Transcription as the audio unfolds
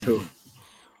Two,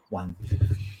 one,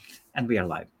 and we are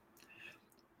live.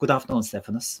 Good afternoon,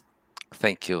 Stephanus.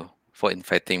 Thank you for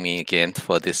inviting me again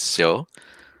for this show.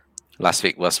 Last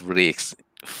week was really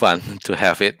fun to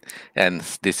have it, and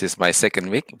this is my second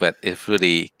week, but it's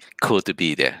really cool to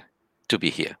be there, to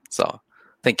be here. So,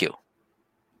 thank you.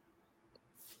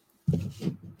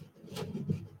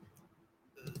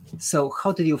 So,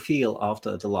 how did you feel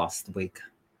after the last week,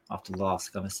 after the last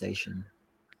conversation?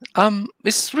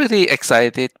 It's really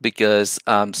excited because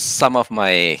some of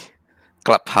my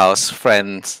Clubhouse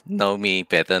friends know me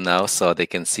better now, so they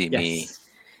can see me Yes.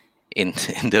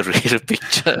 in the real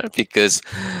picture because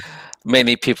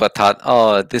many people thought,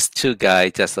 oh, this two guy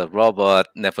just a robot,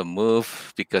 never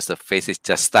move because the face is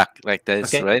just stuck like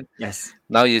this, Okay. right? Yes.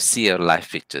 Now you see a live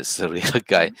pictures, a real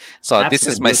guy. So this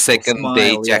is Absolutely my beautiful second day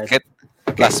smile. Yes. jacket.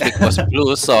 Last week was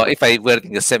blue, so if I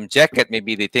wearing the same jacket,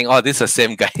 maybe they think, oh, this is the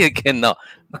same guy again. No,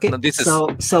 Okay. no, this is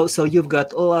So you've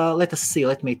got. Let us see.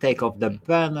 Let me take off the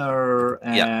banner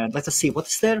yeah. and let us see what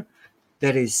is there.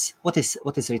 There is what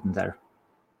is written there.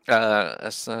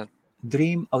 As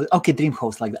Dream. Oh, okay. Dream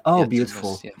host like that. Oh, yeah,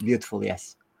 beautiful. yeah. Beautiful.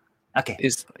 Yes. Okay.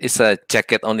 It's a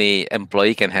jacket only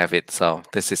employee can have it. So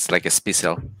this is like a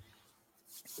special.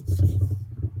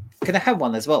 Can I have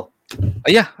one as well?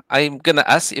 Yeah, I'm gonna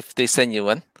ask if they send you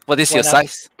one. What is Why your not?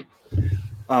 size?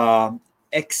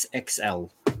 XXL.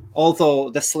 Although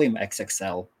the slim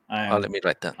XXL. Oh, let me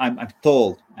write that. I'm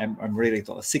tall. I'm really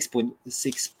tall.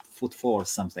 6.6 foot 4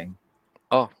 something.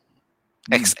 Oh,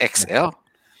 XXL.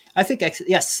 I think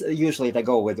yes. Usually they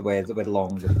go with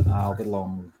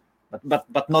long,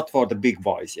 but not for the big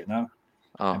boys. I'm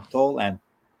Oh, tall and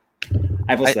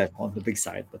I was I, there on the big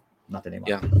side, but not anymore.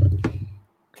 yeah.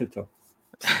 Too tall.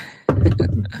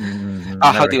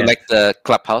 How Never do you again. like the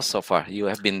clubhouse so far? You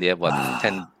have been there, what,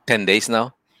 10 days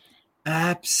now?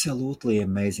 Absolutely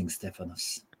amazing,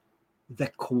 Stephanus. The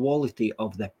quality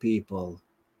of the people,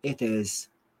 it is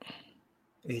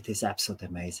absolutely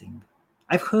amazing.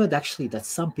 I've heard actually that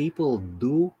some people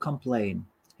do complain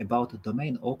about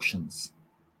domain auctions.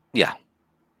 Yeah.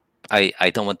 I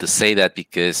don't want to say that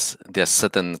because there's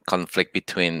certain conflict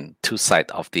between two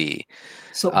sides of the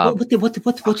So um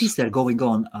what is there going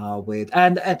on with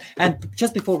and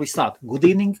just before we start, good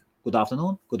evening, good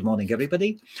afternoon, good morning,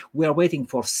 everybody. We are waiting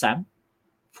for Sam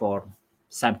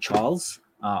Charles,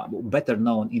 better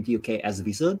known in the UK as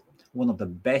Wizard, one of the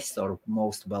best or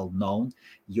most well-known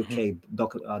UK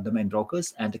domain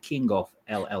brokers and the king of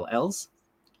LLLs.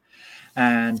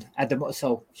 And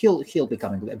so he'll be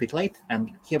coming a bit late.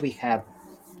 And here we have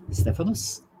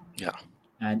Stephanus. yeah.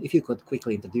 And if you could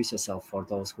quickly introduce yourself for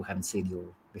those who haven't seen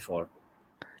you before,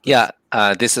 Yeah,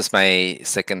 please. this is my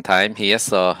second time here,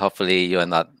 so hopefully you are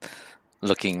not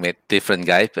looking at different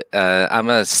guy. But, I'm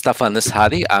a Stefanus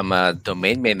Hari. I'm a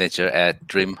domain manager at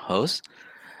DreamHost.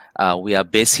 We are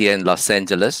based here in Los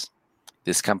Angeles.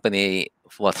 This company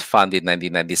was founded in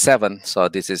 1997, so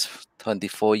this is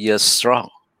 24 years strong.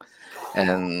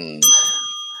 And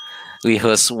we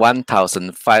host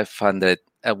 1,500,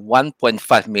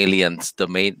 1.5 million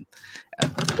domain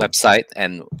website,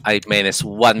 and I manage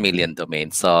 1 million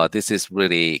domains. So this is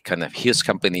really kind of huge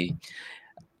company.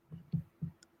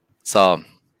 So So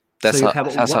that's you how,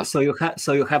 have that's how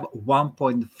so you have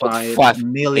 1.5 5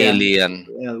 million million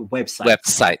websites.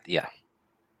 website. Yeah.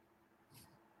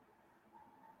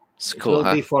 It's It cool, will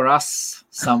huh? be for us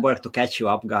somewhere to catch you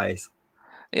up, guys.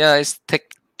 Yeah, it's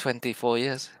take 24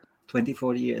 years.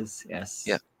 24 years, yes.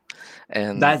 Yeah.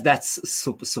 And That's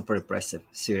super impressive.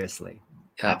 Seriously,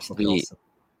 yeah, absolutely awesome.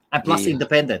 And plus, we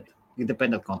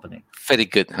independent company. very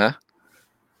good, huh?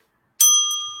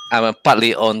 I'm a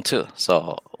partly owned too,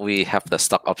 so we have the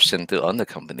stock option to own the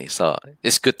company. So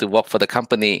it's good to work for the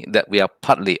company that we are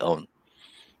partly owned.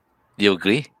 You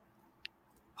agree?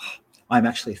 I'm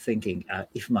actually thinking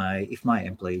if my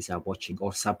employees are watching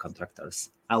or subcontractors,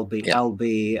 Yeah,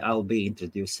 I'll be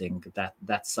introducing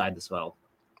that side as well.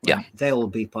 yeah, They will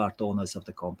be part owners of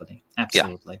the company, yeah.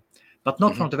 absolutely, but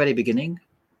not Hmm. from the very beginning.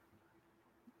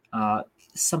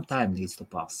 Some time needs to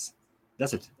pass.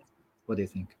 Does it? What do you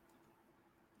think?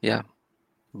 Yeah.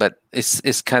 But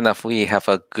it's kind of we have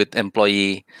a good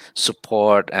employee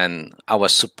support, and our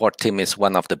support team is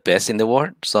one of the best in the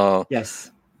world. So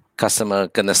Yes. customer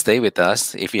gonna stay with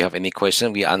us. If you have any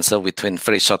question, we answer within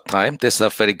very short time. This is a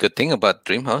very good thing about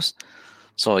DreamHost.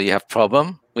 So you have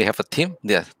problem, we have a team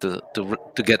there to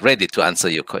get ready to answer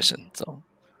your question. So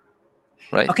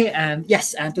right. Okay, and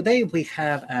yes, and today we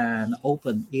have an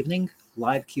open evening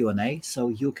live Q&A, so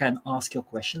you can ask your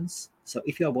questions. So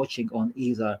if you are watching on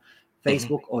either Hmm.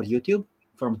 Facebook or YouTube,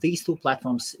 from these two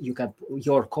platforms,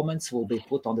 your comments will be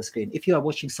put on the screen. If you are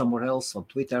watching somewhere else on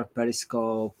Twitter,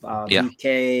 Periscope, Yeah.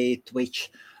 VK,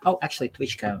 Twitch. Oh, actually,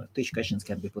 Twitch questions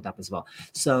can be put up as well.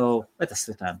 So let us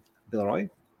return. Bill Roy,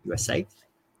 USA.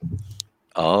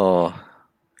 Oh,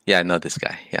 yeah, I know this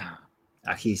guy. Yeah.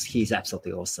 He's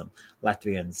absolutely awesome.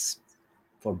 Latvians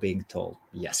for being told.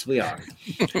 Yes, we are.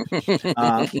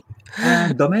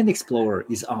 And Domain Explorer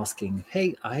is asking,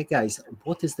 hey guys,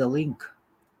 what is the link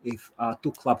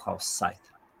to Clubhouse site?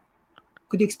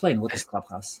 Could you explain what is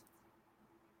Clubhouse?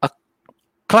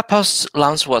 Clubhouse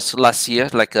launch was last year,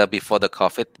 like before the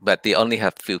COVID, but they only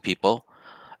have few people,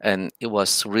 and it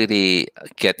was really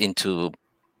get into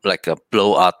like a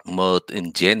blowout mode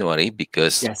in January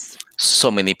because Yes. so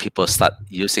many people start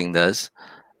using this,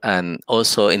 and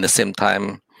also in the same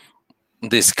time,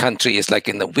 this country is like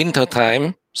in the winter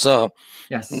time, so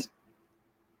Yes.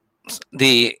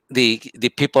 the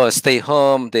people stay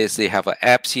home. They have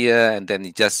apps here, and then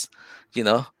you just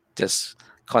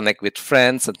connect with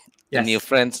friends and Yes. new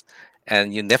friends,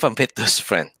 and you never met those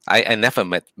friends. I never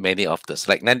met many of those.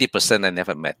 Like 90%, I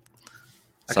never met.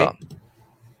 Okay.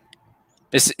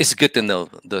 So it's good to know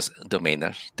those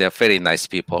domainers. They're very nice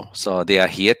people. So they are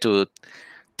here to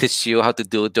teach you how to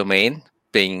do domain,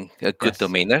 being a good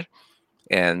domainer.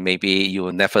 And maybe you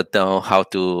will never know how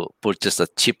to purchase a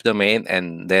cheap domain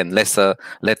and then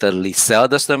laterally sell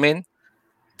this domain.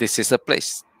 This is a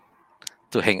place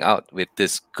to hang out with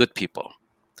these good people.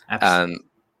 Absolutely.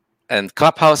 And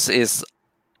Clubhouse is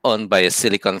owned by a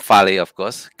Silicon Valley, of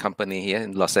course, company here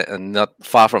in not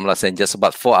far from Los Angeles,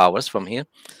 about 4 hours from here.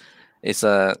 It's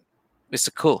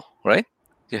cool, right?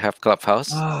 You have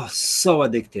Clubhouse. Oh, so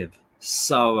addictive.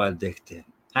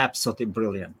 Absolutely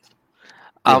brilliant.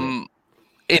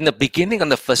 In the beginning, on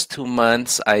the first 2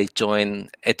 months, I joined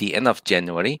at the end of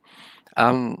January.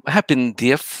 I have been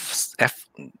there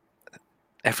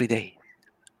every day.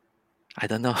 I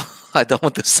don't know. I don't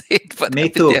want to say it, but me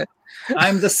too. There.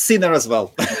 I'm the sinner as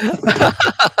well.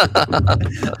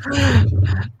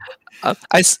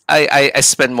 I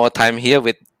spend more time here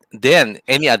with than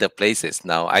any other places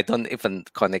now. I don't even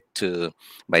connect to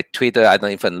my Twitter. I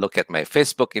don't even look at my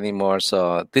Facebook anymore.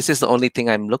 So this is the only thing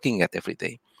I'm looking at every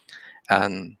day.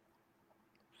 And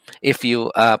if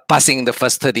you are passing the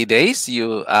first 30 days,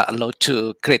 you are allowed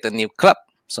to create a new club.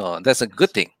 So that's a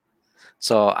good thing.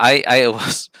 So I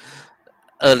was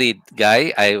early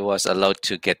guy. I was allowed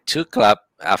to get 2 club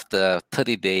after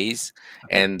 30 days.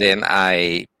 And then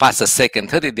I pass the second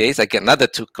 30 days, I get another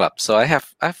 2 clubs. So I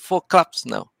have 4 clubs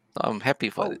now. So I'm happy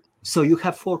for it. So you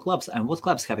have 4 clubs. And what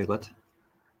clubs have you got?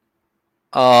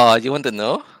 You want to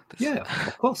know? Yeah,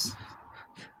 of course.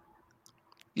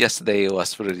 Yesterday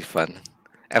was really fun.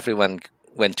 Everyone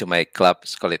went to my club.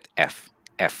 Let's call it F.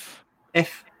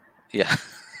 Yeah.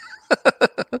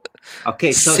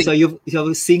 Okay, so you have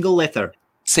a single letter.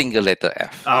 Single letter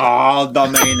F. Oh,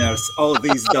 domainers.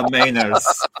 These domainers.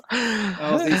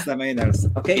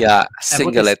 Okay. Yeah,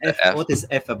 single letter F. What is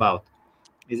F about?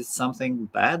 Is it something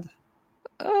bad?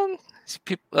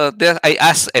 I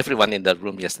asked everyone in the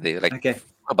room yesterday,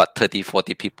 about 30,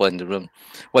 40 people in the room,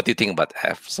 what do you think about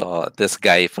F? So this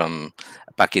guy from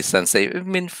Pakistan say, I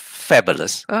mean,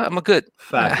 fabulous. I'm good.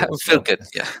 I feel good.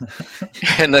 Yeah.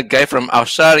 And the guy from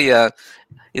Australia,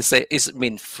 he say, it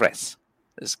mean fresh.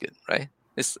 It's good, right?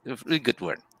 It's a really good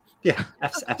word. Yeah,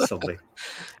 absolutely.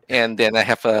 And then I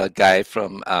have a guy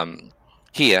from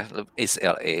here, is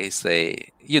LA,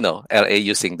 say, LA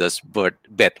using this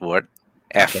bad word,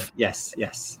 F. Okay.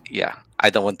 Yes. Yeah, I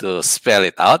don't want to spell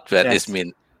it out, but it's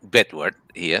mean bad word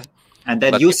here. And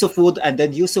then Yusuf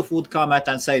would come out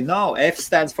and say, no, F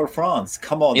stands for France.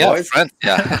 Come on, boys. France,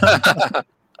 yeah.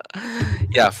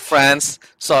 Yeah, France.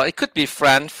 So it could be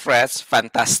France,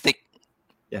 fantastic.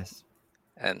 Yes.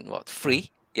 And what,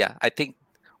 free? Yeah, I think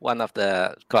one of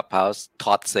the Clubhouse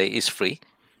thoughts say is free.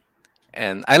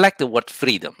 And I like the word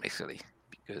freedom, actually,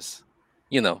 because,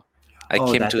 I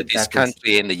came to this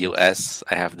country in the US.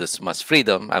 I have this much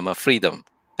freedom. I'm a freedom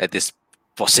at this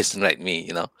position like me,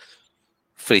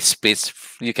 free speech.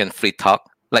 You can free talk.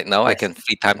 Like now, I can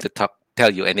free time to talk,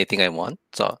 tell you anything I want.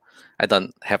 So I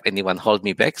don't have anyone hold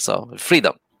me back. So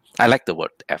freedom. I like the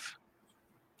word F.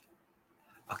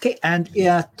 Okay, and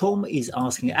Tom is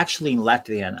asking, actually in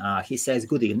Latvian, he says,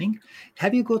 good evening.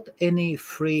 Have you got any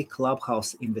free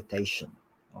Clubhouse invitation?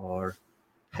 Or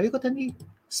have you got any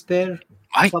spare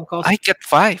Clubhouse? I get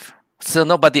 5. So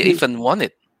nobody even want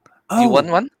it. You want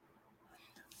one?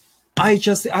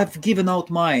 I've given out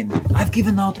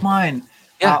mine.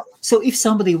 Yeah. So if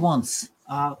somebody wants,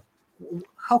 how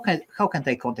can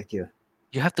they contact you?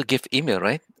 You have to give email,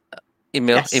 right?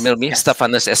 Email me,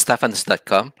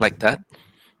 Stephanus@stephanus.com, like that.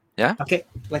 Yeah. Okay,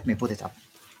 let me put it up.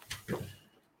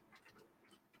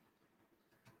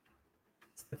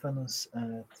 Stephanos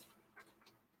at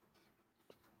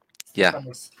Yeah.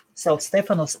 Stephanos. So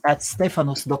Stephanos at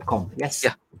stephanos.com. Yes.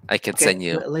 Yeah. I can Okay. send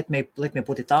you. Let me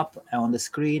put it up on the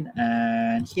screen,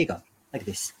 and here you go, like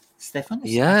this. Stephanos at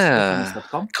Yeah.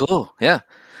 stephanos.com. Cool. Yeah.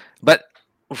 But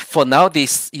for now,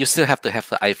 this you still have to have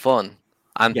the iPhone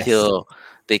until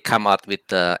they come out with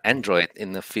the Android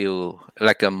in a few,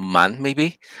 like a month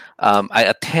maybe. I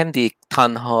attend the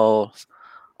town hall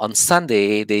on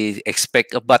Sunday. They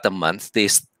expect about a month.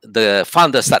 The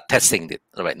founders start testing it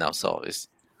right now, so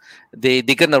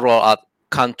they're gonna roll out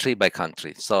country by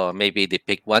country. So maybe they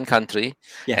pick one country,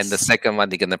 and the Yes. second one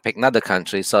they're gonna pick another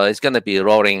country. So it's gonna be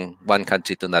rolling one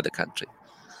country to another country.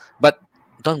 But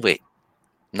don't wait.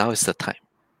 Now is the time.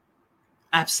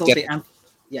 Absolutely. And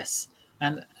yes.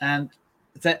 And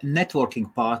the networking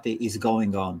party is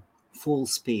going on full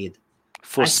speed.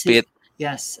 Full I see. speed.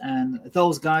 Yes. And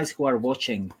those guys who are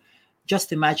watching,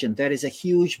 just imagine there is a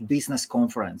huge business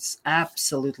conference.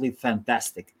 Absolutely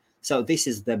fantastic. So this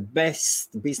is the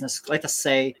best business. Let us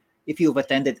say if you've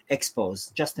attended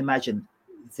expos, just imagine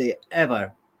the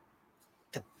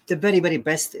very, very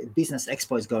best business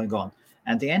expo is going on.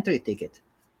 And the entry ticket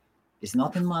is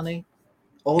not in money.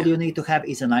 All you need to have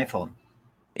is an iPhone.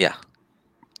 Yeah.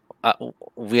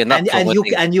 We're not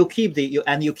and you keep your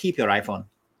iPhone.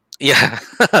 Yeah.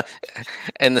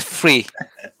 And free.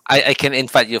 I can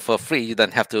invite you for free. You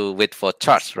don't have to wait for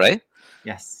charge, right?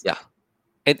 Yes. Yeah.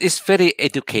 It is very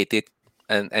educated,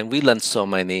 and we learn so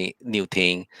many new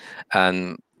things,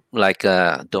 and like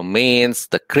domains,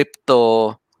 the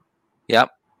crypto. Yeah.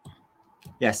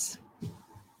 Yes.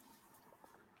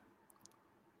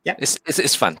 Yeah.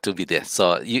 It's fun to be there.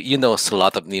 So you know a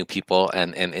lot of new people,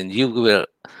 and you will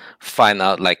find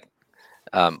out like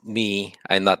me.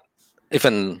 I'm not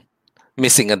even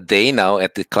missing a day now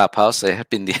at the clubhouse. I have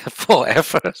been there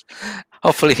forever.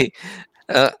 Hopefully,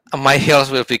 my health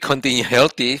will be continue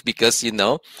healthy, because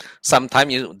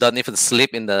sometimes you don't even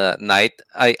sleep in the night.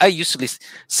 I usually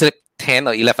sleep 10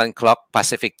 or 11 o'clock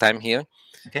Pacific time here.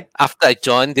 Okay. After I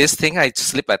joined this thing, I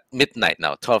sleep at midnight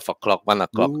now, 12 o'clock, 1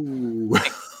 o'clock.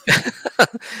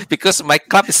 Because my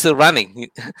club is still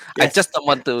running. Yes. I just don't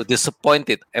want to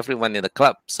disappoint everyone in the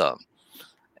club. So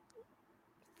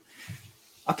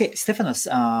okay, Stephanos,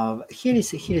 here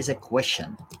is a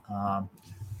question.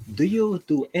 Do you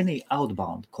do any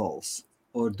outbound calls,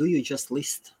 or do you just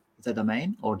list the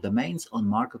domain or domains on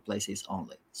marketplaces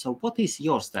only? So what is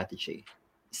your strategy,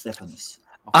 Stephanos,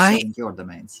 of selling your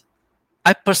domains?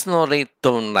 I personally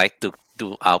don't like to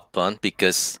do outbound,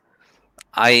 because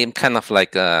I am kind of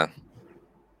like a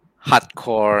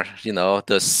hardcore,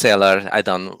 the seller. I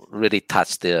don't really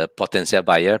touch the potential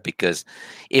buyer, because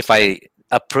if I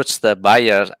approach the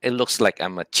buyer, it looks like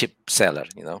I'm a cheap seller.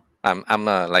 I'm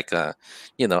a like a,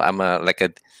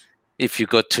 if you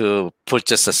go to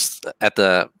purchase at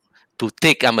the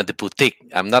boutique, I'm at the boutique.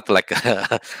 I'm not like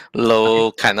a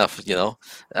low kind of,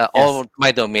 all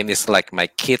my domain is like my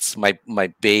kids, my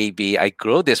baby. I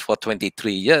grow this for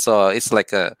 23 years. So it's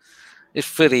like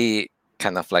it's really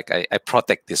kind of like I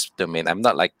protect this domain. I'm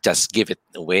not like just give it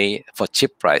away for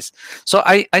cheap price. So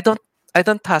I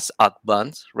don't touch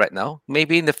outbound right now.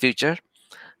 Maybe in the future,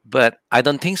 but I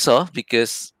don't think so,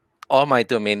 because all my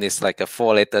domain is like a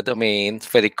 4-letter domain,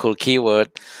 very cool keyword.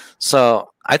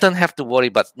 So I don't have to worry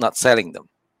about not selling them.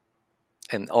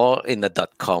 And all in the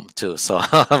 .com too. So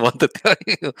I want to tell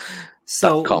you.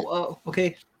 So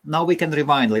okay, now we can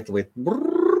rewind a little bit.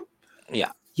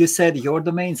 Yeah. You said your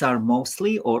domains are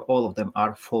mostly, or all of them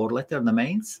are 4-letter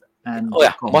domains, and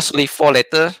mostly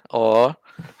 4-letter or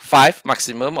 5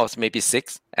 maximum, or maybe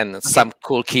 6, and some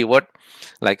cool keyword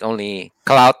like only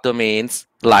cloud domains,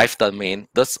 live domain.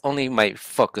 That's only my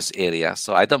focus area.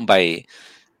 So I don't buy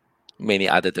many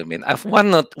other domain. I've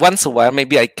once a while,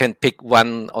 maybe I can pick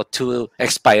 1 or 2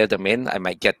 expired domain. I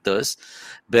might get those,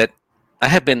 but I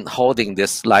have been holding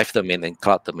this live domain and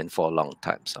cloud domain for a long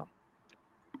time. So,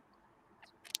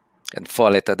 and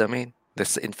 4-letter domain,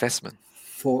 that's investment.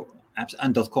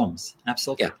 And .coms,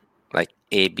 absolutely. Yeah, like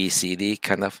ABCD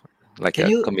kind of like. Can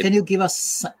you give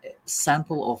us a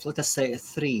sample of, let us say,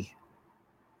 3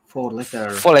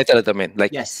 4-letter domain,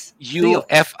 like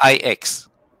UFIX.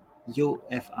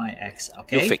 UFIX,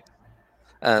 okay.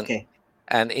 UFIX.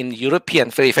 And in European,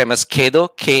 very famous Kado,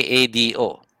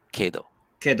 KADO. Kado.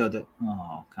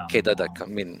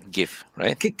 Kado.com, mean GIF,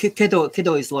 right?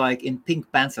 Kado is like in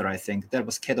Pink Panther, I think. There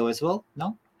was Kado as well.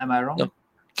 No? Am I wrong? No.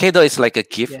 Kado is like a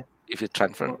GIF, if you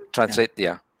translate,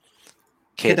 yeah.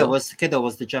 Kado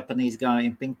was the Japanese guy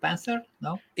in Pink Panther,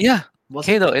 no? Yeah, Was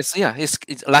it? Kado is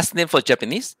it's last name for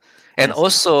Japanese, and Yes.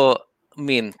 also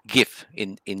mean gift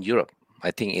in Europe. I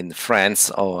think in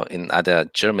France or in other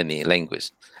Germany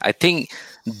language. I think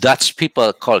Dutch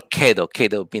people call Kado.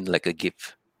 Kado mean like a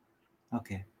gift,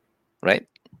 Okay. right?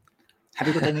 Have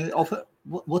you got any offer?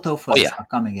 What Oh offers yeah, are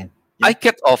coming in? I Yeah.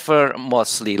 get offer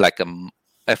mostly like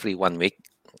every 1 week,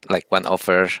 like one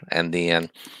offer, and then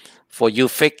for you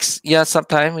fix, yeah,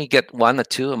 sometimes we get one or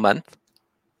two a month,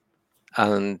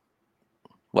 and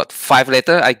what 5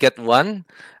 later I get one.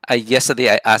 Yesterday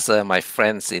I asked my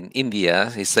friends in India.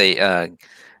 He say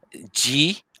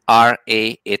GRAHA,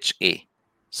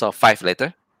 so 5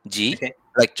 letter G Okay.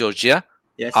 like Georgia,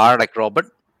 Yes. R like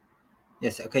Robert,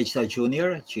 Yes. Okay. So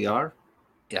junior, GR.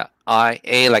 yeah,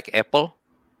 A like Apple,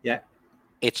 Yeah.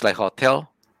 H like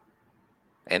hotel,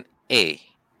 and A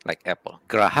like Apple.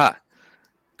 Graha. Okay.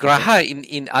 Graha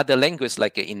in other language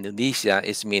like Indonesia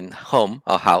is mean home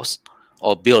or house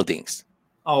or buildings.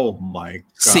 Oh my God.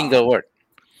 Single word.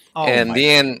 Oh And my.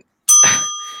 then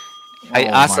I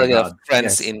Oh asked my God.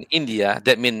 friends Yes. in India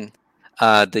that mean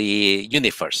the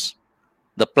universe,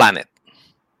 the planet.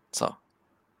 So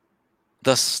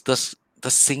the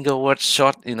single word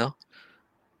short,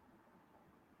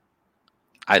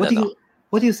 I What do don't know. you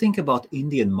What do you think about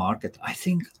Indian market? I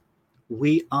think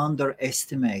we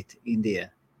underestimate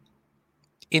India.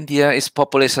 India is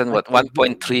population Like what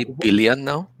 1.3 billion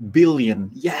now, billion.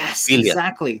 Yes, billion,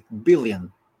 exactly.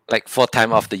 Billion. like 4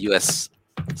 times of the U.S.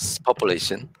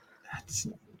 population. That's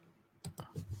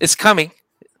It's coming.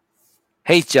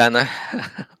 Hey, Jana.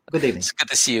 good evening. It's good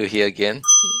to see you here again.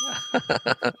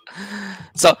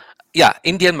 So, yeah,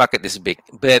 Indian market is big,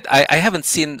 but I haven't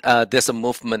seen there's a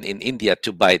movement in India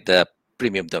to buy the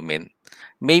premium domain.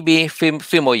 Maybe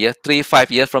few more years, 3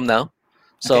 5 years from now.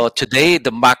 So Okay. today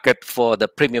the market for the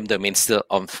premium domain still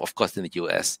on, of course, in the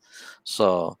US.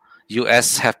 So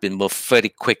US have been moved very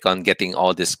quick on getting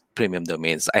all these premium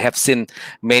domains. I have seen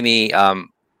many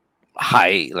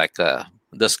high like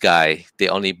this guy they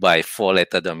only buy 4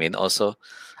 letter domain also.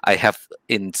 I have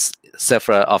in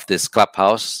several of this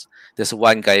clubhouse there's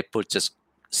one guy purchased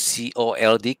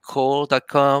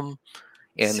cold.com,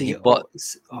 and he bought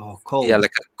yeah Cold.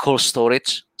 like a cold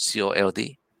storage cold,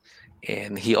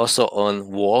 and he also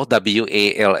owned wall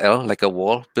wall like a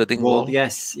wall building Wall. wall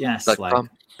Yes, yes. dot Like com.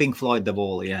 Pink Floyd, the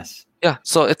wall. Yes. Yeah,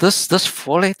 so this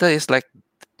 4 letter is like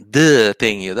the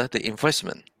thing, the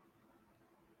investment.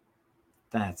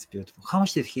 That's beautiful. How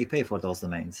much did he pay for those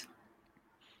domains?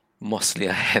 Mostly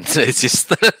a hand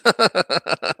register.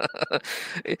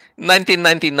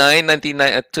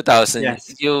 1999, 2000.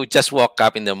 Yes. You just woke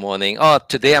up in the morning. Oh,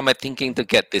 today I'm thinking to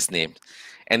get this name.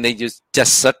 And then you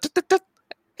just search.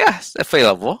 Yes,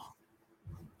 available.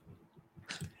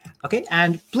 Okay,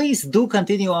 and please do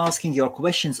continue asking your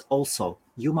questions also.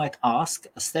 You might ask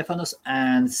Stephanos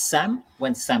and Sam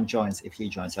when Sam joins, if he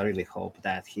joins. I really hope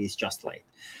that he's just late.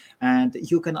 And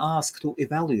you can ask to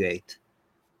evaluate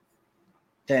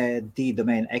the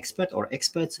domain expert or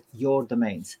experts your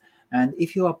domains. And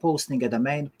if you are posting a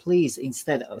domain, please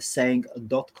instead of saying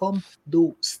 .com,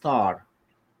 do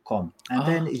 .com. And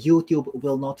then Oh, YouTube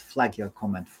will not flag your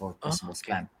comment for possible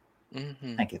okay. spam.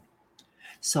 Hmm. Thank you.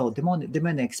 So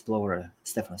domain explorer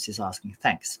Stephanos is asking,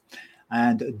 thanks.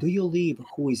 And do you leave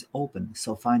who is open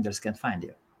so finders can find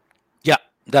you? Yeah,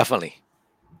 definitely.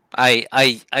 I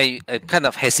kind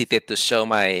of hesitate to show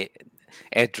my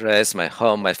address, my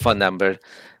home, my phone number,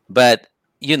 but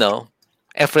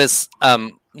at first,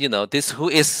 this who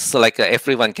is so like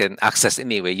everyone can access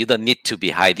anyway. You don't need to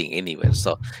be hiding anywhere.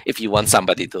 So if you want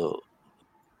somebody to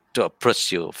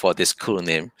approach you for this cool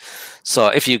name, so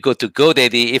if you go to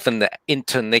GoDaddy, even the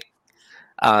internet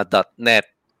 .net,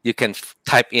 you can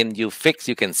type in you fix.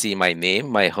 You can see my name,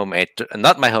 my home address,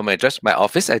 not my home address, my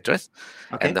office address,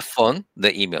 and Okay, the phone,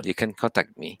 the email. You can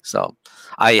contact me. So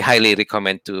I highly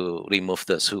recommend to remove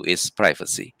this who is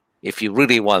privacy if you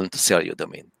really want to sell your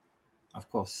domain. of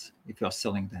course, if you're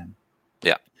selling them.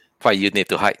 Yeah, why you need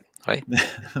to hide, right?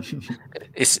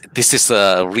 This is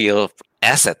a real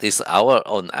asset. It's our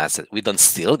own asset. We don't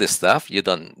steal this stuff. You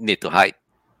don't need to hide.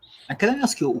 And can I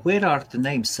ask you, where are the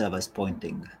name servers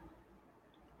pointing?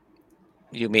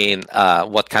 You mean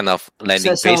what kind of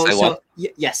landing page So I want?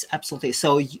 yes, absolutely.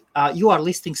 So you are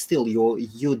listing still.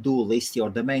 You do list your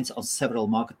domains on several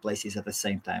marketplaces at the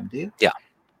same time, do you? Yeah,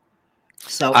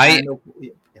 So I and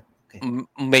yeah, okay,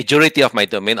 majority of my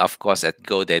domain, of course, at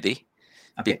GoDaddy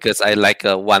okay, because I like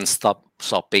a one-stop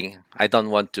shopping. I don't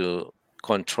want to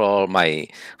control my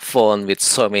phone with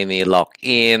so many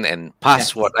login and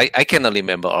password. yes, I cannot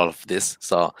remember all of this,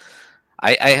 so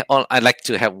I like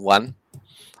to have one.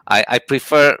 I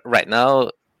prefer right now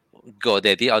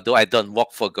GoDaddy, although I don't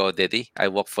work for GoDaddy. I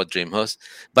work for DreamHost.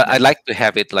 But I Yes. like to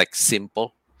have it like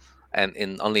simple and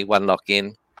in only one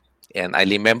login. And I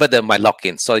remember my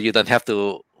login, so you don't have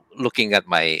to looking at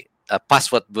my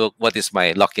password book. What is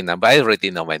my login number? I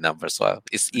already know my number, so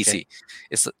it's Okay. easy.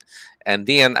 It's and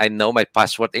then I know my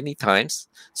password anytime.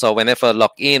 So whenever I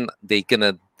log in, they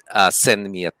gonna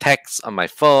send me a text on my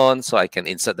phone, so I can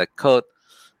insert the code.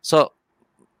 So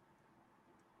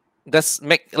that's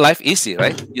make life easy,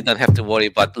 right? You don't have to worry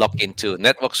about log into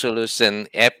Network Solution,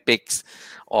 Epics,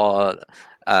 or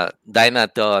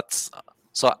Dynadots.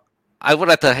 So I would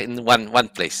rather in one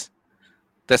place.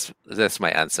 That's my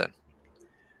answer.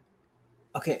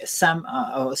 Okay, Sam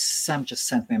just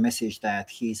sent me a message that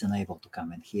he's unable to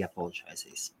come and he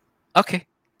apologizes. Okay,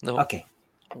 no, Okay,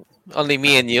 only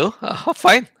me and you.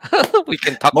 Fine, we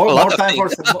can talk more a lot more of time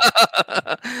things.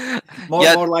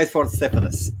 more more light for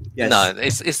Stephanus. Yes. No,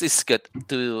 it's good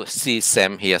to see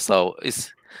Sam here. So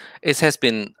it has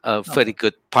been a very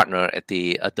good partner at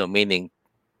the domaining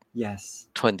Yes.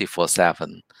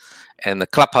 24/7, and the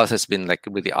Clubhouse has been like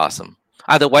really awesome.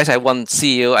 Otherwise, I won't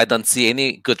see you. I don't see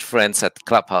any good friends at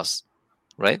Clubhouse,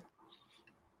 right?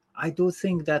 I do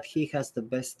think that he has the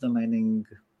best domaining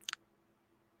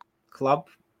club.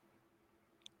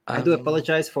 I do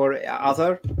apologize for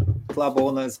other club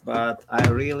owners, but I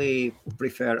really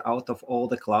prefer out of all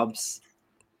the clubs.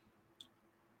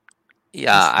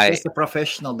 Yeah, just a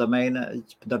professional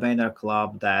domainer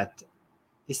club that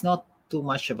is not too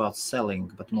much about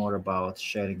selling, but more about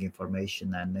sharing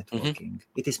information and networking.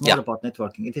 It is more about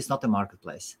networking. It is not a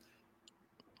marketplace.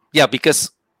 Yeah,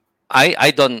 because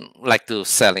I don't like to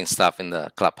selling stuff in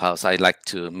the Clubhouse. I like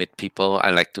to meet people.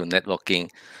 I like to networking.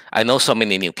 I know so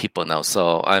many new people now,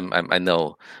 so I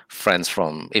know friends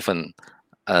from even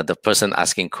the person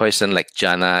asking question like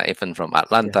Jana, even from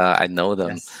Atlanta. I know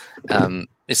them. Yes.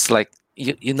 It's like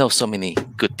you know so many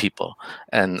good people,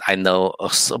 and I know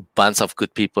a bunch of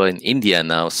good people in India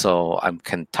now, so I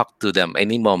can talk to them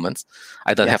any moment.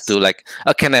 I don't have to like,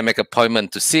 oh, can I make an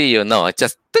appointment to see you? No, I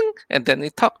just ding, and then we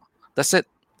talk. That's it.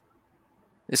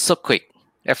 It's so quick.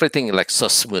 Everything is like so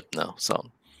smooth now.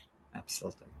 So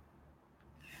absolutely.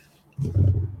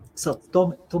 So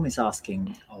Tom is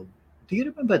asking, do you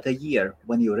remember the year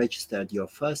when you registered your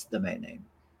first domain name?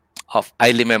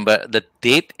 I remember the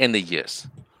date and the years.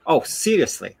 Oh,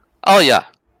 seriously? Oh yeah,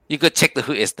 you could check the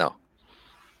who is now.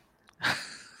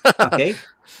 Okay.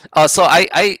 So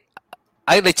I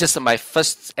registered my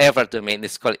first ever domain.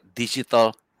 It's called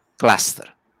Digital Cluster.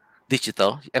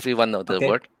 Digital. Everyone know the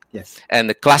word. Yes. And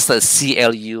the cluster is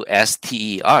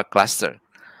CLUSTER cluster.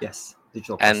 Yes.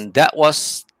 Digital cluster. And that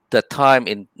was the time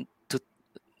in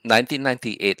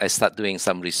 1998. I started doing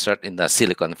some research in the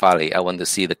Silicon Valley. I want to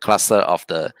see the cluster of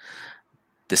the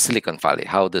Silicon Valley,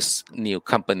 how this new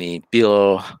company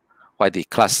build, why the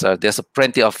cluster. There's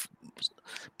plenty of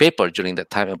paper during that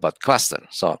time about cluster.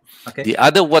 So the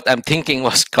other word I'm thinking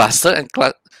was cluster and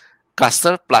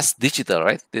cluster plus digital,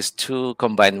 right? These two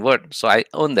combined words. So I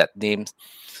own that name.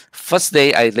 First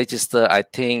day I registered, I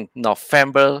think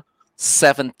November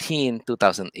 17,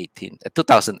 2018,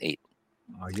 2008.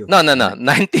 No,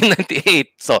 1998.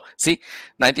 So see,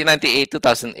 1998,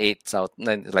 2008. So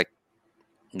like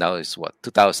now is what,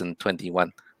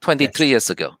 2021, 23 years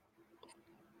ago.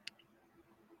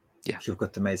 Yeah. You've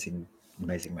got amazing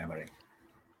memory.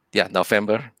 Yeah,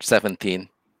 November 17,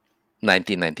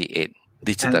 1998.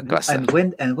 Digital cluster.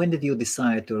 And when did you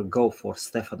decide to go for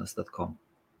Stephanus.com?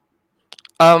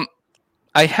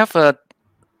 I have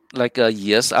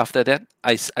years after that.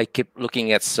 I keep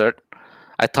looking at cert.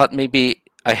 I thought maybe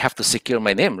I have to secure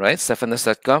my name, right?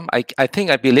 Stephanus.com.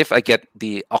 I believe I get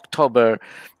the October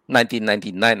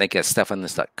 1999. I get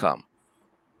Stephanus.com.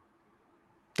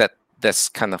 That's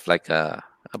kind of like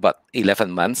about 11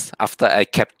 months after I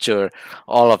capture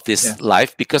all of this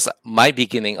life, because my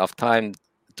beginning of time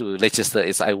to register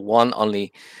is I want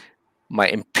only my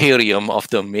imperium of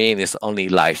domain is only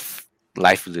life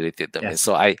related domain.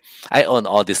 So I own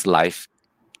all this life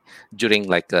during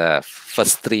like the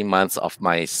first 3 months of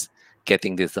my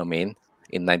getting this domain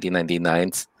in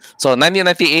 1999. So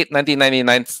 1998,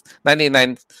 1999,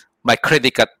 99, my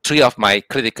credit card, 3 of my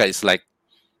credit card is like,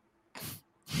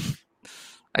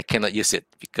 I cannot use it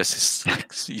because it's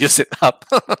like use it up.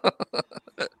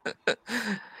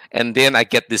 And then I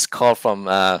get this call from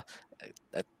a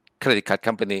credit card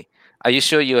company. Are you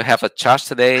sure you have a charge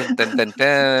today?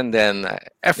 Then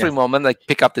every moment I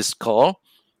pick up this call.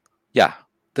 Yeah,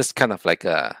 this kind of like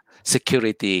a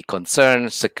security concern,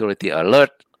 security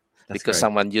alert, because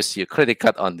someone used your credit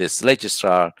card on this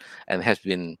registrar and has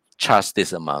been charged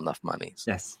this amount of money.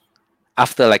 Yes.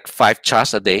 After like 5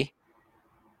 charges a day,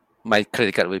 my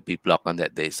credit card will be blocked on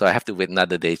that day. So I have to wait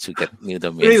another day to get new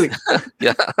domains. Really?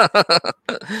 Yeah.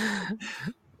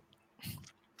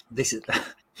 This is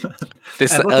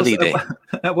This is and the early day.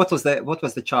 what was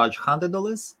the charge?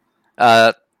 $100?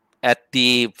 At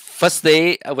the first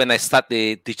day when I start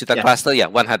the digital Yeah. cluster, yeah,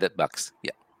 $100.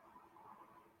 Yeah.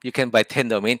 You can buy 10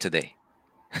 domain today.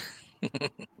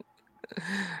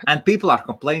 And people are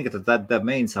complaining that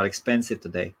domains are expensive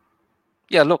today.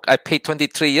 Yeah, look, I paid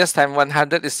 23 years time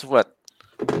 100 is what?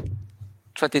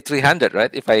 2,300, right?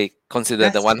 If I consider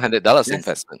the Yes. $100 Yes.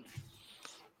 investment.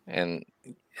 And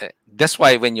that's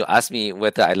why when you ask me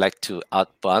whether I like to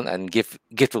outbound and give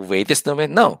away this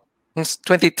domain, no, it's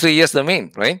 23 years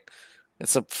domain, right?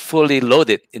 It's a fully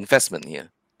loaded investment here.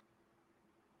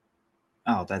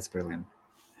 Oh, that's brilliant.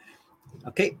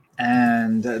 Okay,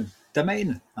 and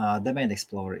Domain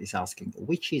Explorer is asking,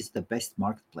 which is the best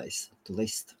marketplace to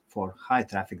list for high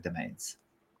traffic domains?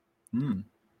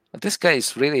 This guy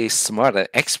is really smart and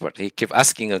expert. He keep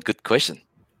asking a good question.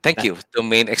 Thank you,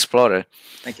 Domain Explorer.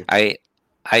 Thank you. I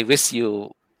wish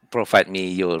you provide me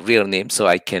your real name so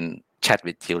I can chat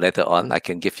with you later on. I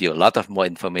can give you a lot of more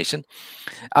information.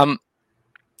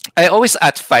 I always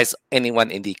advise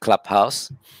anyone in the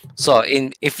clubhouse. So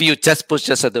if you just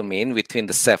purchase a domain within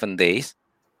the 7 days,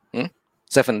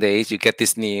 7 days, you get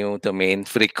this new domain,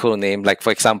 pretty cool name. Like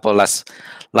for example,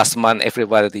 last month,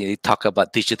 everybody talk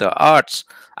about digital arts.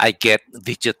 I get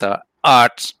digital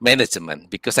arts management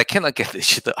because I cannot get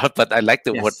digital art, but I like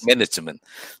the word management.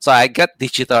 So I got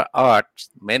digital arts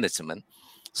management.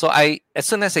 So as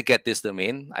soon as I get this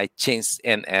domain, I change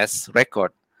NS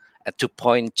record to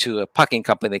point to a parking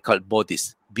company called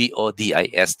Bodis,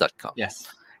 BODIS.com. Yes.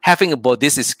 Having a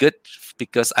Bodis is good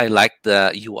because I like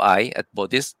the UI at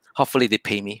Bodis. Hopefully they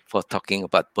pay me for talking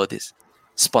about Bodis.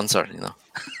 Sponsor,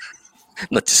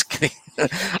 Not just kidding.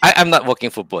 I'm not working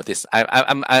for Bodis.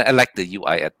 I like the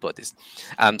UI at Bodis.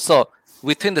 So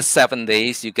within the 7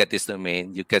 days, you get this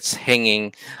domain. You get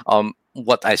hanging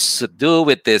what I should do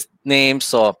with this name.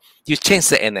 So you change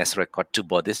the NS record to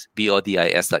Bodis,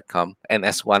 BODIS.com,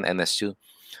 NS1, NS2.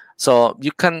 So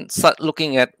you can start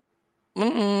looking at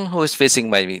who is facing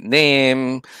my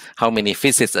name, how many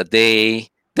visits a day.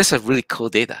 That's a really cool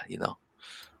data, You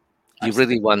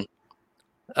really want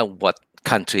what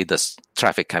country does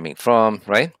traffic coming from,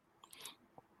 right?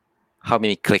 How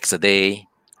many clicks a day,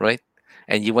 right?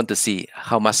 And you want to see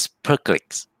how much per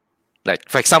clicks. Like,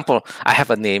 for example, I have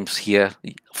a name here,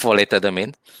 4-letter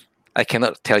domain. I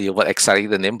cannot tell you what exactly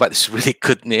the name, but it's a really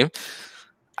good name.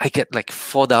 I get like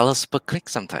 $4 per click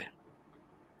sometimes.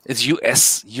 It's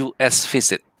US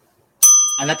visit.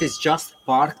 And that is just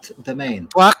parked domain.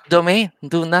 Parked domain,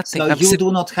 do nothing. So you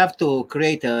do not have to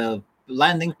create a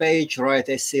landing page, write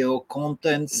SEO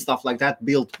content, stuff like that,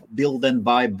 build and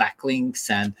buy backlinks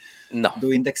and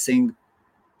do indexing.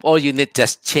 All you need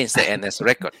just change the NS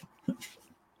record.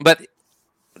 But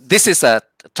this is a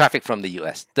traffic from the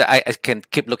US. I can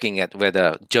keep looking at where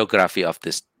the geography of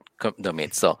this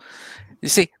domain. So you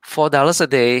see, $4 a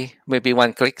day, maybe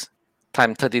 1 click,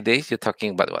 time 30 days. You're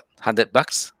talking about what,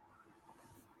 $100?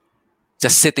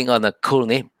 Just sitting on a cool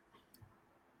name.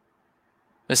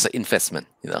 It's an investment,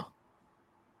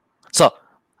 So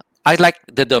I like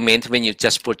the domain when you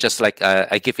just purchase, like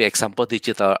I give you example,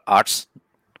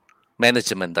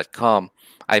 digitalartsmanagement.com.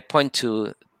 I point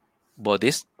to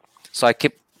Bodis. So I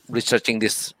keep researching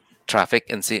this traffic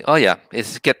and see, oh yeah,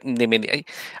 it's getting many.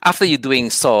 After you're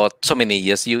doing so many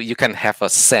years, you can have a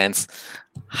sense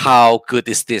how good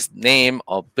is this name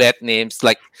or bad names.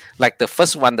 Like the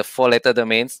first one, the 4-letter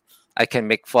domains, I can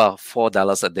make for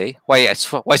 $4 a day. Why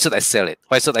should I sell it?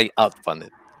 Why should I outfund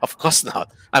it? Of course not.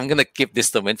 I'm gonna keep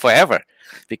this domain forever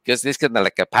because this is kind of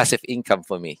like a passive income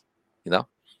for me,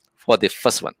 for the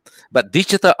first one. But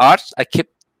digital arts, I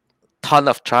keep ton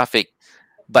of traffic,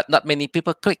 but not many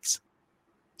people clicks.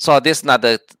 So this is not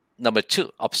the number 2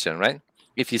 option, right?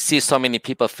 If you see so many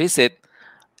people visit,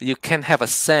 you can have a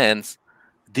sense.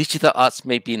 Digital arts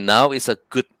maybe now is a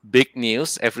good big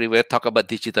news everywhere. Talk about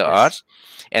digital arts,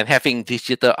 and having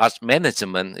digital arts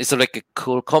management is like a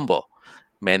cool combo.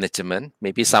 Management,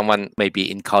 maybe someone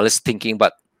maybe in college thinking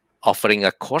about offering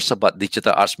a course about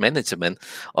digital arts management,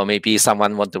 or maybe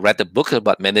someone want to write a book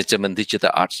about management digital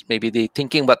arts. Maybe they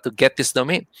thinking about to get this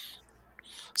domain.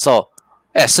 So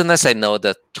as soon as I know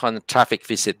the traffic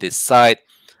visit this site,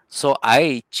 so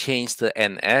I change the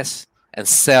NS and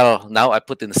sell. Now I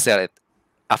put in sell it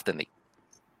after Nick.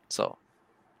 So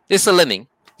it's a learning.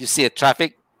 You see a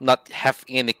traffic not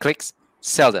having any clicks,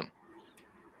 sell them.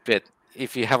 But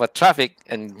if you have a traffic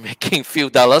and making few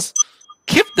dollars,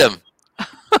 keep them.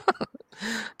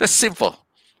 That's simple.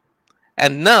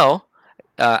 And now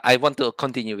I want to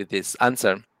continue with this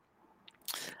answer.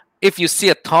 If you see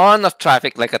a ton of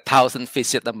traffic, like 1,000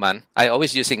 visits a month, I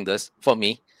always using this for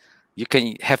me. You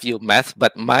can have your math,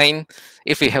 but mine,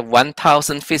 if you have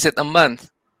 1,000 visits a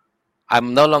month,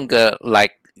 I'm no longer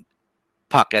like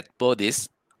pocket bodies.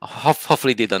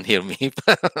 Hopefully they don't hear me.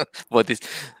 Bodies.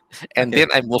 And Okay. then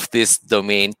I moved this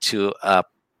domain to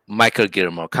Michael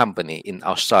Gilmore company in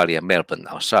Australia, Melbourne,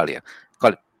 Australia,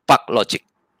 called ParkLogic.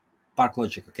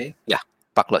 ParkLogic. Okay. Yeah,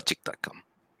 parklogic.com.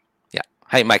 Yeah.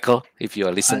 Hi, Michael, if you are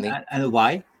And, listening. and, and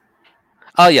why?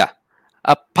 Oh, yeah.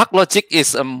 ParkLogic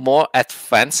is more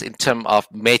advanced in terms of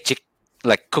magic,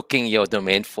 like cooking your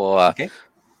domain Okay.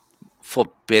 for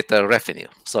better revenue.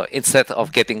 So instead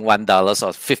of getting $1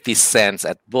 or 50 cents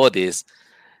at Bodies,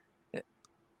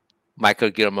 Michael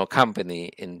Gilmore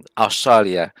company in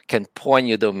Australia can point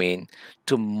your domain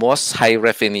to most high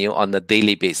revenue on a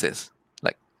daily basis,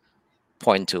 like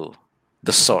point to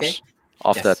the Okay. source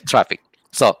of the Yes. traffic.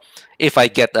 So if I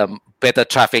get better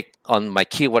traffic on my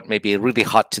keyword, maybe really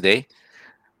hot today,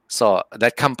 so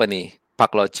that company,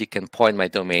 ParkLogic, can point my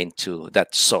domain to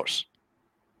that source.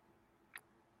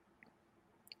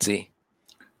 See,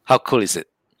 how cool is it?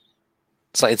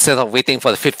 So instead of waiting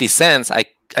for the 50 cents, I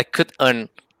could earn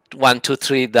 $1 to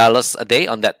 $3 a day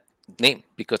on that name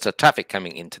because of traffic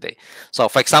coming in today. So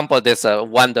for example, there's a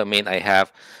one domain I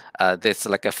have. There's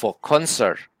like a for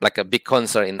concert, like a big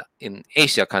concert in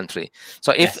Asia country.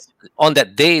 So if Yes. on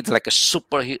that day it's like a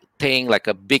super thing, like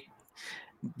a big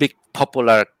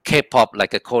popular K-pop,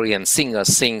 like a Korean singer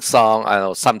sing song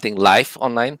or something live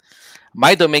online,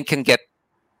 my domain can get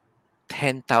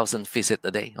 10,000 visits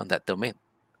a day on that domain.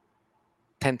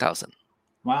 10,000.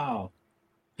 Wow.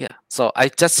 Yeah. So I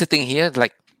just sitting here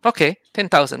like, okay,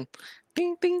 10,000.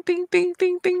 Ding, ding, ding, ding,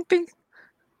 ding, ding, ding.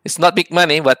 It's not big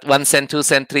money, but 1 cent, 2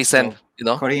 cent, 3 cent, So you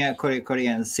know.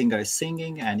 Korean singer is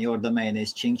singing, and your domain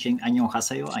is ching ching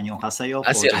annyeonghaseyo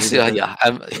I for see, the I see. visitor. Yeah.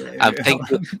 I'm thank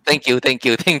you. Thank you. Thank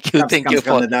you. Thank you. Thank you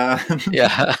for, 감사합니다.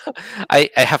 yeah. I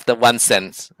have the 1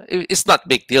 cent. It's not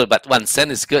big deal, but 1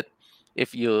 cent is good.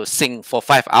 If you sing for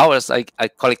 5 hours, I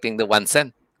collecting the 1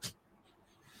 cent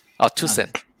or two Oh,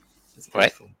 cent, that's right?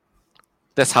 beautiful.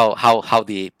 That's how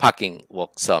the parking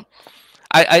works. So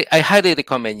I highly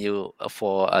recommend you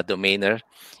for a domainer.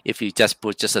 If you just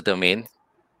purchase a domain,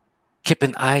 keep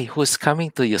an eye who's coming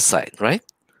to your site, right?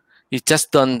 You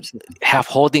just don't Absolutely. have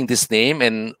holding this name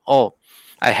and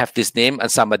I have this name and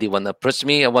somebody want to approach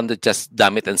me. I want to just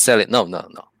dump it and sell it. No, no,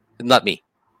 no, not me.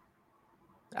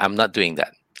 I'm not doing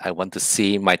that. I want to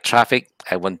see my traffic.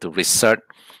 I want to research.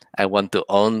 I want to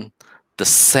own the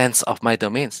sense of my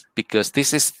domains because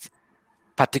this is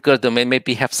particular domain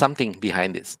maybe have something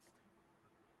behind this.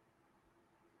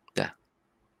 Yeah,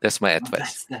 that's my Oh,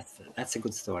 advice. that's a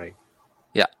good story.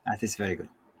 Yeah. That is very good.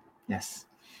 Yes.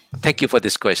 Thank you for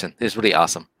this question. It's really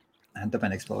awesome. And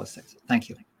Domain Explorer 6. Thank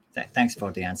you. Thanks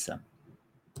for the answer.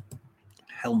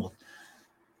 Helmut,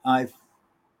 I've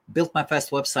built my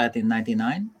first website in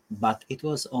 99, but it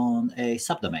was on a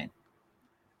subdomain.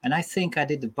 And I think I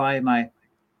did buy my,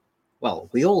 well,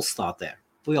 we all start there.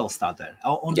 We all start there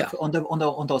Yeah.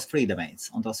 on those free domains,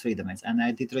 and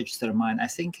I did register mine. I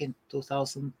think in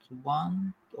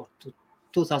 2001 or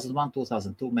 2001,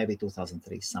 2002, maybe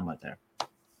 2003, somewhere there.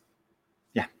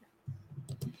 Yeah.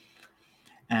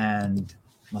 And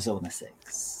Mozona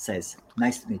says,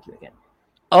 "Nice to meet you again."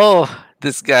 Oh,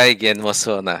 this guy again,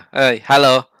 Mosona. Hey,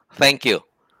 hello. Thank you.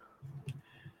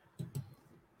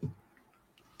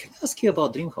 Can I ask you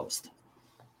about DreamHost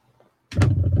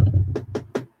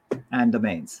and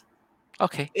domains?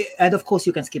 Okay. And of course,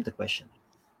 you can skip the question.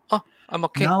 Oh, I'm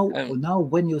okay. Now,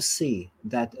 when you see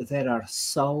that there are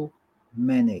so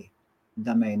many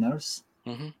domainers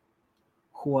Mhm.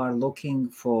 who are looking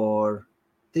for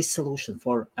this solution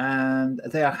and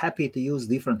they are happy to use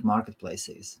different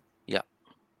marketplaces. Yeah.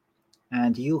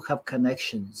 And you have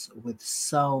connections with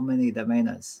so many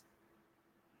domainers.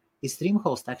 Is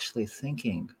DreamHost actually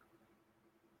thinking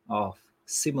of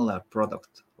similar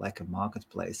product like a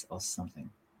marketplace or something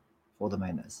for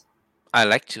domainers? I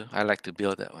like to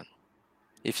build that one.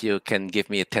 If you can give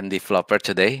me a 10 developer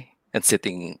today and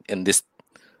sitting in this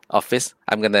office,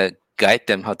 I'm gonna guide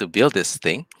them how to build this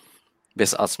thing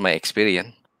based on my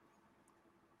experience.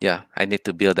 Yeah, I need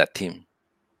to build that team.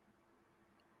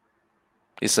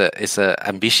 It's a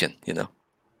ambition, you know.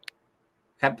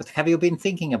 But have you been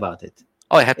thinking about it?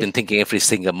 Oh, I have been thinking every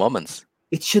single moment.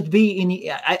 It should be in.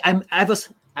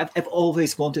 I've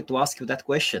always wanted to ask you that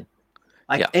question.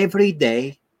 Like Yeah. every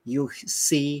day, you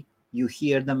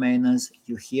hear the domainers,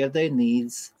 you hear their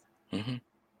needs, Hmm.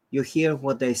 you hear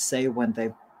what they say when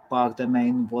they park the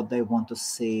main, what they want to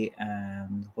see,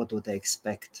 and what do they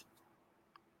expect.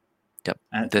 Yep.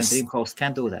 and This DreamHost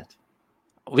can do that.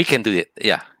 we can do it.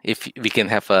 Yeah. If we can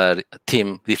have a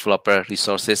team developer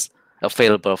resources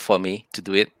available for me to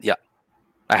do it. Yeah.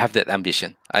 I have that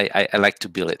ambition. I like to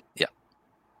build it. Yeah.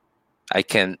 I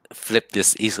can flip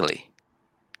this easily.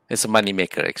 It's a money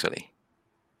maker actually.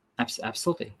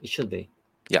 Absolutely, it should be.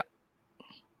 Yeah.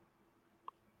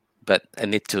 But I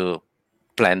need to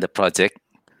plan the project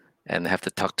and have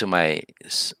to talk to my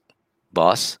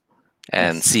boss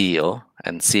and Yes. CEO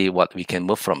and see what we can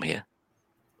move from here.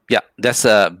 Yeah, that's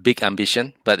a big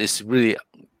ambition, but it's really a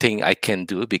thing I can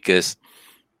do because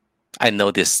I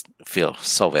know this field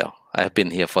so well. I've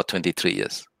been here for 23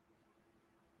 years.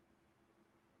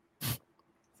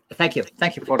 Thank you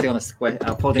for the honest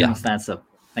honest answer.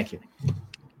 Thank you.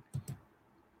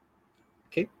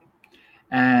 Okay,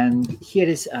 and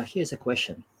here's a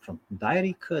question from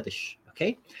Diary Kurdish.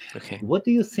 Okay, what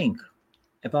do you think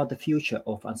about the future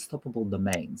of unstoppable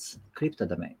domains, crypto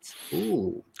domains?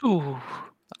 Ooh.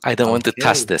 I don't want to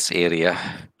touch this area.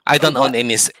 I don't own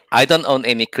any. I don't own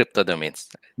any crypto domains.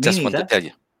 Just want to tell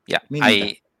you. Yeah,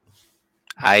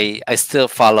 I still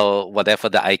follow whatever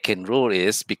the ICANN rule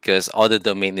is because all the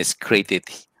domain is created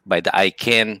by the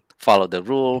ICANN. Follow the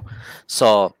rule,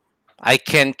 so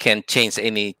ICANN can change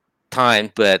any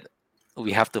time, but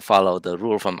we have to follow the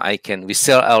rule from ICANN. We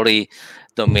sell only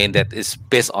domain that is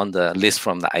based on the list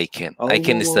from the ICANN.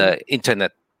 ICANN is the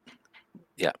internet.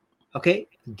 Yeah. Okay.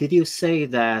 Did you say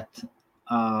that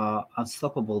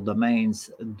unstoppable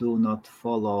domains do not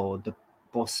follow the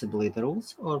possibly the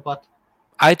rules or what?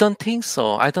 I don't think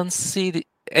so. I don't see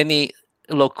any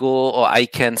logo or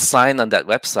ICANN sign on that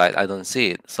website. I don't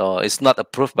see it. So it's not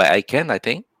approved by ICANN, I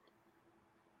think.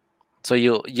 So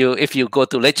you if you go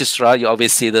to registrar, you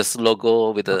always see this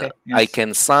logo with the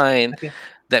ICANN sign. Okay.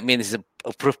 That means it's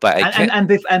approved by ICANN.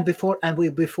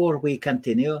 And before we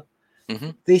continue,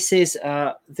 these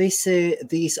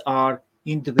are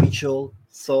individual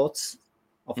thoughts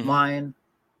of mine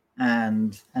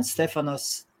and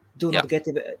Stefanos. Do not get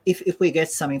it. If we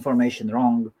get some information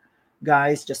wrong,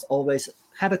 guys, just always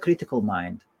have a critical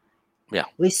mind. Yeah.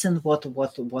 Listen what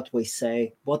we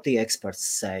say, what the experts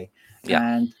say,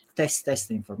 and test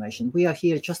the information. We are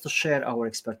here just to share our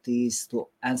expertise, to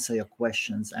answer your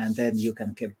questions, and then you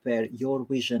can compare your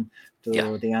vision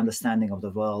to the understanding of the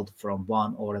world from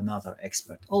one or another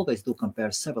expert. Always do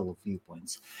compare several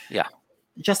viewpoints. Yeah.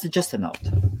 Just a note.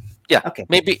 Yeah. Okay.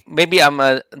 Maybe I'm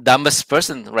a dumbest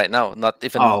person right now. Not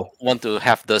even want to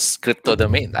have this crypto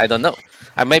domain. I don't know.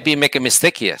 I maybe make a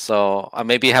mistake here. So I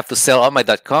maybe have to sell all my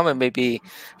 .com and maybe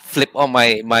flip all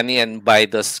my money and buy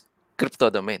this crypto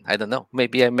domain. I don't know.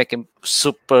 Maybe I'm making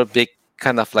super big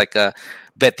kind of like a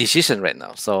bad decision right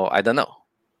now. So I don't know.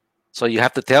 So you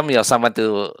have to tell me or someone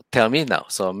to tell me now.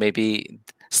 So maybe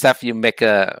Steph, you make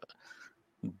a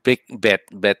big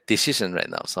bad decision right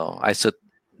now. So I should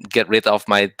get rid of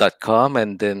my .com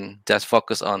and then just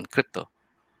focus on crypto.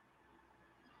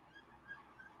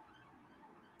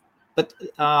 But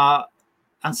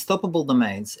unstoppable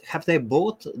domains, have they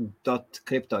bought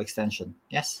 .crypto extension?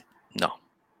 Yes. No.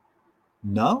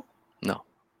 No. No.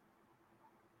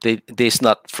 This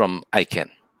not from ICANN.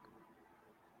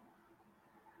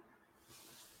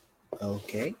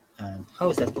 Okay. And how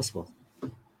is that possible?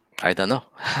 I don't know.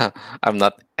 I'm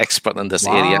not expert on this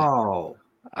area.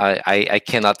 I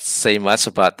cannot say much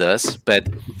about this, but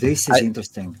this is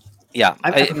interesting. Yeah,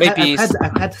 I've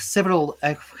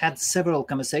had several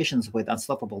conversations with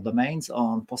Unstoppable Domains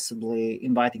on possibly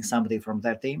inviting somebody from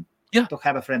their team to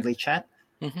have a friendly chat.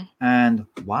 And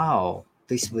wow,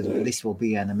 this will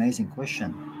be an amazing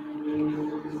question.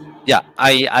 Yeah,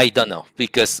 I don't know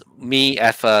because me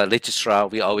as a registrar,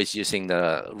 we're always using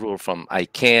the rule from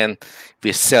ICANN.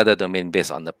 We sell the domain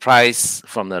based on the price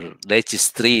from the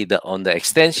registry. On the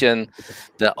extension,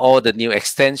 all the new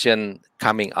extension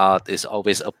coming out is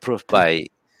always approved by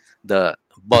the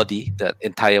body, the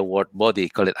entire world body,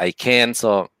 call it ICANN.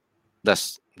 So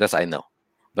that's I know.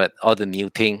 But all the new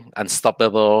thing,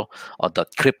 Unstoppable or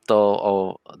 .crypto,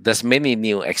 or there's many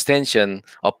new extension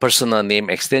or personal name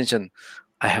extension.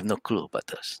 I have no clue about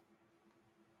this.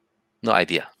 No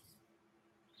idea.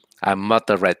 I'm not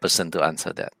the right person to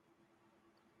answer that.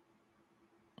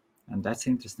 And that's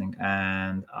interesting.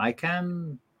 And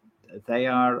ICANN, they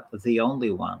are the only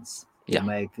ones who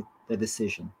make the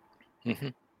decision.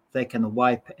 They can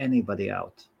wipe anybody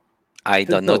out. I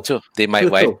don't know too. They might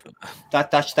wipe.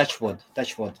 Touch wood.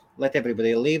 Let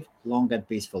everybody live long and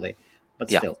peacefully. But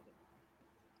still.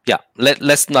 Yeah,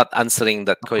 let's not answering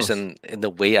that question in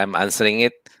the way I'm answering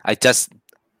it. I just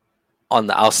on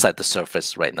the outside the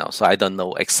surface right now, so I don't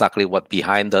know exactly what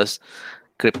behind us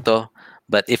crypto.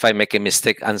 But if I make a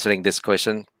mistake answering this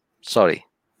question, sorry.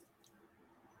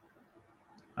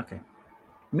 Okay.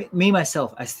 Me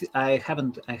myself, I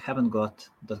haven't got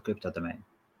 .crypto domain.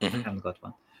 I haven't got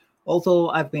one, although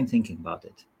I've been thinking about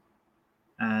it.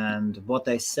 And what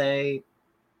I say,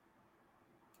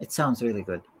 it sounds really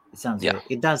good. Yeah.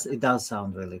 It does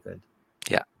sound really good.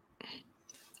 Yeah.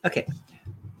 Okay.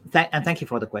 And thank you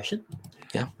for the question.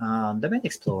 Yeah. Domain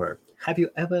Explorer. Have you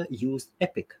ever used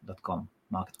Epic.com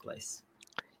marketplace?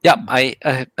 Yeah, I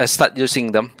start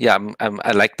using them. Yeah,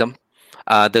 I like them.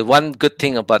 The one good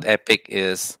thing about Epic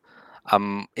is,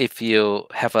 if you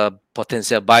have a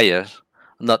potential buyer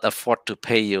not afford to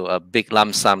pay you a big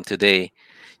lump sum today,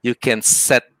 you can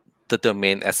set the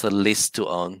domain as a list to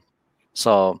own.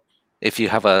 So if you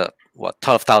have a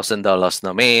 $12,000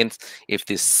 domain, if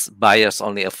these buyers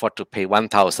only afford to pay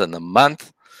 1,000 a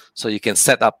month, so you can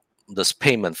set up this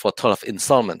payment for 12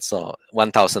 installments, so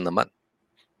 1,000 a month.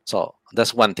 So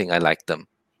that's one thing I like them.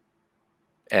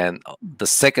 And the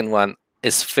second one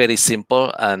is very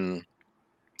simple, and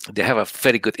they have a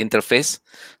very good interface.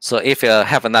 So if you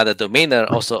have another domainer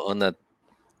also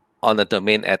on a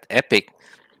domain at Epic,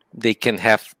 they can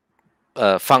have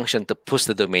a function to push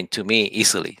the domain to me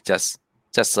easily, just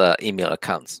email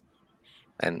accounts.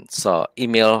 And so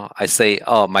email, I say,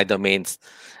 oh, my domains,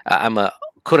 I'm a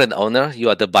current owner, you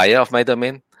are the buyer of my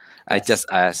domain. I just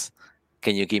ask,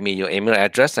 can you give me your email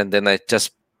address? And then I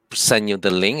just send you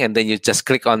the link, and then you just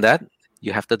click on that.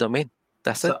 You have the domain.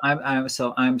 That's it.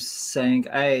 I'm saying,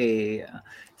 hey,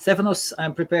 Stefanos,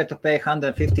 I'm prepared to pay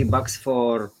 $150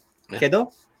 for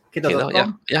Kedo.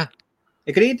 Kedo.com. Yeah.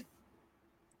 Agreed?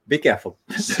 Be careful.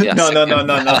 Yes, no.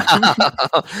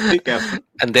 Be careful.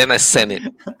 And then I send it.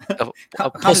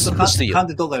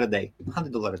 $100 a day.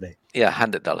 $100 a day. Yeah,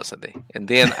 $100 a day. And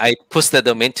then I push the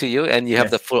domain to you, and you have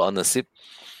the full ownership.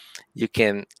 You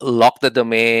can lock the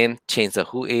domain, change the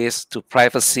who is to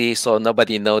privacy, so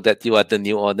nobody know that you are the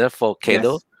new owner for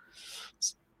Kedo.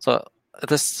 Yes. So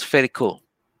that's very cool.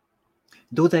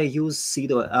 Do they use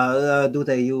Seedo? Do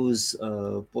they use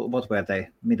what were they?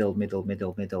 Middle.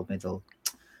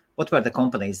 What were the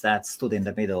companies that stood in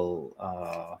the middle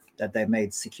that they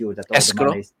made secure that all escrow? The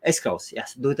money escrows?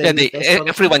 Yes. Do they? Use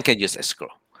everyone can use escrow.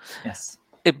 Yes.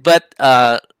 But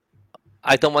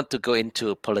I don't want to go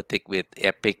into politics with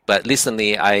Epic, but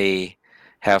recently I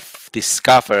have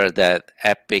discovered that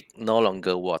Epic no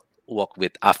longer work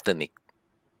with Afternic.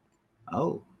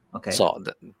 Oh, okay. So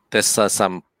there's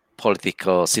some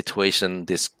political situation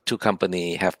these two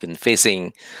companies have been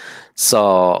facing.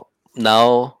 So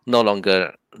now no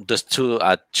longer, those two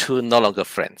are no longer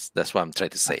friends. That's what I'm trying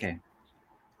to say. Okay.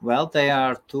 Well, they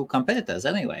are two competitors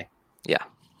anyway. Yeah.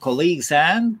 Colleagues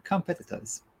and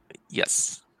competitors.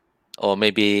 Yes. Or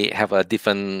maybe have a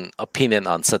different opinion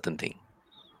on certain thing.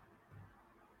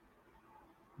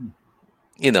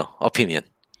 Opinion.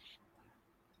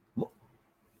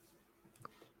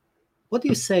 What do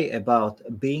you say about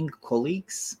being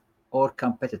colleagues or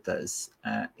competitors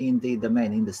in the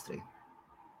domain industry?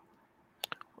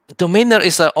 Domainer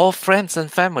is all friends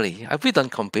and family. We don't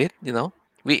compete,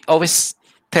 We always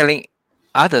telling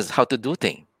others how to do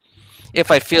things.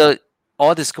 If I feel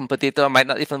all these competitors might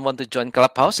not even want to join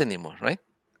Clubhouse anymore, right?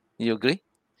 You agree?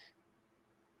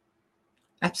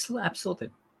 Absolutely.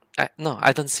 No,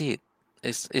 I don't see it.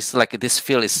 It's like this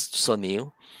field is so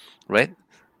new, right?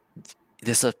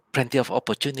 There's plenty of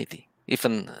opportunity.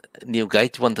 Even new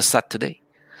guys want to start today.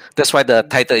 That's why the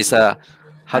title is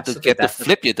how to get to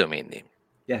flip your domain name.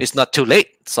 Yes. It's not too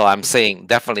late. So I'm saying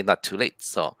definitely not too late.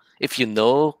 So if you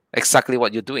know exactly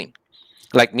what you're doing,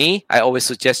 like me, I always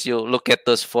suggest you look at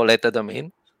those 4-letter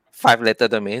domain, 5-letter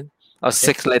domain, or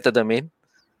 6-letter domain,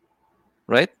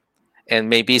 right? And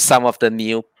maybe some of the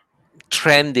new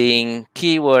trending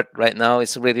keyword right now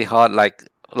is really hot. Like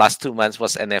last 2 months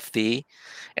was NFT,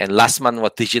 and last month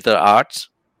was digital art.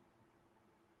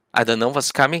 I don't know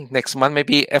what's coming next month.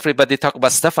 Maybe everybody talk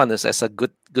about Stefanos as a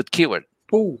good keyword.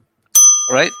 Ooh.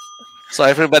 Right? So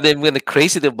everybody going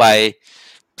crazy to buy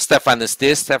Stefanos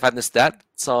this, Stefanos that.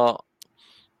 So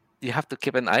you have to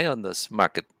keep an eye on this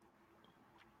market.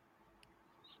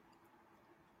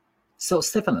 So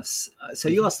Stefanos,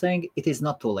 you are saying it is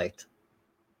not too late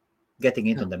getting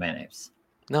into domain names?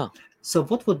 No. So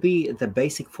what would be the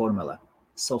basic formula?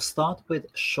 So start with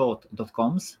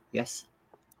short.coms, yes?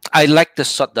 I like the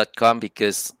short.com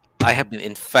because I have been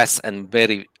invest in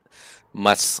very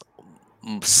much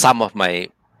some of my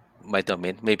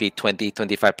domain, maybe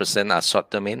 20-25% are short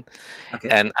domain. Okay.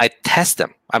 And I test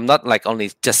them. I'm not like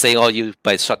only just saying, oh, you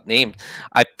buy short name.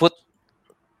 I put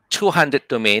 200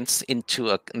 domains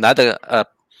into another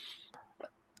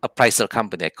appraisal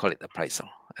company. I call it appraisal.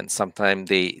 And sometimes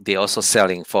they also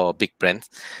selling for big brands.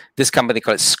 This company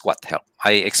called Squad Help.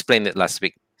 I explained it last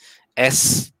week.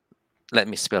 S. Let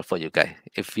me spell for you guys.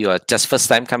 If you are just first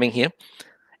time coming here,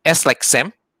 S like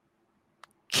Sam,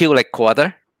 Q like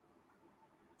quarter,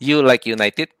 U like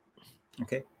United,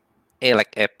 Okay. A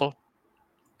like Apple,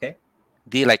 Okay.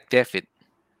 D like David,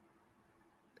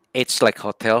 H like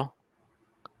hotel,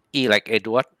 E like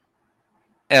Edward,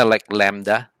 L like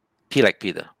Lambda, P like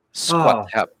Peter.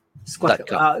 SquatHub.com. Squat.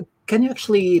 Can you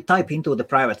actually type into the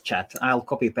private chat? I'll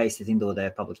copy paste it into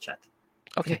the public chat.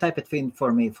 Can you Okay. type it in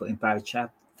for me in private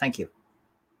chat? Thank you.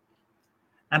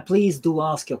 And please do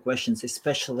ask your questions,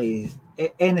 especially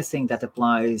anything that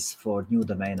applies for new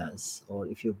domainers, or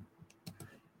if you.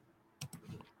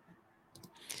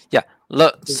 Yeah.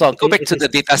 Look, so go back it to is- the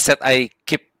data set. I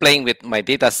keep playing with my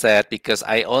data set because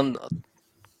I own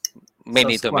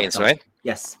many So domains, SquatHub. right?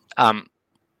 Yes.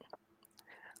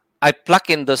 I plug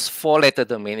in those 4-letter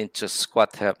domain into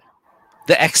SquatHub.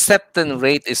 The acceptance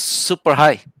rate is super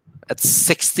high at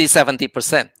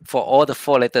 60-70% for all the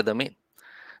 4-letter domain.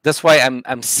 That's why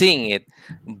I'm seeing it.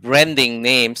 Branding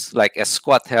names like a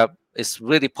SquatHub is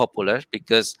really popular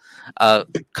because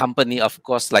company, of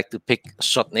course, like to pick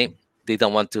short name. They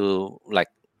don't want to like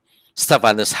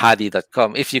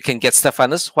StephanusHardy.com. If you can get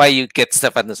Stephanus, why you get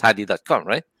StephanusHardy.com,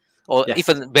 right? Or Yes.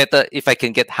 even better, if I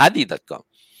can get Hardy.com.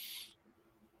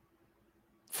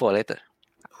 4-letter.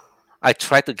 I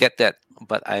try to get that,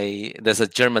 but there's a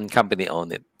German company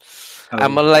on it.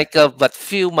 I'm like but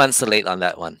few months late on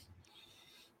that one.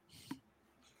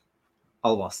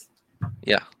 Almost.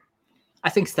 Yeah, I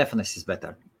think Stephanus is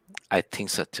better. I think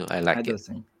so too. I like I do it.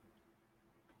 think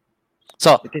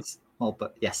So it is. Oh,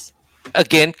 but yes.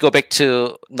 again, go back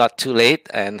to not too late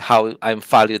and how I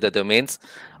value the domains.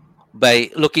 By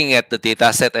looking at the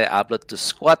data set I upload to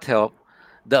SquatHub,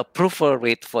 the approval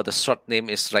rate for the short name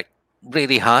is like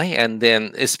really high, and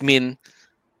then it's mean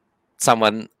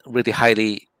someone really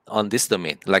highly on this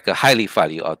domain, like a highly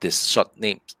value of this short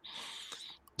names.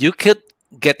 You could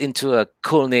get into a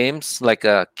cool names like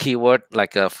a keyword,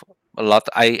 like a lot.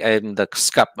 I am the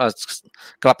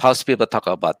Clubhouse people talk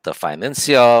about the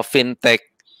financial, fintech,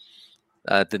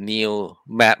 the new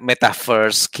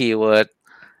metaverse keyword,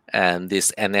 and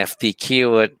this NFT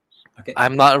keyword. Okay.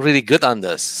 I'm not really good on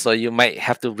this, so you might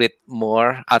have to read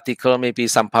more article, maybe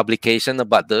some publication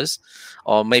about this,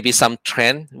 or maybe some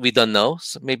trend we don't know.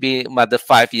 So maybe another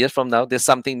 5 years from now, there's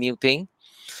something new thing.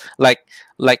 Like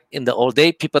in the old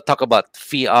day, people talk about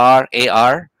VR,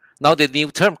 AR. Now the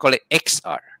new term call it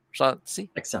XR. So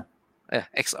see, Excellent. yeah,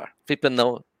 XR. People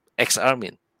know XR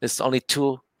mean. It's only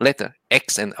 2 letter,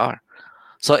 X and R.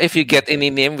 So if you get any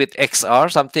name with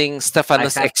XR, something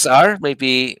Stephanus XR,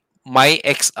 maybe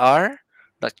myxr.com.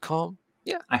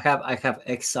 Yeah. I have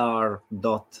XR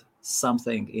dot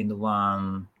something in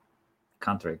one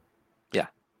country. Yeah.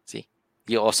 See,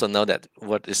 you also know that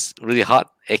what is really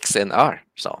hot, X and R.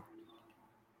 So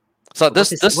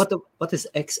this what is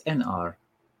XNR?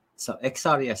 So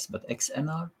XR, yes, but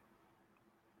XNR.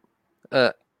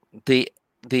 The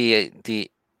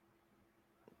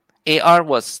AR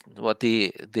was what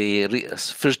the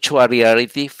virtual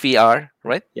reality VR,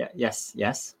 right? Yeah.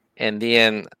 Yes. And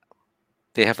then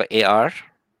they have an AR.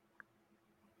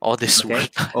 All this word,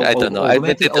 I don't know.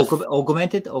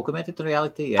 Augmented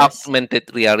reality, yes.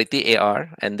 Augmented reality, AR,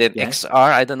 and then Yes.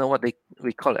 XR. I don't know what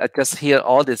we call it. I just hear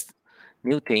all this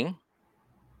new thing.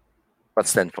 What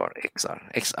stands for XR?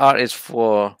 XR is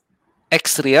for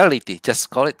X reality. Just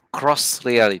call it cross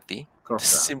reality.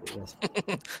 Simple,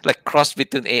 yes. Like cross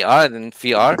between AR and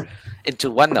VR into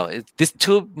one now. These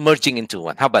two merging into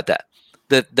one. How about that?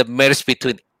 The marriage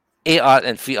between AR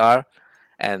and VR,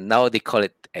 and now they call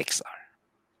it XR.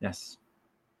 Yes.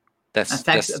 That's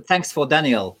thanks for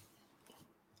Daniel.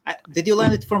 Did you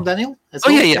learn it from Daniel? As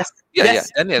well? Yeah.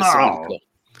 Daniel's really cool.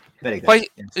 Very good. Why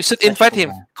you should invite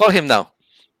him. Call him now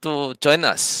to join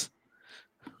us.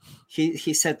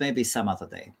 He said maybe some other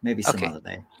day.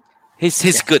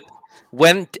 He's good.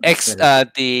 When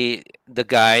the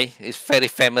guy is very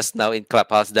famous now in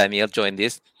Clubhouse, Daniel joined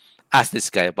this. Ask this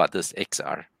guy about this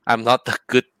XR. I'm not a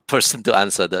good person to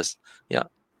answer this. Yeah.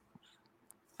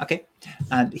 Okay,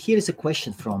 and here is a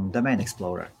question from Domain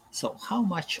Explorer. So, how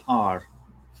much are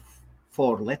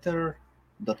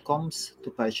 4letter.coms to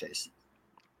purchase?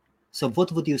 So,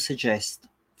 what would you suggest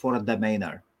for a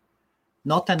domainer?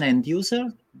 Not an end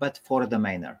user, but for a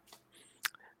domainer.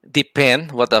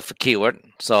 Depend what of keyword.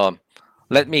 So,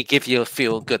 let me give you a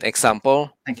few good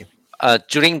example. Thank you.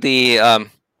 During the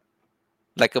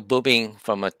like a booming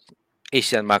from a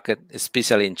Asian market,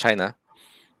 especially in China,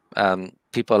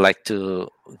 people like to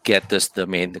get this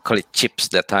domain. They call it chips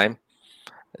that time.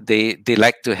 They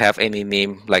like to have any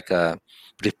name like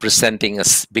representing a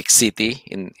big city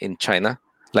in China,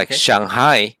 like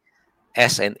Shanghai.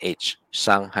 S and H,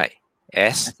 Shanghai.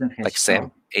 S like SNH. Sam,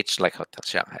 Oh, H like hotel,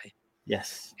 Shanghai.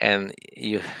 yes. And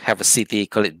you have a city,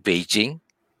 call it Beijing,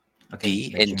 Okay,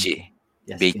 B and Beijing. J.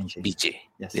 Yes, BNG. BG.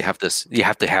 You Yes. have this. You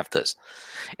have to have this.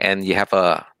 And you have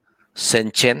a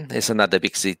Shenzhen is another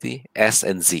big city, S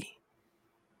and Z,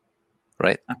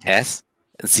 right? Okay. S,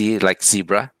 Z like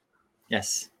zebra.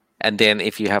 Yes. And then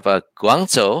if you have a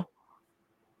Guangzhou,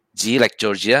 G like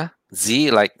Georgia,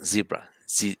 Z like zebra,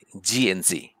 G and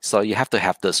Z. So you have to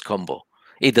have this combo,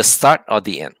 either start or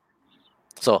the end.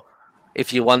 So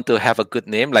if you want to have a good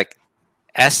name like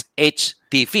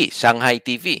SHTV, Shanghai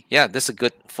TV, yeah, that's a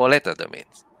good 4-letter domain.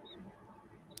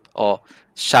 Or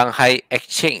Shanghai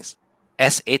Exchange,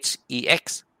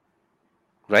 SHEX,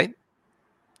 right?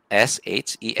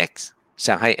 SHEX,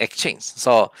 Shanghai Exchange.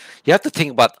 So you have to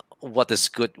think about what is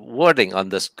good wording on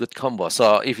this good combo.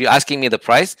 So if you're asking me the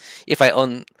price, if I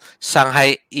own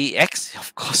Shanghai EX,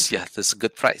 of course, yeah, that's a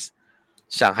good price.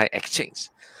 Shanghai Exchange.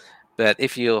 But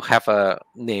if you have a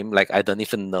name like I don't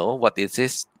even know what it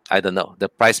is, I don't know. The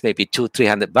price may be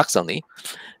 $200-300 only,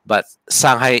 but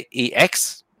Shanghai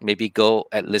EX maybe go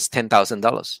at least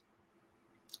 $10,000.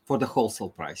 For the wholesale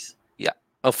price. Yeah,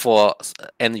 for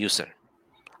end user.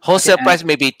 Wholesale Okay. price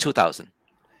maybe 2,000.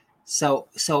 So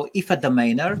if a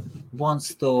domainer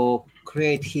wants to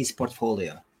create his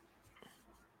portfolio,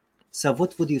 so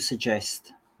what would you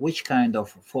suggest? Which kind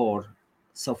of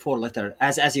four-letter,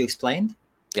 as you explained,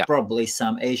 Yeah. probably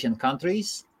some Asian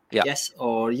countries. Yeah. Yes,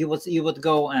 or you would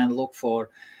go and look for,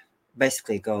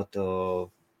 basically go to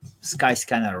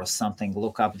Skyscanner or something,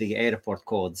 look up the airport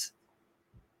codes.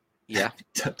 Yeah.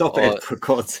 Top Or airport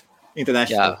codes,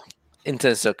 international. yeah,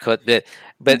 international code. But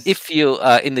Yes. if you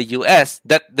in the US,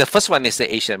 that the first one is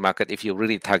the Asian market. If you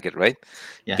really target, right?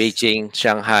 Yes. Beijing,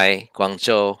 Shanghai,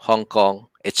 Guangzhou, Hong Kong,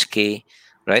 HK,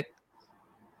 right?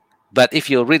 But if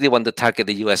you really want to target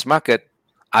the US market,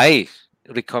 I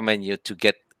recommend you to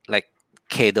get like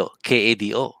KADO,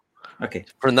 KADO, Okay.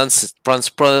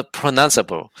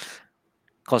 pronounceable,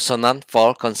 consonant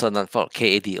for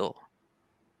KADO.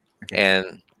 Okay.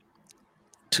 And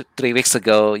 3 weeks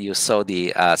ago, you saw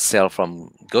the sale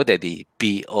from GoDaddy,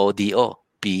 BODO,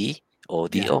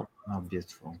 BODO, Oh,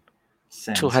 beautiful.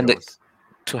 Same 200, yours.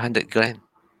 200 grand,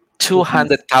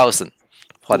 200,000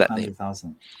 for that name.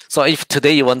 200,000. So if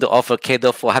today you want to offer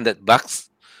KADO for $100,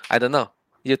 I don't know.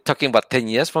 You're talking about 10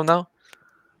 years from now?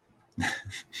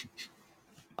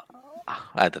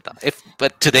 I don't know.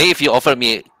 But today, if you offer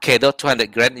me KADO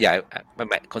 200 grand, yeah, I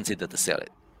might consider to sell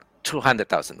it.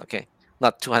 200,000, okay?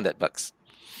 Not $200.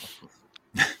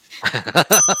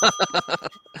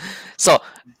 So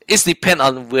it's depend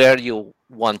on where you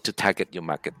want to target your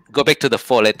market. Go back to the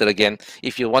 4-letter again.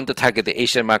 If you want to target the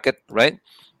Asian market, right?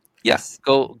 Yeah, Yes.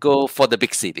 go for the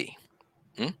big city.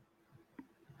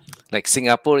 Like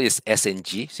Singapore is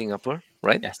SNG, Singapore,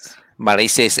 right? Yes.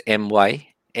 Malaysia is MY,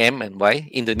 M and Y.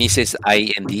 Indonesia is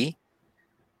I and D.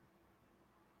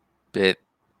 But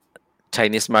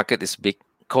Chinese market is big.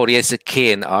 Korea is a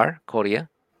K and R, Korea.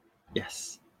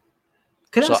 Yes.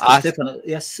 Can I So ask you, Stefan?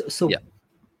 Yes. So, yeah.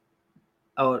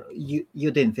 or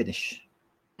you didn't finish.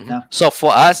 No? So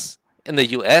for us in the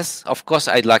US, of course,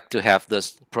 I'd like to have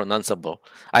this pronounceable.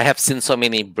 I have seen so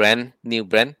many new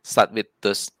brand start with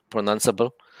this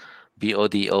pronounceable,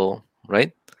 BODO,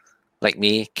 right? Like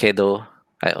me, KADO,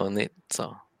 I own it.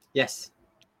 So Yes.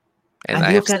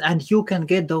 and you can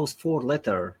get those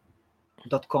 4-letter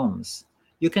 .coms.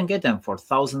 You can get them for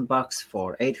 $1,000,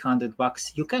 for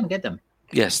 $800. You can get them.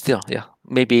 Yeah, still, yeah,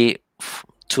 maybe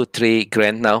 2-3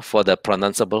 grand now for the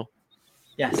pronounceable.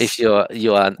 Yes. If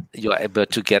you are able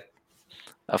to get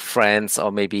a friends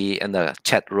or maybe in the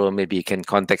chat room, maybe you can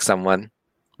contact someone,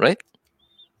 right?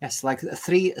 Yes, like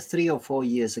 3 or 4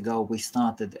 years ago, we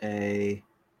started a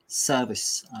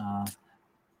service,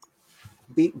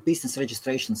 business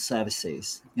registration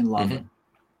services in London.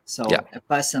 So Yeah. a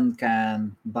person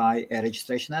can buy a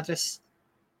registration address,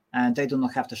 and they do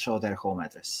not have to show their home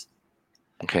address.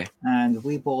 Okay. And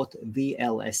we bought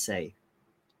VLSA,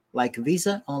 like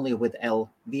Visa, only with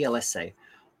VLSA,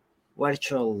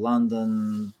 Virtual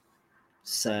London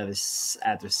Service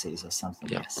Addresses or something.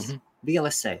 Yeah. Yes,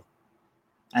 VLSA,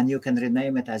 and you can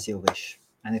rename it as you wish,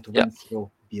 and it went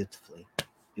through beautifully.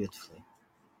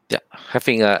 Yeah,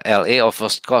 having a LA of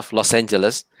Los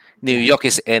Angeles, New York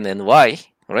is N and Y,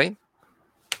 right?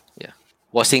 Yeah,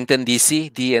 Washington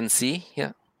DC, DNC.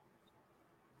 Yeah,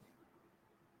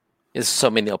 there's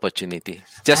so many opportunity.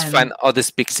 Just find all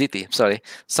this big city.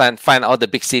 Find all the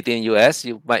big city in US.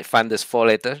 You might find this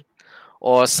 4-letter,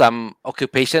 or some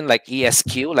occupation like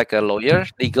ESQ, like a lawyer,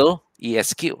 legal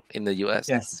ESQ in the US.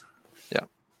 Yes. Yeah,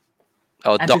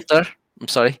 or doctor. I'm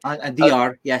sorry.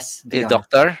 DR, yes, A DR.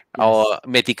 doctor or Yes.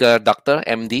 medical doctor,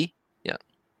 MD. Yeah,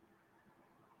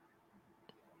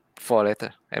 4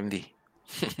 letter, MD.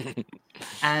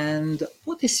 And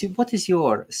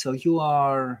so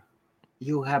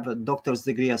you have a doctor's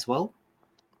degree as well?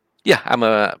 Yeah, I'm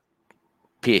a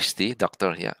PhD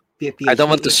doctor. Yeah, I don't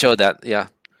want to PhD show that. Yeah,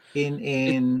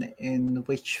 in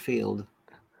which field?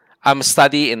 I'm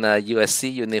study in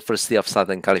USC, University of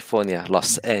Southern California,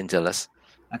 Los Angeles,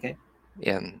 Okay.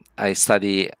 and I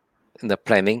study in the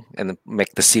planning and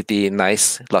make the city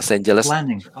nice, Los Angeles.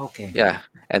 Planning. Okay. Yeah,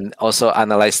 and also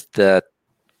analyze the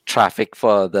traffic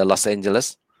for the Los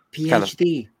Angeles. Kind of.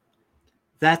 PhD.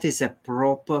 That is a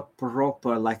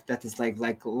proper like that is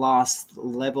like last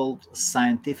level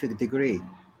scientific degree.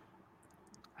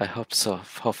 I hope so.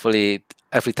 Hopefully,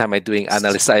 every time I'm doing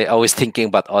analysis, I always thinking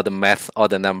about all the math, all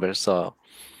the numbers. So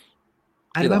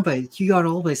I remember you are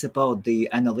always about the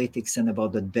analytics and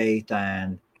about the data.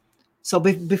 And so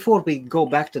before we go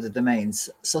back to the domains,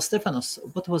 so Stefanos,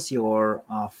 what was your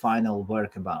final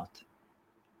work about?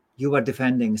 You were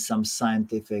defending some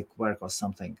scientific work or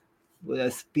something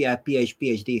with a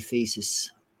PhD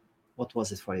thesis. What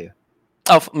was it for you?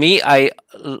 of me, For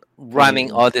you,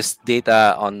 running all this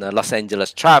data on the Los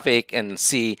Angeles traffic and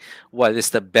see what is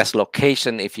the best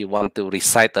location if you want to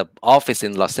reside an office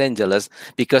in Los Angeles.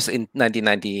 Because in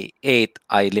 1998,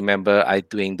 I remember I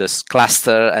doing this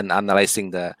cluster and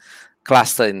analyzing the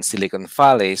cluster in Silicon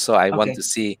Valley. So I want Okay. to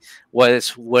see where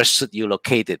should you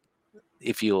locate it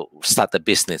if you start a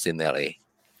business in LA.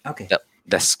 Okay.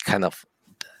 That's kind of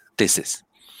thesis.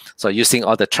 So using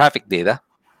all the traffic data,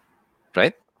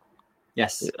 right?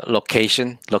 Yes.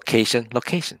 Location.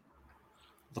 Location.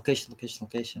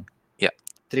 Yeah.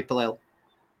 Triple L.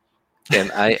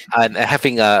 And I'm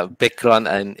having a background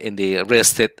in the real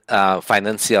estate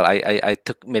financial. I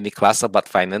took many classes about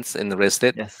finance in real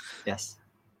estate. Yes.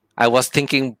 I was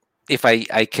thinking if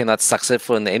I cannot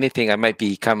successful in anything, I might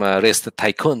become a real estate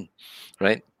tycoon,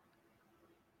 right?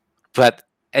 But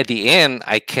at the end,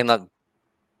 I cannot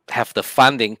have the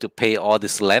funding to pay all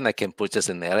this land I can purchase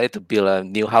in LA to build a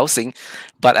new housing,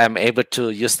 but I'm able to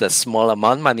use the small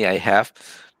amount money I have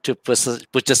to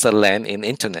purchase a land in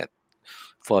internet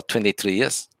for 23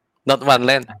 years. Not one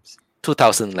land,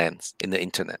 2,000 lands in the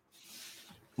internet.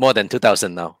 More than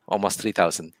 2,000 now, almost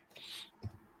 3,000.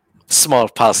 Small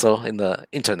parcel in the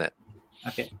internet.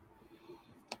 Okay.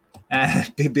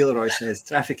 Bill Roy says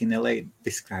traffic in LA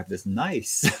described as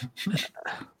nice.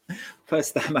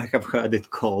 First time I have heard it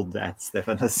called that,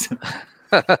 Stefanos.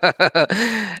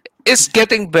 It's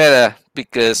getting better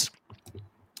because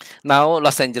now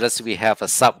Los Angeles we have a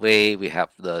subway, we have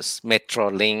the metro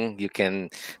link. You can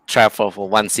travel from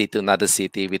one city to another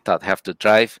city without have to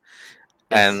drive.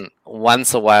 Yes. And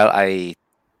once a while, I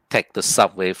take the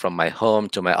subway from my home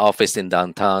to my office in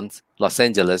downtown Los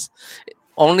Angeles.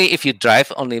 Only if you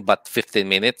drive, only about 15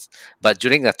 minutes. But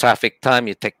during the traffic time,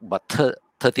 you take about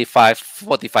 35,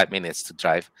 45 minutes to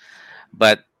drive.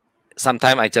 But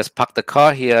sometimes I just park the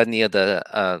car here near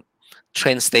the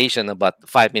train station about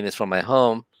 5 minutes from my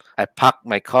home. I parked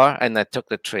my car and I took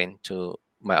the train to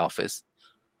my office.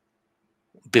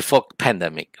 Before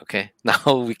pandemic, okay?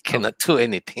 Now we cannot do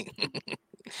anything.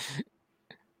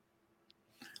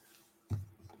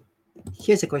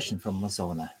 Here's a question from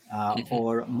Mazona.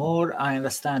 Or more, I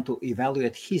understand to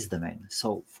evaluate his domain.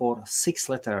 So for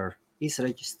 6-letter is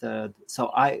registered.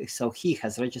 So he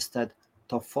has registered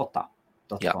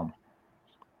tofota.com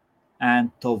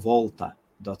and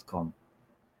tovolta.com.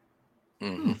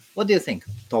 What do you think?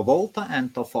 Tovolta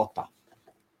and Tofota.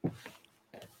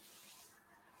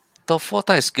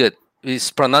 Tofota is good.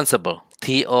 It's pronounceable.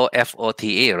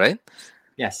 Tofota, right?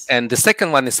 Yes. And the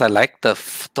second one is I like the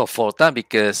Tofota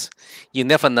because you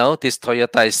never know. This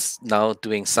Toyota is now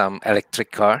doing some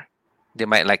electric car. They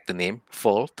might like the name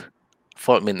Volt.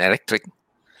 Volt means electric.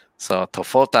 So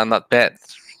Tofota, not bad.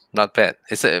 Not bad.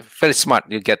 It's very smart.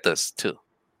 You get this too.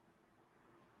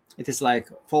 It is like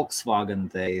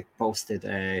Volkswagen. They posted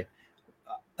a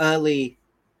early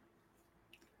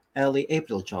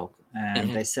April joke,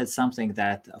 and they said something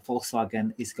that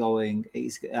Volkswagen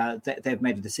they've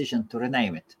made a decision to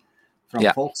rename it from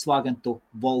Volkswagen to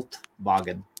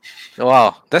Voltwagen.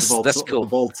 Wow, that's cool.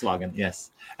 Volkswagen,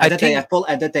 yes. And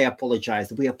that they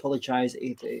apologized. We apologize.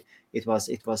 It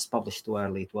was published too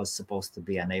early. It was supposed to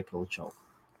be an April joke.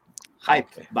 Hype,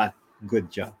 but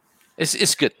good job.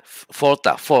 It's good. Ford,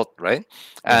 right?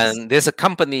 Yes. And there's a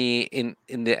company in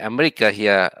the America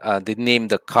here. They name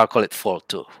the car, call it Ford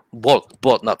too.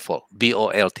 Bolt, not Ford.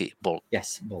 Bolt, Bolt.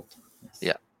 Yes, Bolt. Yes.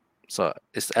 Yeah. So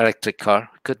it's electric car,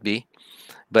 could be,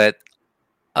 but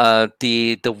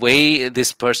the way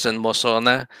this person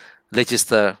Mosona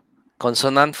register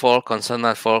consonant 4,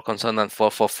 consonant 4, consonant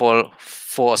 4 for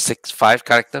 4, 6, 5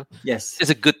 character. Yes. It's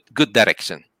a good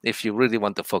direction if you really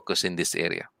want to focus in this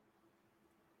area.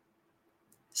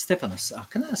 Stephanos,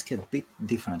 can I ask you a bit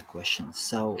different question?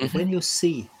 So Mhm. when you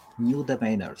see new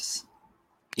domainers,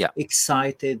 Yeah.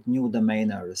 excited new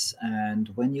domainers, and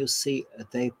when you see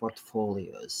their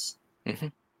portfolios,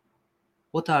 Mhm.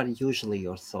 what are usually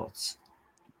your thoughts?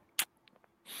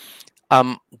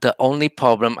 The only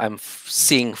problem I'm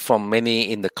seeing from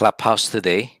many in the clubhouse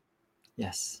today,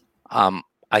 Yes.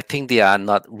 I think they are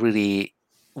not really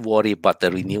worried about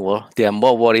the renewal. They are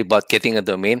more worried about getting a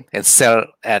domain and sell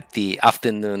at the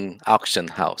afternoon auction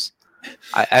house.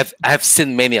 I've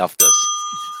seen many of those.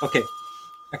 Okay.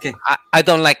 Okay. I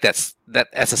don't like that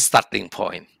as a starting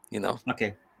point.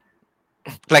 Okay.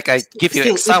 Like I give you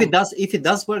Still, example. if it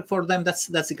does work for them,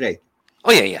 that's great.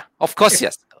 Oh yeah. Of course,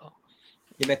 yes.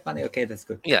 You make money. Okay, that's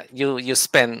good. Yeah, you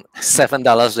spend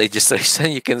 $7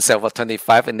 registration, you can sell for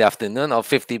 25 in the afternoon or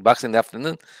 $50 in the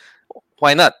afternoon.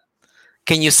 Why not?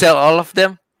 Can you sell all of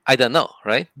them? I don't know,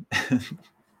 right?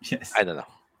 Yes. I don't know.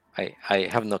 I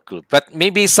have no clue. But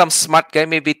maybe some smart guy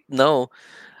maybe know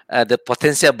the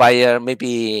potential buyer.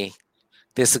 Maybe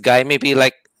this guy maybe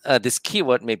like this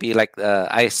keyword. Maybe like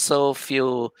I saw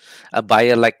few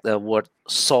buyer like the word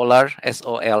solar,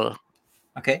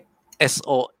 Okay.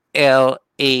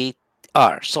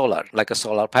 SOLAR, solar, like a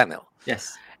solar panel.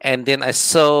 Yes. And then I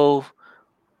saw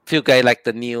few guy like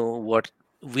the new word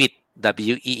weed,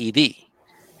 WEED,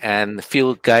 and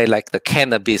few guy like the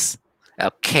cannabis,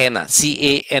 canna,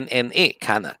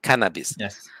 CANNA, cannabis.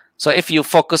 Yes. So if you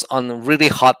focus on really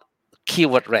hot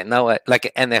keyword right now,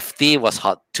 like NFT was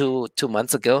hot two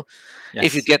months ago. Yes.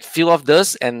 If you get few of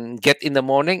those and get in the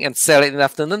morning and sell it in the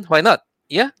afternoon, why not?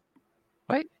 Yeah,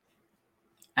 right.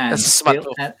 and That's a smart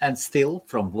still move. and still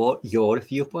from your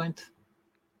viewpoint,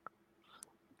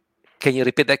 Can you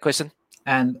repeat that question?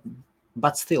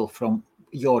 but still from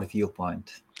your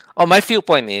viewpoint. Oh, my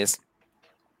viewpoint is,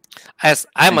 as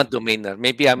I'm a And domainer,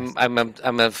 maybe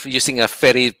yes. using a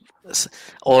very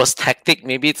old tactic.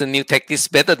 Maybe it's a new tactic is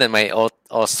better than my old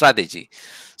strategy.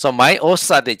 So my old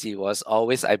strategy was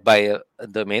always I buy a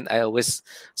domain. I always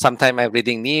sometimes I'm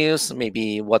reading news,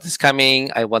 maybe what is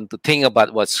coming. I want to think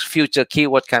about what's future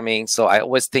keyword coming. So I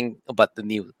always think about the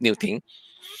new thing.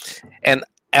 And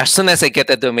as soon as I get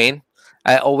a domain,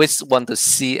 I always want to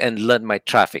see and learn my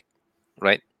traffic,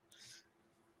 right?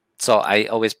 So I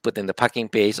always put in the parking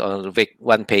page or the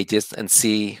one pages and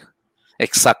see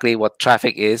exactly what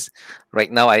traffic is.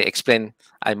 Right now, I explain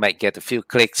I might get a few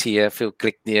clicks here, a few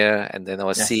click there, and then I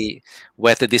will Yes. see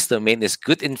whether this domain is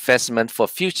good investment for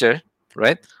future,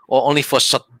 right? Or only for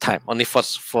short time, only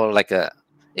for like a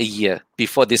year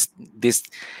before this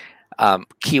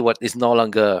keyword is no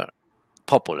longer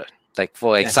popular. Like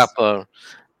for Yes. example,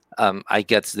 I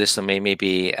get this domain,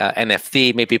 maybe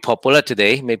NFT, maybe popular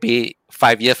today, maybe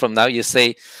 5 years from now, you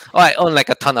say, "Oh, I own like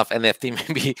a ton of NFT."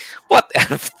 Maybe what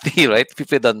NFT, right?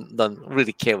 People don't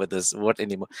really care with this word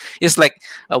anymore. It's like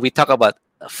we talk about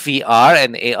VR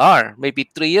and AR.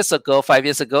 Maybe 3 years ago, 5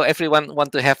 years ago, everyone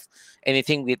want to have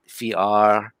anything with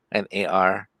VR and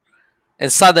AR,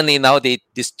 and suddenly now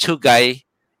these two guy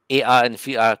AR and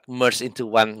VR merged into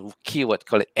one keyword,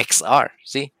 call it XR.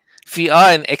 See,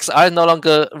 VR and XR no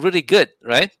longer really good,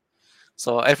 right?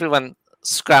 So everyone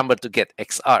scrambled to get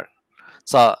XR.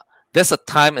 So there's a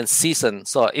time and season.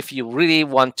 So if you really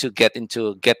want to get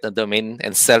the domain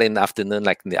and sell in the afternoon,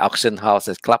 like in the auction house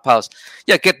and clubhouse,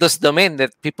 yeah, get those domain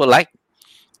that people like,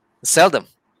 sell them.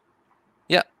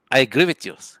 Yeah, I agree with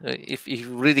you. If you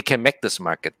really can make this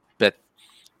market, but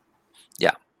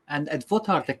yeah. And what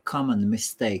are the common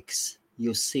mistakes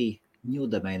you see new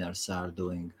domainers are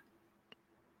doing?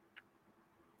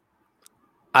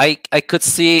 I could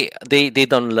see they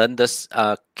don't learn this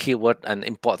keyword and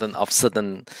importance of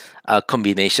certain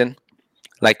combination.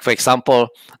 Like for example,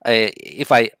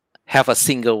 if I have a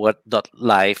single word dot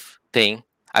live thing,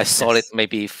 I saw it Yes.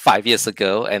 maybe 5 years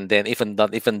ago, and then even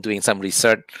not even doing some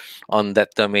research on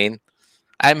that domain,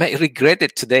 I might regret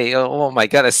it today. Oh my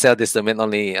god, I sell this domain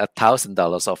only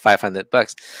 $1,000 or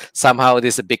 $500. Somehow,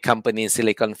 this a big company in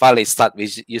Silicon Valley start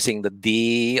with using the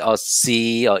D or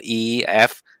C or E,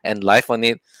 F, and life on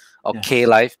it, or Yes. K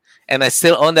life, and I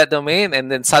still own that domain.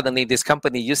 And then suddenly, this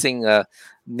company using a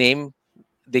name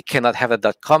they cannot have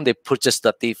a .com, they purchase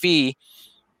 .tv,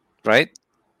 right?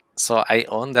 So I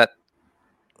own that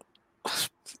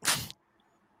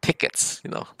tickets.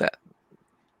 That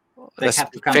They that's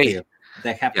have to come to very you.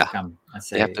 They have to yeah. come and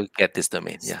They have say, to get this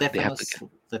domain. Yeah, they have to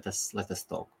Stephanos, get. let us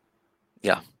talk.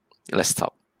 Yeah, let's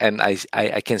talk. And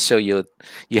I can show you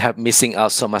have missing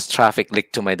out so much traffic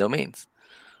linked to my domains.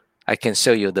 I can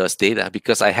show you those data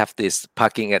because I have this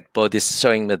parking at Bodis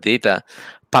showing the data,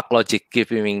 ParkLogic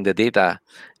giving the data.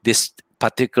 This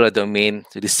particular domain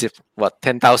receive what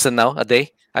 10,000 now a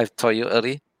day. I told you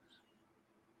earlier.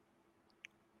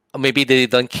 Or maybe they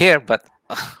don't care, but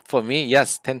for me,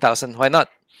 yes, 10,000. Why not?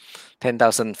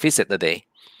 10,000 visits a day.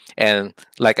 And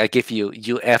like I give you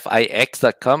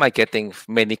ufix.com, I'm getting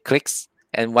many clicks,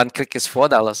 and one click is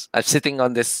 $4. I'm sitting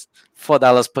on this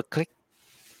 $4 per click.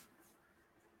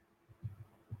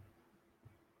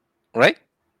 Right?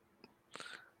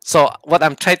 So what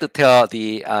I'm trying to tell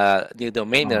the new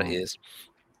domainer is,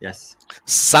 yes,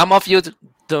 some of your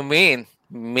domain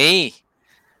may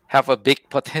have a big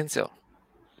potential.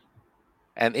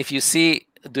 And if you see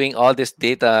doing all this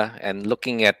data and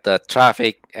looking at the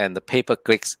traffic and the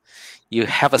pay-per-clicks, you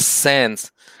have a sense,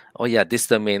 oh yeah, this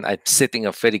domain, I'm sitting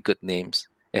on very good names.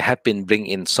 It has been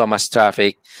bringing in so much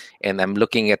traffic, and I'm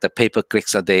looking at the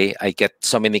pay-per-clicks a day. I get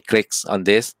so many clicks on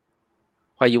this.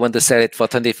 Why you want to sell it for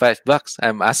 $25?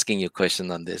 I'm asking you a question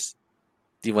on this.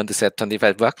 Do you want to sell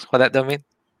 $25 for that domain?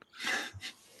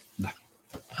 No.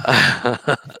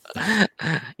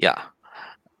 Yeah.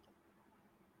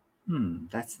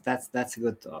 That's a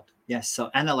good thought. Yes. So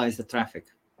analyze the traffic.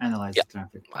 Analyze the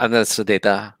traffic. Analyze the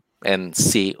data and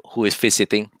see who is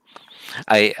visiting.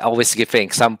 I always give an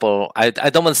example. I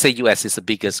don't want to say US is the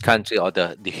biggest country or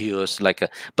the huge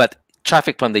but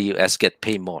traffic from the US get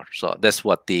paid more. So that's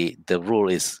what the rule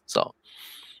is. So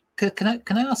can I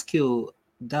ask you,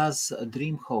 does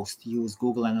DreamHost use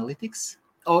Google Analytics?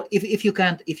 Or if you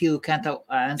can't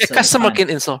answer, customer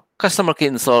can install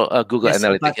Google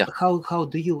Analytics. But how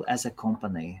do you, as a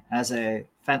company, as a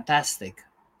fantastic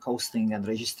hosting and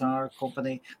registrar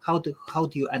company, how do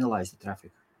you analyze the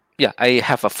traffic? Yeah, I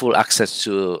have a full access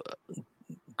to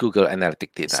Google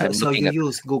Analytics data. So you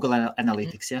use Google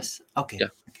Analytics, yes? Okay. Yeah.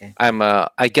 Okay.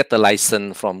 I get the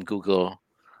license from Google,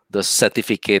 the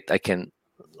certificate. I can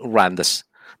run this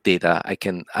data. I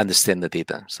can understand the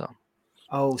data. So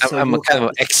so I'm a kind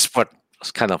of expert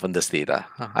on this data.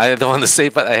 I don't want to say,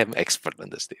 but I am expert on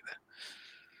this data.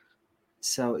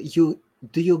 So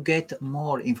do you get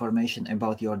more information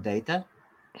about your data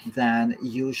than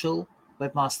usual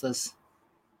webmasters?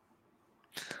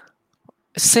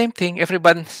 Same thing.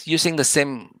 Everyone's using the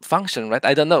same function, right?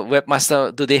 I don't know.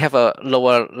 Webmaster, do they have a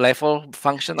lower level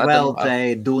function? Well,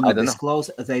 they do not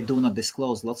disclose. They do not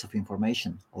disclose lots of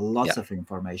information. Of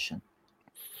information.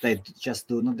 They just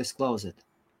do not disclose it.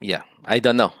 Yeah, I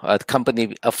don't know. A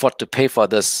company afford to pay for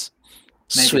this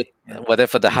suite,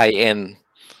 whatever the high end.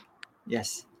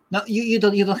 Yes. No, you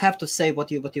don't have to say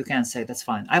what you can say. That's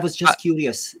fine. I was just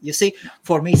curious. You see,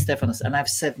 for me, Stephanos, and I've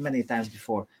said many times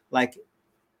before, like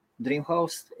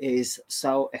DreamHost is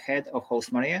so ahead of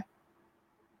Host Maria.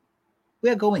 We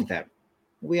are going there.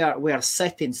 We are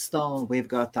set in stone. We've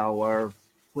got our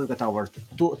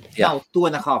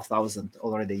 2,500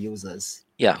 already users.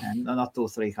 Yeah, and not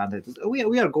 200-300.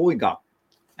 We are going up,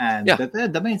 and the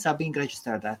domains are being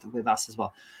registered with us as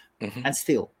well. Mm-hmm. And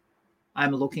still,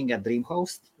 I'm looking at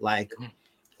DreamHost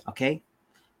okay,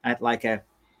 at like a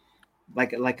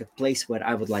place where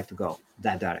I would like to go,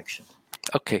 that direction.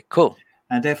 Okay, cool.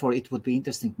 And therefore, it would be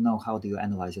interesting to know how do you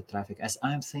analyze your traffic. As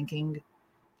I'm thinking,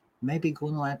 maybe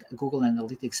Google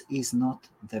Analytics is not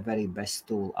the very best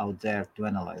tool out there to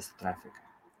analyze the traffic.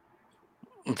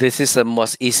 This is the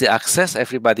most easy access.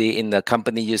 Everybody in the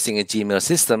company using a Gmail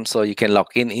system, so you can log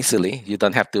in easily. You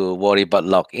don't have to worry about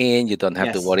login. You don't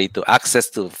have to worry to access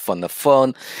from the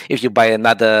phone. If you buy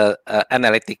another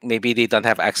analytic, maybe they don't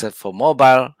have access for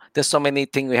mobile. There's so many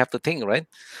things we have to think, right?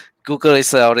 Google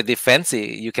is already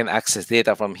fancy. You can access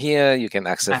data from here. You can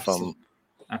access from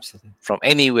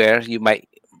anywhere. You might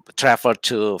travel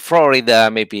to Florida,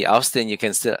 maybe Austin. You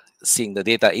can still see the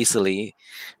data easily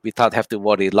without have to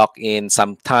worry log in.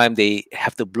 Sometimes they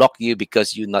have to block you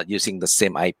because you're not using the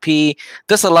same IP.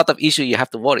 There's a lot of issue you have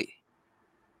to worry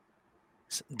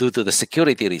due to the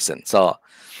security reason. So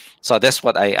that's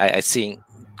what I think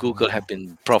Google have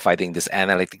been providing this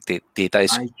analytic data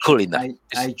is cool enough.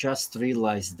 I just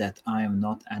realized that I am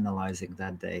not analyzing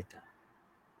that data.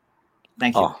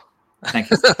 Thank you.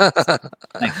 Thank you.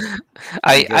 Thank you.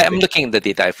 I'm looking at the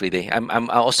data every day. I'm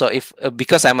also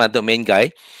because I'm a domain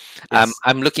guy,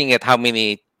 I'm looking at how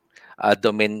many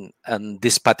domain and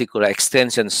this particular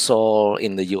extension sold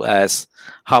in the US,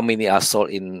 how many are sold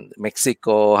in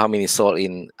Mexico, how many sold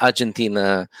in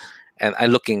Argentina, and I'm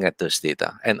looking at those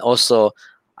data. And also,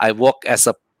 I work as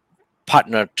a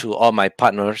partner to all my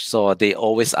partners, so they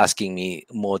always asking me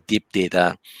more deep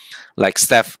data. Like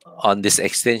Steph, on this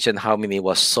extension, how many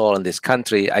was sold in this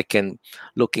country? I can,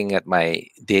 looking at my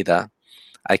data,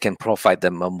 I can provide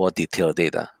them a more detailed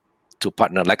data. to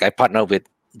partner. Like I partner with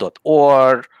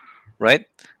 .org, right?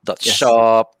 Yes.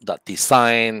 .shop,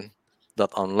 .design,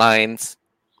 .online,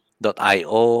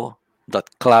 .io,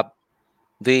 .club.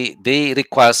 They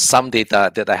require some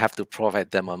data that I have to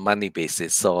provide them on monthly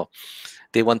basis. So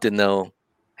they want to know,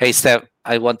 hey Steph,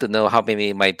 I want to know how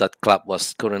many my .club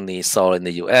was currently sold in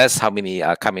the US, how many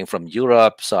are coming from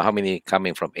Europe, so how many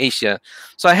coming from Asia.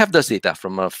 So I have those data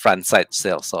from a front side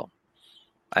sale. So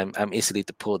I'm easily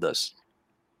to pull those.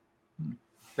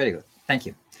 Very good. Thank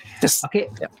you. Just Okay.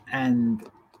 yeah. And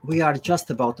we are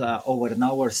just about over an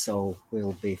hour, so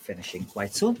we'll be finishing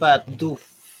quite soon. But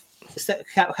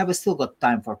have we still got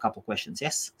time for a couple questions?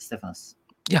 Yes, Stephanos.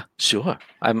 Yeah, sure.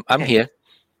 I'm Okay. here.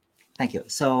 Thank you.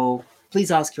 So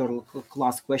please ask your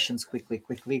last questions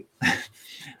quickly.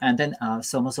 And then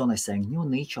Amazon is saying new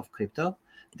niche of crypto.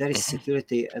 There is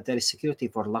security. There is security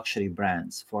for luxury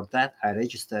brands. For that, I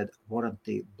registered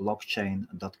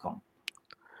warrantyblockchain.com.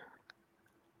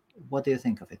 What do you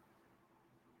think of it?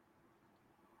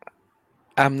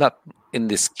 I'm not in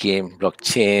this game,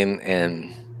 blockchain,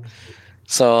 and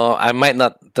so I might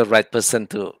not the right person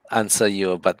to answer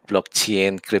you about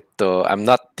blockchain, crypto. I'm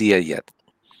not there yet.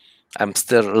 I'm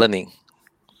still learning.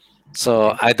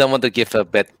 So Okay. I don't want to give a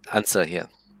bad answer here.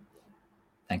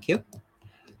 Thank you.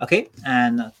 Okay,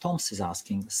 and Toms is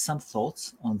asking some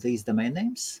thoughts on these domain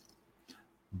names.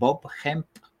 Bob Hemp,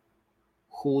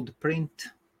 Hood Print,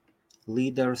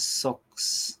 Leader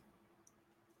Socks,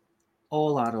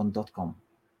 all are on .com.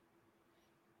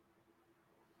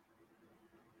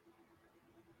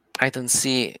 I don't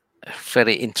see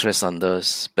very interest on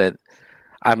those, but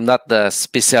I'm not the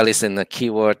specialist in the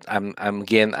keyword. I'm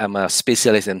a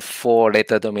specialist in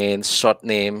 4-letter domains, short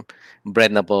name,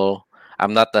 brandable.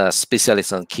 I'm not a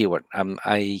specialist on keyword.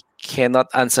 I cannot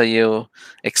answer you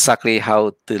exactly how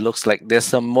it looks like. There's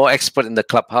some more expert in the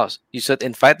clubhouse. You should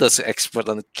invite those expert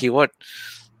on the keyword.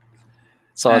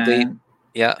 So And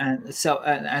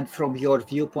from your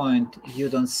viewpoint, you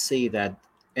don't see that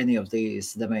any of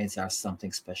these domains are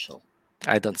something special.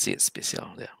 I don't see it special.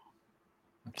 Yeah.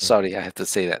 Okay. Sorry, I have to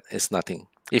say that it's nothing.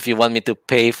 If you want me to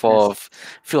pay for a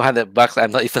few $100,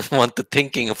 I'm not even want to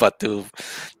thinking about to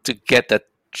get that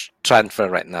transfer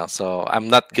right now. So I'm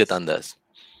not good on this.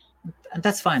 And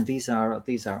that's fine. These are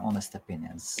honest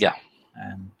opinions. Yeah.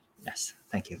 And yes,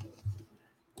 thank you.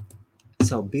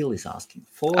 So Bill is asking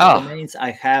for domains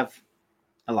I have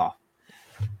a lot.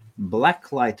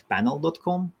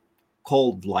 Blacklightpanel.com,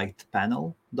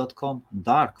 coldlightpanel.com,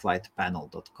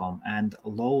 darklightpanel.com, and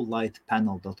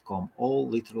lowlightpanel.com, all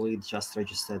literally just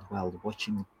registered while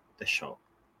watching the show.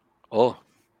 Oh,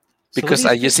 So because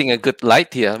I'm using a good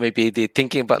light here. Maybe they're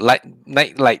thinking about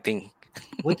night lighting.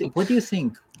 what do you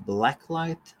think? Black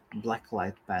light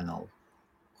panel,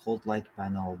 cold light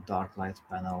panel, dark light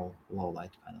panel, low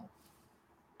light panel.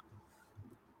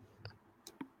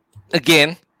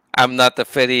 Again, I'm not a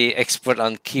very expert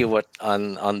on keyword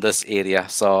on this area,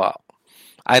 so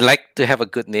I like to have a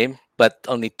good name, but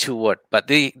only 2 word. But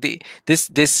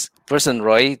this person,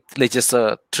 Roy, they just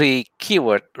 3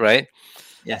 keyword, right?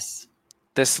 Yes.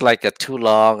 This like a too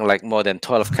long, like more than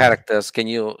 12 characters. Can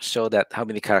you show that how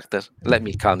many characters? Let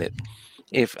me count it.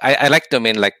 If I like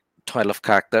domain like 12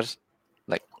 characters,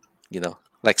 like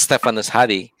like Stephanus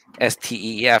Hadi,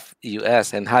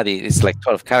 STEFUS, and Hadi is like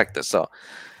 12 characters. So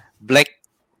black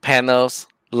panels,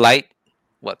 light,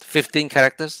 15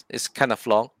 characters is kind of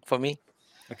long for me.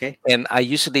 Okay. And I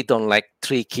usually don't like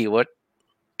 3 keyword,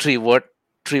 3 word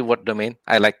domain.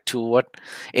 I like 2 word.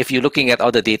 If you're looking at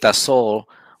all the data sold,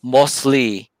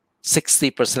 mostly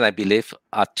 60%, I believe,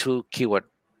 are 2 keyword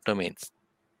domains.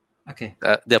 Okay.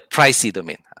 The pricey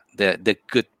domain, the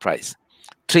good price.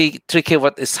 Three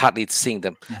keyword is hardly seeing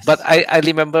them. Yes. But I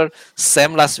remember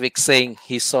Sam last week saying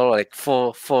he saw like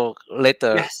four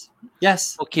letter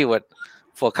Yes. 4 keyword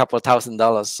for a couple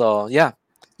 $1,000. So yeah,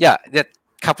 that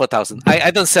couple thousand. I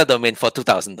don't sell domain for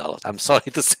 $2,000. I'm sorry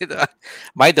to say that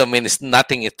my domain is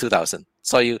nothing at 2,000.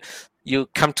 So you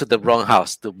come to the wrong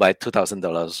house to buy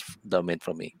 $2,000 domain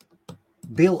from me.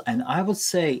 Bill, and I would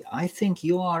say I think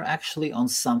you are actually on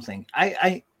something.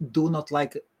 I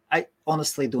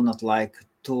honestly do not like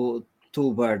 3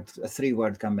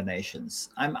 word combinations.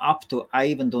 I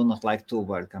even do not like 2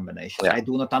 word combinations. Yeah. I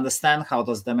do not understand how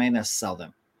those domainers sell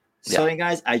them. Sorry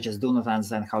guys, I just do not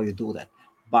understand how you do that.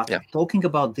 But talking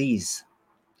about these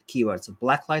keywords,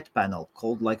 black light panel,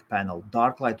 cold light panel,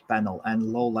 dark light panel,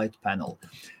 and low light panel,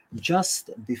 just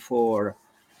before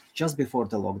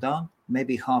the lockdown,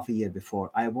 maybe half a year before,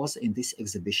 I was in this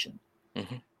exhibition,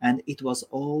 and it was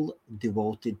all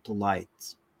devoted to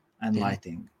lights and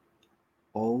lighting.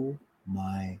 Oh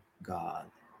my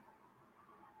God.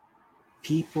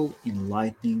 People in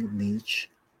Lightning niche,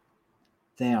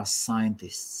 they are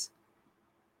scientists.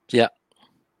 Yeah.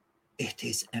 It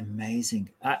is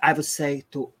amazing. I would say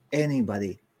to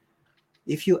anybody,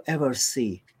 if you ever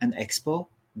see an expo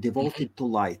devoted to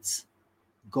lights,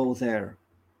 go there.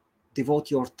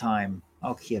 Devote your time.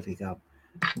 Oh, here we go.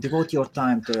 Devote your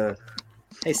time to.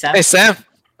 Hey Sam. Hey Sam.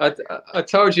 I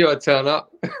told you I'd turn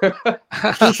up.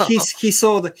 He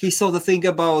saw the thing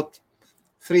about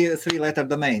three letter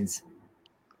domains.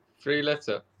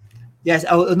 3-letter. Yes.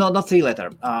 Oh no, not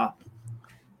 3-letter.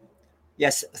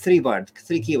 Yes, 3 word,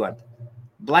 3 keyword.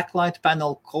 Black light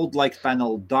panel, cold light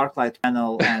panel, dark light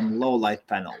panel, and low light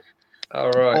panel. All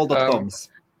right. All the coms.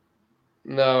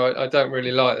 No, I don't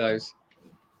really like those.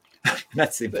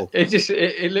 That's simple.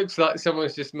 It looks like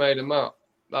someone's just made them up.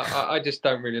 I just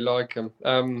don't really like them.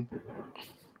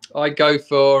 I go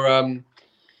for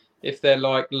if they're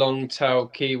like long tail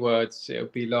keywords, it'll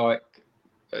be like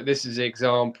this is the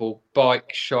example: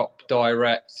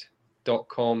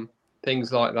 bikeshopdirect.com,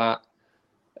 things like that.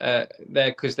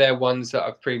 They're ones that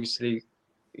I've previously,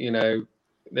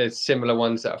 there's similar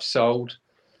ones that I've sold.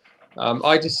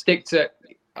 I just stick to.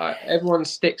 Everyone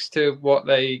sticks to what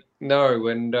they know,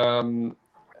 and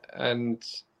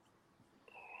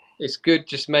it's good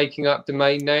just making up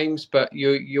domain names, but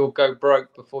you'll go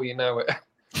broke before you know it.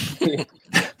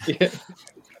 Yeah.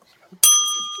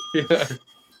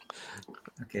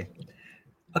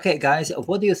 Okay, guys,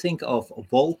 what do you think of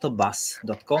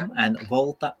voltabus.com and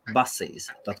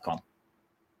voltabuses.com?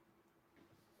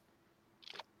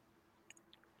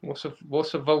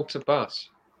 What's a Volta bus?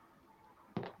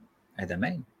 A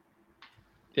domain.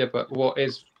 Yeah, but what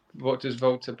does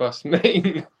Volta bus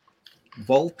mean?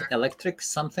 Volt electric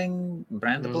something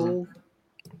brandable.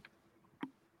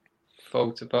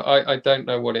 Volta, but I don't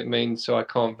know what it means, so I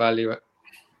can't value it.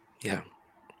 Yeah.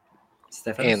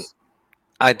 Stephanus? And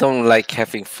I don't like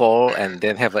having four and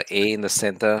then have an A in the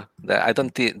center. I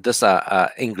don't think this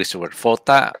English word.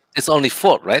 Volta. It's only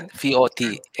Fort, right?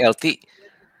 VOTLT.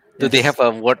 Do they have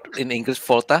a word in English,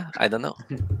 Volta? I don't know.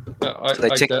 Should I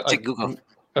check Google?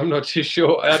 I'm not too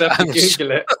sure. I'd have to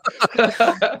Google it.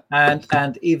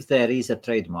 and if there is a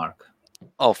trademark,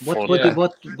 what would you say?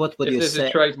 If there's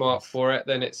a trademark for it,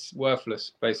 then it's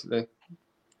worthless, basically.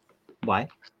 Why?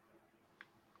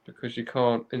 Because you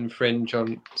can't infringe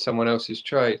on someone else's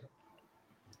trade.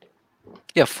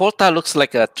 Yeah, Volta looks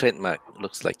like a trademark.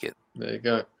 Looks like it. There you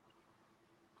go.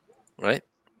 Right?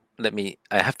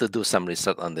 I have to do some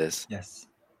research on this. Yes.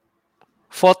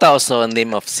 Volta also a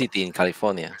name of city in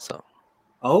California. So.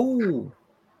 Oh.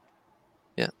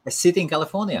 Yeah. A city in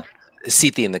California. A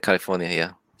city in California,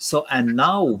 yeah. So, and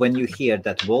now when you hear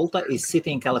that Volta is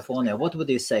city in California, what would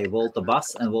you say? Volta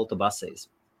bus and Volta buses?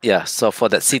 Yeah. So for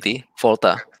that city,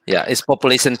 Volta, yeah, its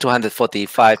population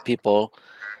 245 people.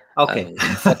 Okay.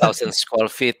 4,000 square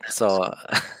feet. So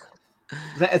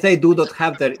they do not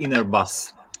have their inner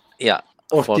bus. Yeah.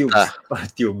 Or tube.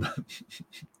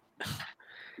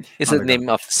 It's the name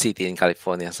of the city in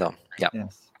California. So yeah.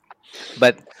 Yes.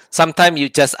 But sometimes you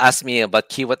just ask me about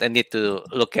keyword. I need to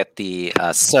look at the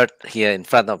search here in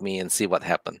front of me and see what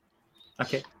happened.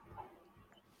 Okay.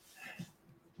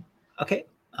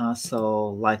 So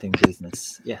lighting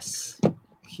business. Yes.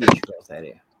 Huge growth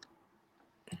area.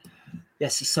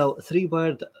 Yes. So 3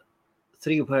 words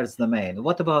domain.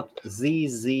 What about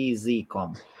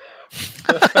ZZZ.com?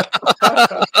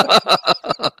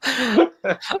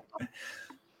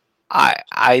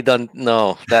 I don't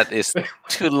know. That is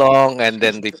too long and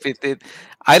then repeated.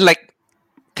 I like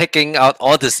taking out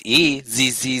all this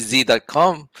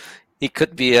ZZZ.com. It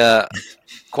could be a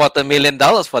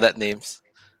 $250,000 for that names.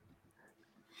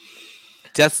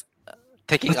 Just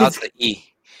taking out the E.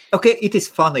 Okay, it is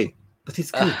funny, but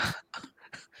it's good.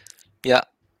 Yeah.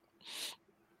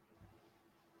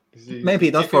 Maybe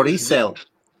not for resale.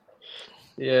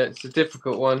 Yeah, it's a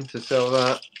difficult one to sell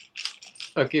that.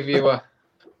 I'll give you a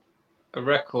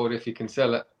record if you can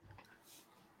sell it.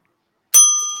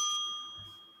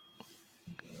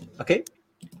 Okay.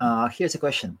 Here's a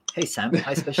question. Hey Sam,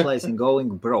 I specialize in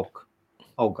going broke.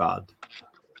 Oh God.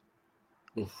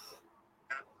 Oof.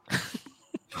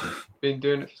 Been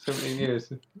doing it for 17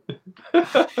 years.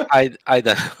 I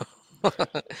don't know.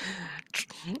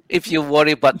 If you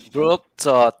worry about broke,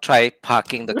 so try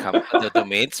parking the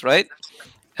domains, right?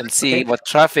 And see what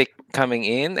traffic coming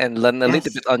in and learn a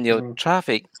little bit on your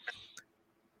traffic.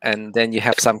 And then you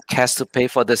have some cash to pay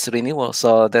for this renewal.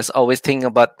 So there's always thinking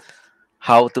about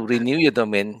how to renew your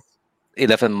domain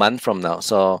 11 months from now.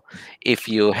 So if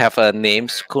you have a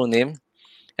cool name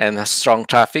and a strong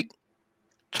traffic,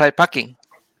 try parking.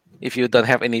 If you don't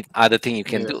have any other thing you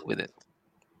can do with it.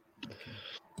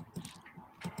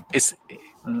 It's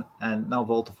And now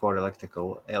Volt for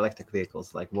electric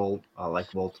vehicles like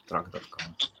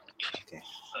volttruck.com. Okay.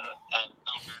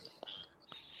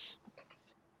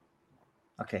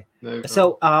 Okay. No,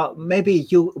 So maybe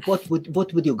what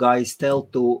would you guys tell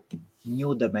to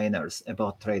new domainers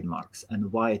about trademarks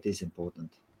and why it is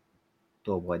important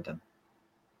to avoid them?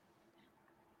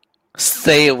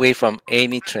 stay away from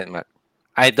any trademark.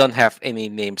 I don't have any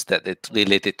names that it's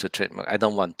related to trademark. I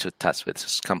don't want to touch with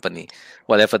this company.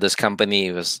 Whatever this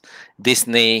company was,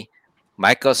 Disney,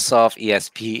 Microsoft,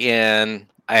 ESPN,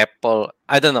 Apple.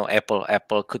 I don't know.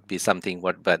 Apple could be something.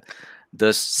 But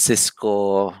those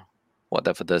Cisco,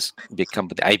 whatever those big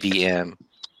company, IBM.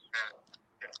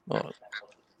 Oh,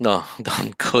 no,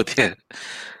 don't go there.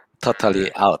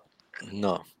 Totally out.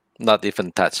 No, not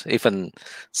even touch. Even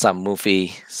some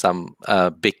movie, some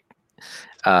big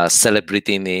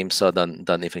celebrity names, so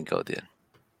don't even go there.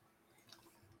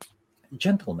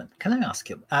 Gentlemen, can I ask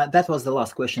you? That was the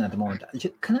last question at the moment.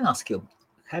 Can I ask you?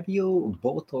 Have you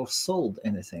bought or sold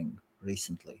anything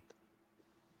recently?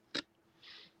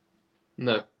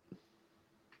 No.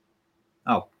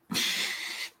 Oh,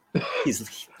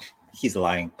 he's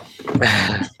lying.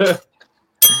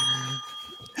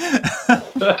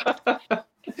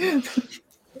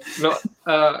 Not.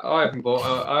 I haven't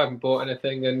bought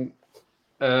anything, and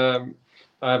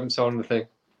I haven't sold anything.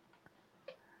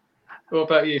 What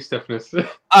about you, Stephanus?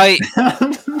 I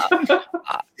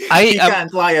He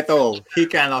can't lie at all. He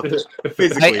cannot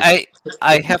physically.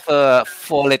 I have a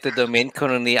 4-letter domain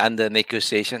currently under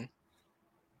negotiation.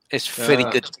 It's very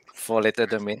good 4-letter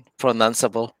domain,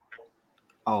 pronounceable.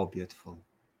 Oh, beautiful.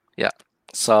 Yeah.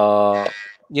 So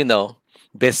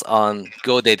based on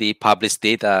GoDaddy published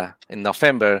data in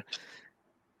November,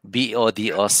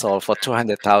 BODO sold for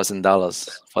 $200,000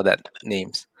 for that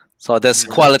names. So the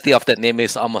quality of that name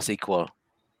is almost equal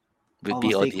with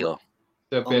Almost BODO. equal.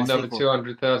 There'll be Almost another equal.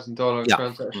 $200,000 Yeah.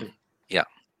 transaction. Yeah.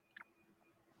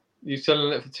 You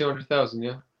selling it for 200,000?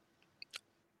 Yeah.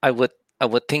 I would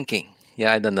thinking.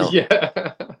 Yeah, I don't know.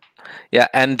 Yeah. Yeah,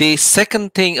 and the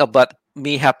second thing about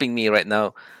me helping me right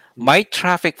now, my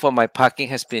traffic for my parking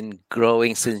has been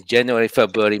growing since January,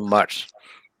 February, March.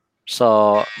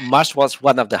 So March was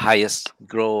one of the highest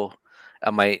grow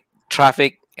my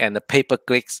traffic and the pay per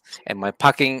clicks, and my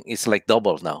parking is like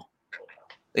double now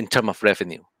in terms of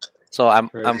revenue. So I'm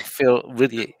feel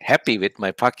really happy with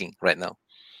my parking right now.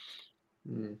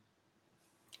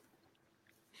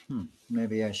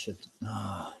 Maybe I should.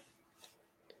 How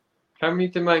many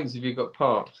domains have you got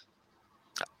parked?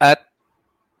 At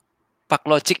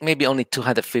ParkLogic, maybe only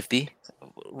 250,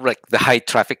 like the high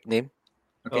traffic name.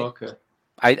 Okay. Oh, okay.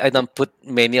 I don't put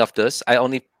many of those. I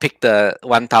only pick the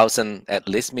 1,000 at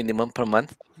least minimum per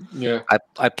month. Yeah.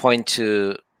 I point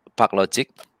to ParkLogic,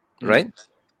 right?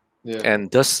 Yeah. And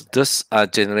those are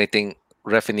generating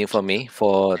revenue for me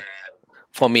for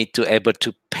me to able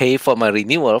to pay for my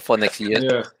renewal for next year.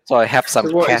 Yeah. So I have some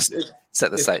So cash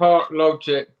set is aside.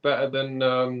 ParkLogic better than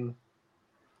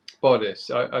Bodis?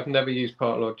 I've never used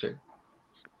ParkLogic.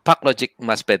 ParkLogic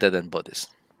much better than Bodis.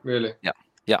 Really?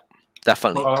 Yeah,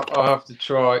 definitely. I'll have to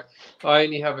try. I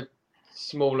only have a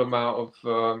small amount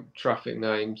of traffic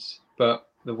names, but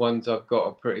the ones I've got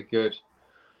are pretty good.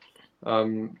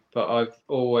 But I've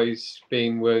always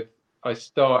been with. I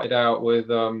started out with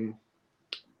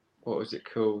what was it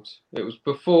called? It was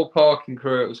before Parking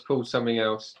Crew. It was called something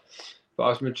else. But I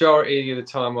was majority of the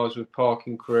time I was with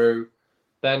Parking Crew.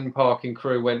 Then Parking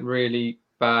Crew went really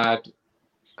bad,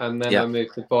 and then I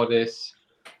moved to Bodis.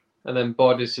 And then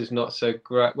Bodis is not so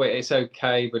great. Wait, it's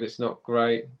okay, but it's not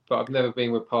great. But I've never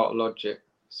been with ParkLogic,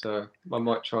 so I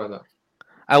might try that.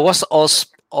 I was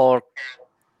all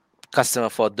customer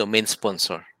for domain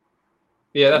sponsor.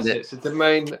 Yeah, that's it. So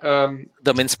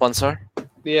domain sponsor.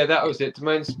 Yeah, that was it.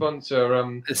 Domain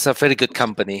sponsor. It's a very good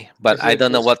company, but I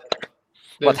don't know what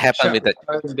happened with it.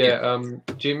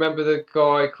 Do you remember the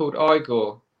guy called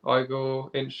Igor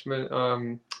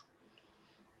Inchman?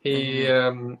 He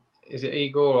is it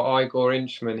Igor or Igor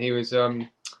Inchman? He was a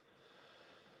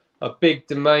big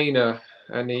domainer,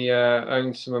 and he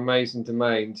owned some amazing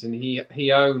domains, and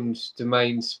he owns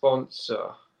domain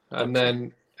sponsor, and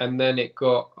then it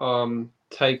got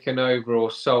taken over or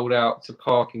sold out to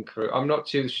Parking Crew. I'm not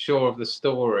too sure of the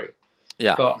story.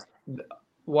 Yeah. But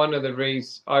one of the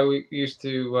reasons I used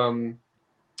to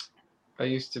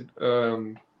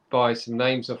buy some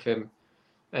names off him,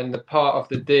 and the part of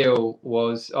the deal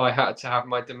was I had to have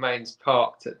my domains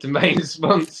parked at domain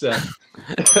sponsor.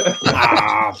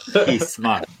 He's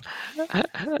smart.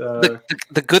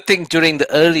 The good thing during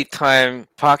the early time,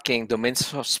 parking domain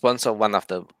sponsor one of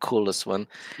the coolest one.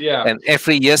 Yeah. And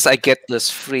every year I get this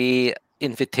free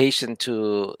invitation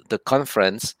to the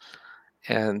conference,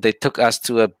 and they took us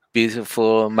to a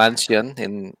beautiful mansion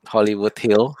in Hollywood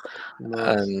Hill,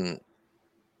 Nice.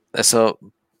 and so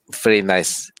very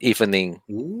nice evening.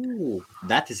 Ooh,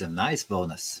 that is a nice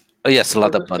bonus. Oh yes, a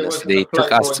lot of It bonus. wasn't They a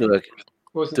took us Playboy. to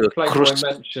Wasn't to the a Playboy cruise.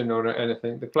 mention or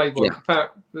anything? The Playboy. Yeah.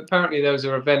 Apparently, there was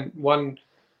an event one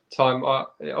time.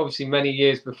 Obviously, many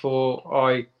years before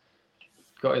I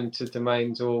got into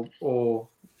domains or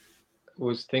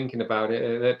was thinking about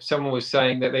it, that someone was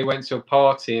saying that they went to a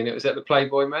party and it was at the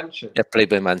Playboy Mansion. Yeah,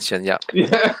 Playboy Mansion. Yeah.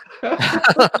 Yeah.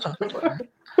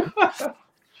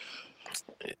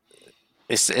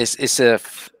 It's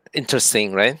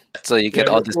interesting, right? So you get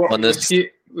Yeah, all this what, bonus.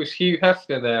 was Hugh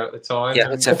Hefner there at the time?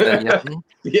 Yeah, it's happening. Yeah. Mhm.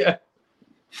 Yeah.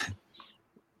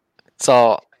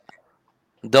 So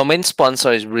domain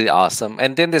sponsor is really awesome,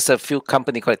 and then there's a few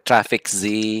company called Traffic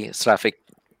Z,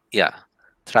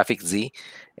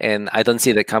 and I don't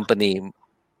see the company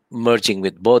merging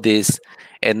with Bodis,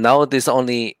 and now there's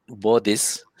only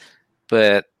Bodis.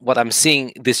 But what I'm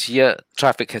seeing this year,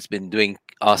 Traffic has been doing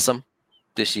awesome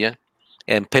this year,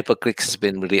 and pay-per-click has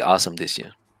been really awesome this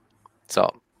year.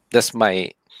 So that's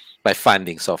my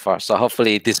finding so far. So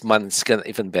hopefully this month is gonna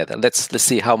even better. Let's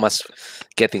see how much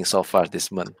getting so far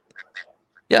this month.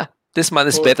 Yeah, this month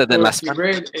is better than last month.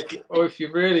 If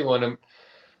you really want to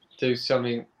do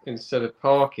something instead of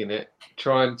parking it,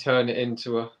 try and turn it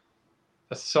into a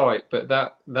site. But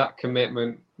that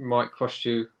commitment might cost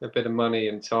you a bit of money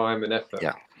and time and effort.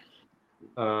 Yeah.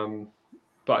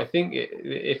 But I think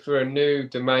if for a new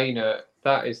domainer,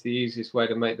 that is the easiest way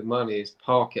to make the money is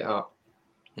park it up.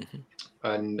 Mhm.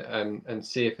 And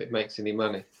see if it makes any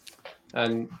money,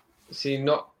 and see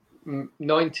not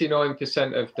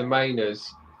 99% of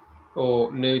domainers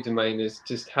or new domainers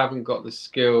just haven't got the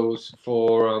skills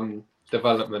for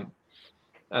development,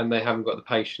 and they haven't got the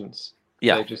patience.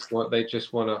 Yeah, they just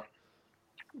want to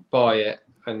buy it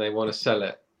and they want to sell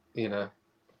it,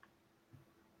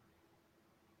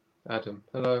 Adam,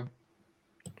 hello.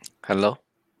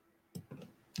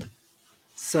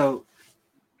 So,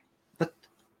 but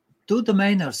do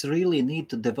domainers really need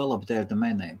to develop their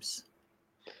domain names?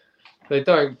 They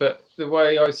don't, but the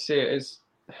way I see it is,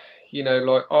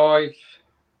 like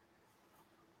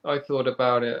I thought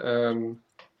about it in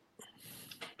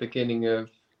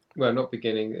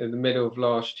the middle of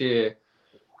last year,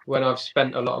 when I've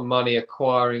spent a lot of money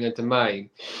acquiring a domain,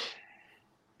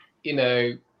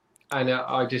 and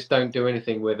I just don't do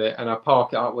anything with it, and I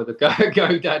park it up with a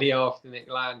GoDaddy after Nick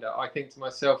Lander. I think to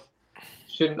myself,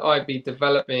 shouldn't I be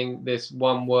developing this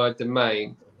one-word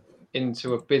domain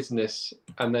into a business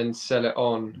and then sell it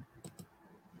on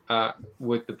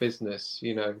with the business?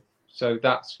 So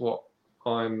that's what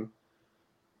I'm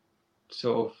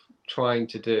sort of trying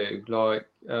to do, like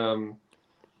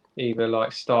either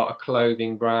like start a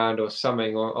clothing brand or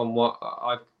something on what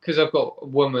because I've got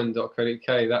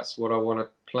woman.co.uk. That's what I want to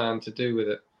plan to do with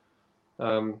it.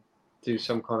 Do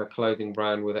some kind of clothing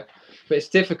brand with it, but it's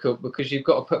difficult because you've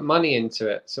got to put money into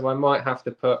it. So I might have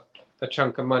to put a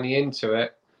chunk of money into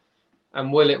it,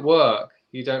 and will it work?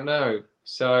 You don't know.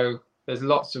 So there's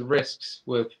lots of risks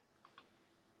with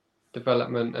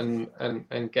development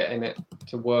and getting it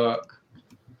to work.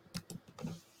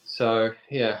 So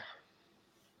yeah,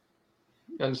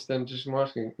 understand just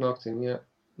marketing. Yeah,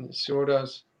 it sure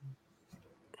does.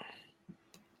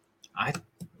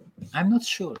 I'm not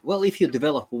sure. Well, if you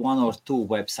develop one or two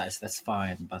websites, that's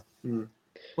fine. But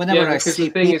whenever I see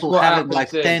people having like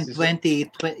 10,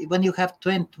 20, when you have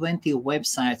 10, 20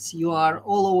 websites, you are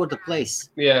all over the place.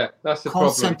 Yeah, that's the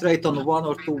Concentrate on one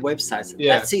or two websites.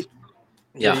 Yeah. That's it.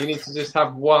 Yeah, you need to just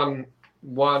have one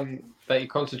that you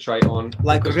concentrate on.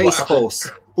 Like race horse.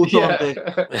 Put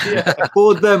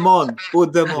them on.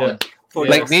 Yeah. For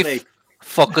like me, sake.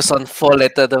 focus on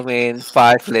 4-letter domain,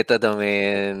 5-letter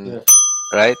domain,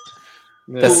 right?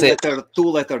 Yeah. That's it.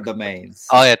 Two-letter domains.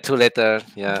 Oh yeah, 2-letter.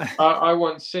 Yeah. I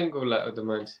want single-letter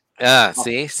domains. Yeah.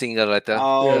 See, single letter.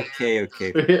 Okay.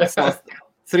 Yeah. So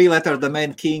 3-letter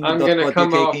domain king. I'm gonna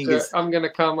come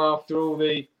after all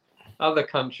the other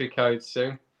country codes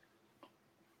soon.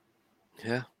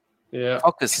 Yeah. Yeah.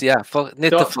 Focus. Yeah.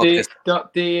 Need to focus.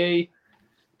 .de.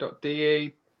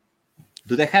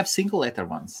 Do they have single-letter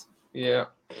ones? Yeah,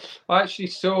 I actually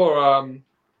saw.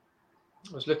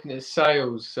 I was looking at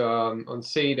sales on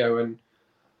Sedo, and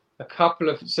a couple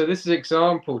of. So this is an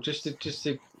example, just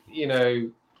to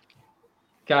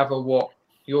gather what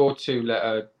your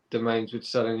 2-letter domains would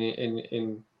sell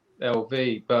in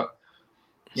LV, but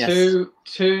yes.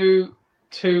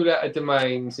 two-letter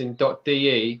domains in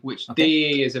 .de, which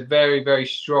DE is a very, very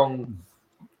strong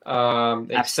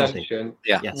extension.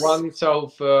 Yeah. Yes. One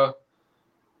sold for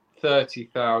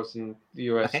 $30,000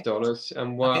 US Okay. dollars,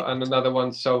 and Okay. and another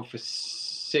one sold for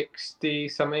 60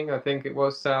 something, I think it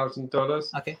was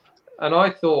 $1,000. Okay. And I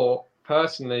thought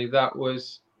personally that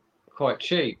was quite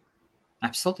cheap,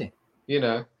 Absolutely. you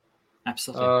know,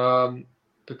 Absolutely.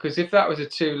 because if that was a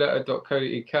 2-letter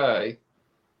 .co.uk,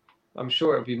 I'm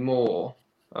sure it'd be more.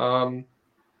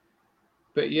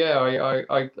 But yeah,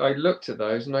 I looked at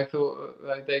those and I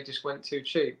thought they just went too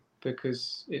cheap,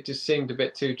 because it just seemed a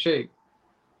bit too cheap.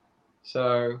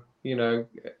 So, you know,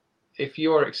 if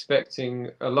you're expecting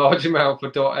a large amount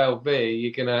for .lv,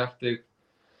 you're going to have to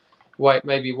wait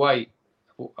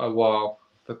a while,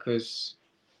 because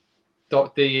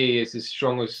 .de is as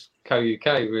strong as .co.uk,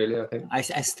 really, I think.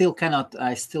 I still cannot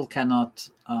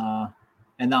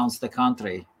announce the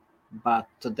country, but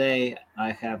today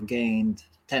I have gained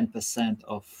 10%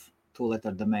 of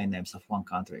 2-letter domain names of one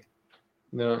country.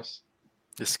 Nice.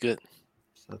 That's good.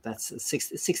 So that's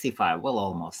 65, well,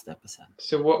 almost 10%.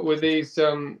 So what were these?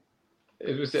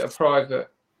 Was it a private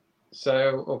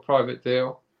sale or private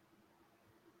deal?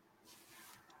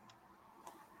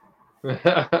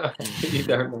 You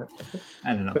don't know.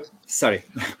 I don't know. Sorry.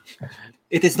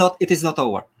 It is not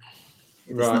over.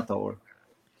 It's Right. not over.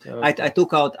 Okay. I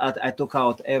took out.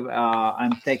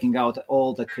 I'm taking out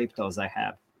all the cryptos I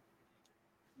have.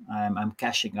 I'm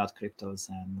cashing out cryptos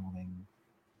and moving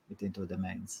it into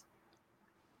domains.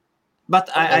 But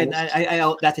I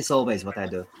that is always what I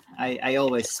do. I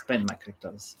always spend my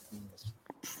cryptos.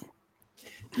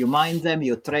 You mine them,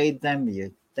 you trade them,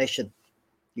 you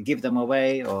give them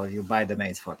away, or you buy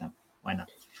domains for them. Why not?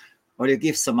 Or you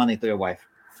give some money to your wife.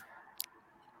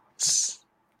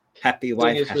 Happy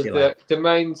wife, Thing is, happy with life. the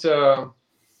domains are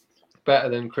better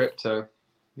than crypto,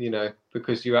 you know,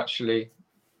 because you actually,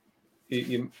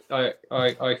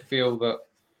 I feel that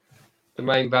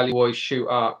domain value always shoot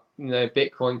up. You know,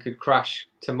 Bitcoin could crash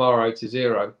tomorrow to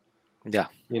zero. Yeah.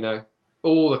 You know,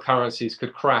 all the currencies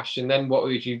could crash, and then what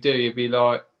would you do? You'd be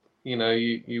like, you know,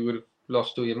 you would have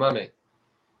lost all your money.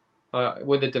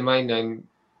 With a domain name,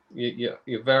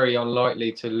 you're very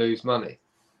unlikely to lose money.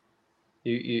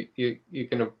 You're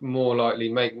gonna more likely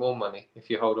make more money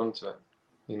if you hold on to it,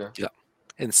 you know. Yeah.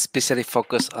 And especially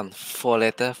focus on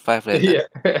 4-letter, 5-letter. Yeah.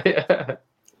 Yeah.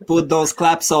 Put those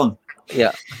claps on.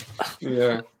 Yeah.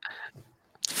 Yeah.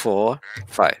 4,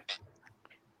 5.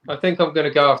 I think I'm gonna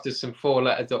go after some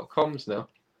 4-letter.coms now.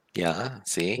 Yeah.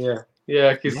 See.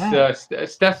 Yeah, because Yeah.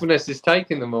 Stephanus is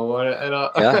taking them all,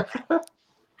 and Yeah.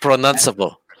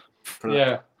 Pronounceable.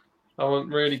 yeah, I want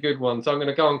really good ones. I'm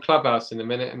gonna go on Clubhouse in a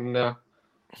minute and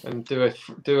do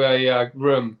a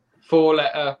room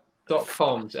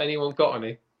 4-letter.coms. Anyone got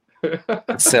any?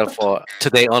 Sell for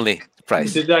today only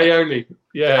price. Today only.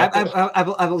 Yeah.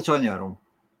 I will join your room.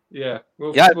 Yeah.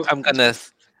 Yeah, I'm gonna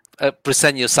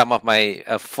present you some of my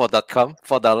 4.com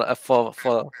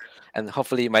 $4 and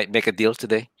hopefully you might make a deal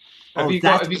today. Have you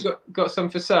got some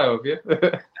for sale? Have you?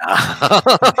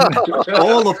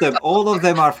 all of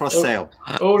them are for sale.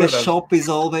 The shop is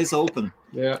always open.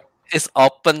 Yeah. It's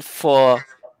open for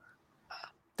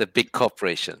the big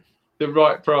corporation. The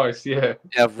right price, yeah.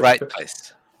 Yeah, right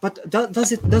price. But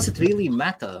does it really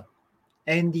matter?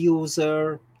 End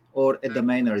user or a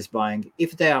domainer is buying,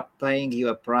 if they are paying you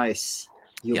a price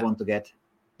you want to get,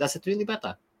 does it really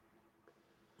matter?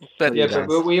 But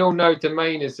but we all know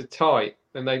domainers are tight,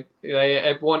 and they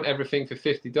want everything for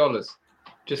 $50,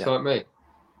 just like me.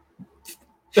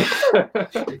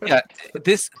 Yeah,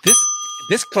 this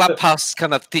Clubhouse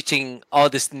kind of teaching all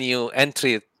this new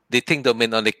entry. They think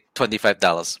domain only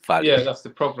 $25 value. Yeah, that's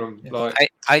the problem. Yeah. Like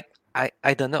I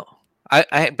don't know.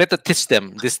 I better teach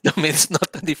them this domain is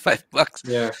not $25.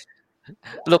 Yeah.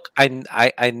 Look, I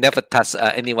never touch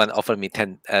anyone offer me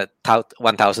 $1,000 or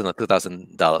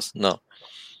 $2,000. No,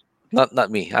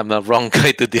 not me. I'm a wrong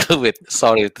guy to deal with.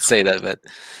 Sorry to say that, but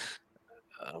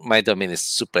my domain is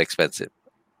super expensive.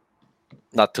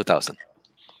 Not 2,000.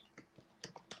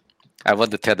 I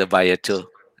want to tell the buyer too.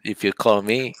 If you call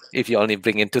me, if you only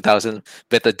bring in 2,000,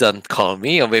 better don't call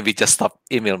me, or maybe just stop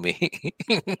email me.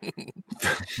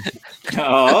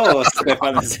 Oh,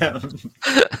 Stephanus.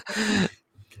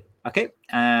 Okay,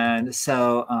 and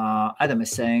so Adam is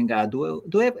saying, do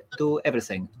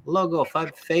everything: logo,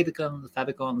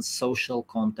 favicon, social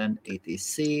content,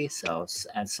 etc.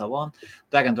 And so on.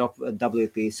 Drag and drop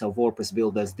WP. So WordPress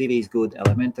builders, Divi is good.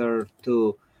 Elementor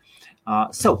too.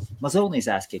 So Mazone is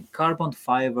asking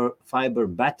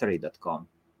carbonfiberbattery.com.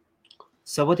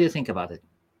 So what do you think about it?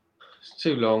 It's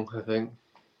too long, I think.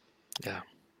 Yeah.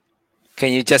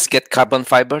 Can you just get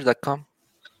carbonfiber.com?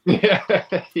 Yeah.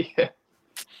 Yeah.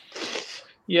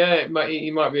 Yeah,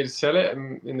 you might be able to sell it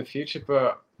in the future,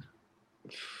 but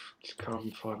just carbon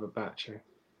fiber battery.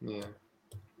 Yeah.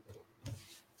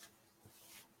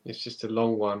 It's just a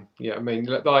long one. Yeah, I mean,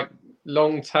 like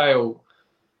long tail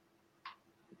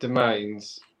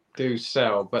domains do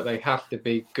sell, but they have to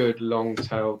be good long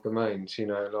tail domains,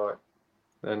 like,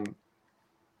 and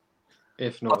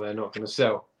if not, they're not going to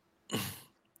sell.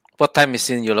 What time is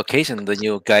in your location? The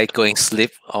new guy going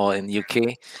sleep or in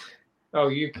UK? Oh,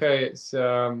 UK, it's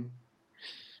 10:30.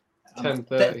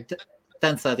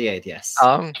 10:38, yes.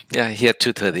 Yeah, here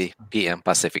 2:30 p.m.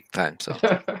 Pacific time. So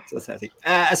 2:30.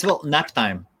 As well, nap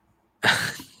time.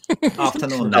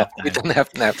 Afternoon nap we time. don't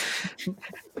have nap.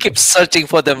 Keep searching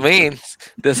for domains.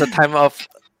 There's a time of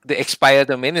the expired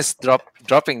domain is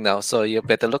dropping now, so you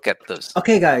better look at those.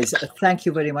 Okay, guys, thank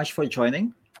you very much for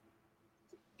joining,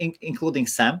 including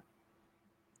Sam.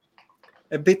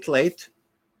 A bit late,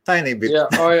 tiny bit. Yeah,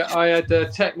 I had a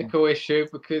technical issue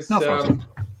because No problem.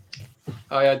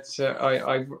 I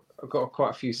got quite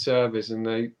a few servers and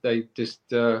they just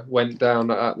went down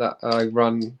at that. I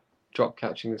run drop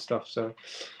catching and stuff, so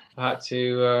I had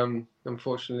to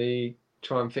unfortunately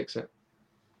try and fix it.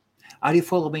 Are you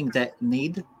following the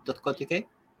need.co.uk?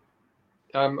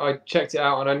 I checked it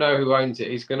out and I know who owns it.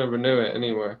 He's going to renew it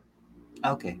anyway.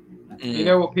 Okay. You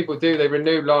know what people do? They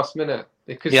renew last minute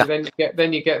because then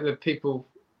you get the people,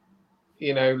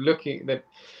 looking at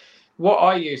what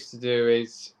I used to do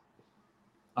is.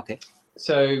 Okay.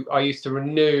 So I used to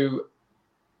renew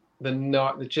the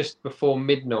night just before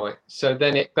midnight. So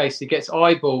then it basically gets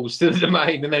eyeballs to the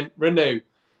domain and then renew,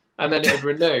 and then it would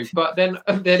renew. But then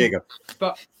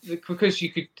because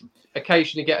you could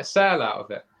occasionally get a sale out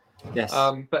of it. Yes.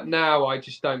 But now I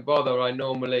just don't bother. I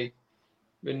normally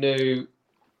renew,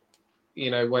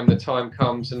 when the time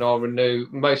comes, and I'll renew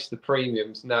most of the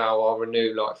premiums now. I'll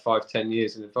renew like 5-10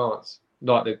 years in advance,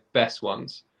 like the best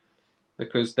ones.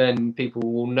 Because then people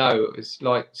will know. It's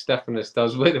like Stephanus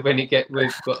does when you get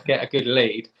a good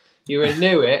lead. You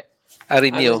renew it, I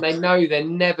renew. and they know they're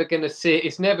never going to see it.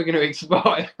 It's never going to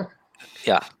expire.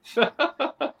 Yeah.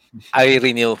 I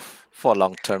renew for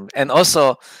long term. And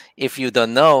also, if you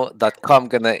don't know, .com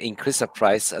gonna increase the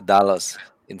price $1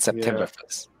 in September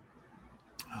 1st.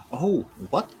 Oh,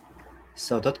 what?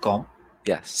 So .com?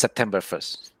 Yeah, September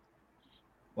 1st.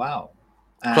 Wow.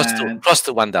 Close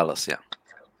to $1, yeah.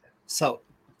 So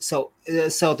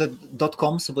the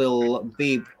 .coms will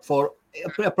be for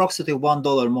approximately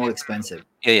 $1 more expensive.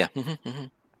 Yeah.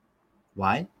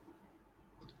 Why?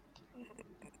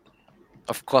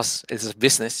 Of course, it's a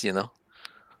business,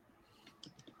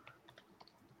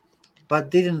 But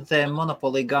didn't the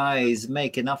monopoly guys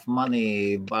make enough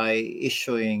money by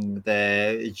issuing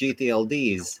the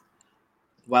GTLDs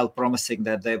while promising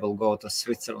that they will go to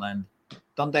Switzerland?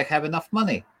 Don't they have enough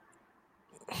money?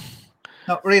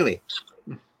 No, really.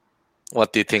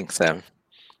 What do you think, Sam?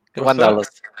 What's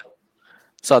 $1.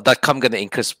 So .com gonna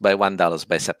increase by $1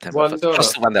 by September. $1.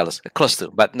 Close to $1. Close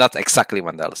to, but not exactly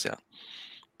 $1. Yeah,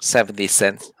 70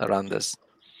 cents around this.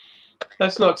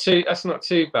 That's not too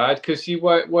bad because you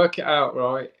work it out,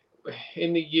 right?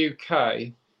 In the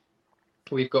UK,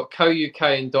 we've got co.uk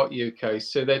and .uk,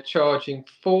 so they're charging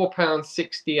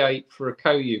 £4.68 for a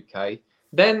co.uk.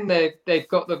 Then they've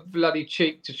got the bloody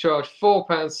cheek to charge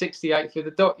 £4.68 for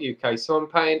the .uk. So I'm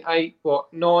paying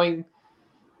 £9,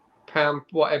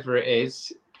 whatever it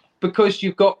is, because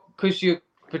you're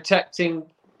protecting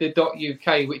the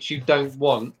 .uk, which you don't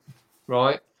want,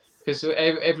 right? Because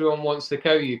everyone wants the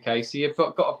co.uk, so you've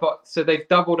got so they've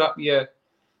doubled up your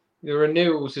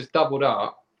renewals has doubled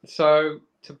up. So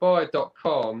to buy a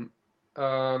 .com,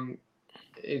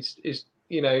 is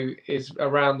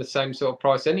around the same sort of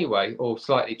price anyway, or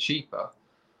slightly cheaper.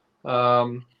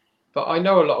 But I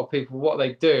know a lot of people. What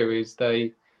they do is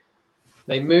they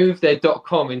move their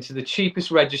 .com into the cheapest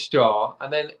registrar,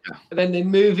 and then they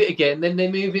move it again. Then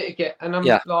they move it again, and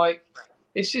I'm like,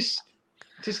 it's just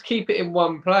keep it in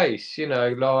one place.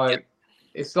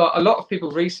 It's like a lot of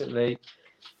people recently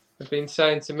have been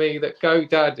saying to me that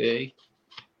GoDaddy.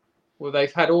 Well,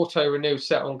 they've had auto renew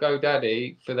set on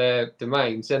GoDaddy for their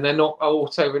domains, and they're not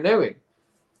auto renewing,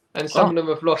 and some of them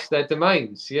have lost their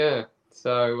domains. Yeah,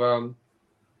 so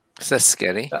that's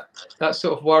scary. That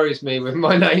sort of worries me with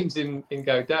my names in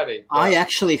GoDaddy. I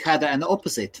actually had an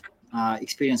opposite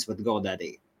experience with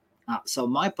GoDaddy. So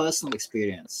my personal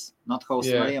experience, not Host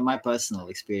Maria, my personal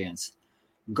experience,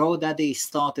 GoDaddy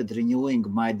started renewing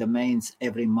my domains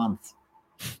every month.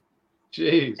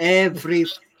 Jeez. Every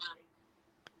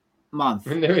month.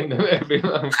 Renewing them every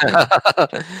month.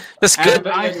 That's good.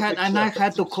 I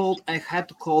had to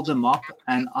call them up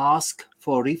and ask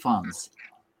for refunds.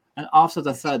 And after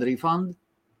the third refund,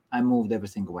 I moved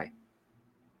everything away.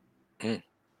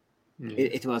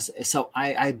 It was so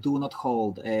I do not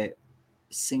hold a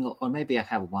single, or maybe I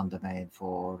have one domain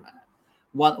for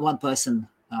one person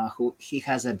who he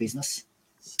has a business.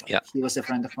 So Yeah. he was a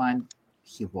friend of mine.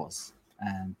 He was,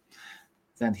 and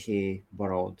then he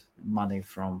borrowed money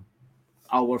from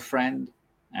our friend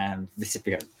and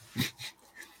disappeared.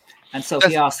 And so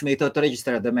he asked me to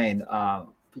register a domain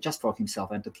just for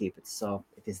himself and to keep it. So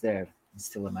it is there. It's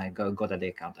still in my GoDaddy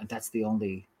account. And that's the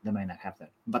only domain I have there.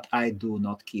 But I do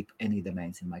not keep any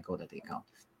domains in my GoDaddy account.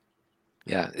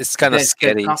 Yeah, it's kind of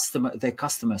scary. The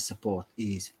customer support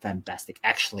is fantastic.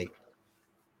 Actually,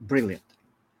 brilliant.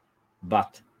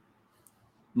 But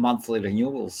monthly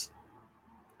renewals,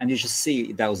 and you just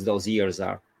see those years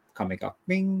are coming up.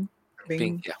 Bing,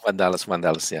 bing. Yeah,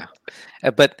 $1, yeah.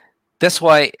 But that's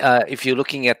why if you're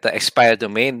looking at the expired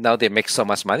domain, now they make so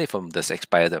much money from this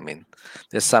expired domain.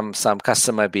 There's some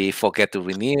customer forget to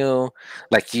renew,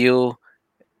 like you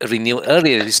renew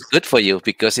earlier is good for you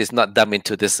because it's not dumped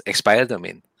into this expired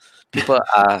domain. People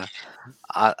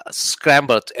are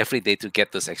scrambled every day to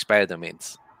get those expired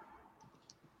domains.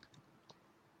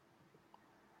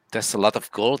 There's a lot of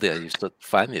gold there. You should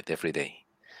find it every day.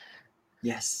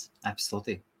 Yes,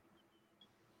 absolutely.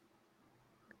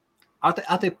 Are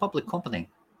they a public company?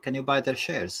 Can you buy their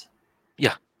shares?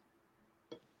 Yeah.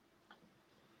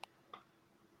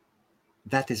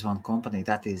 That is one company.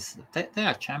 They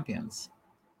are champions.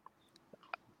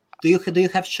 Do you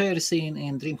have shares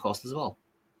in DreamHost as well?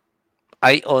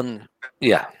 I own,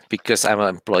 yeah, because I'm an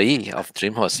employee of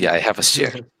DreamHost. Yeah, I have a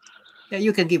share. Yeah,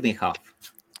 you can give me half.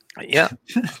 Yeah.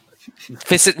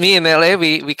 Visit me in LA.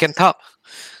 We can talk.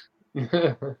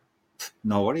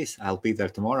 No worries. I'll be there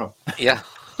tomorrow. Yeah.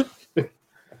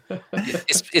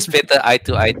 It's better eye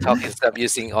to eye talk instead of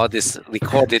using all this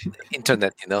recorded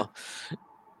internet,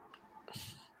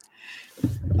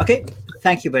 Okay.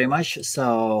 Thank you very much.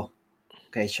 So,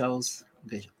 okay, Charles.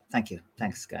 Okay, thank you.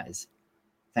 Thanks, guys.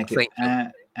 Thank you. Thank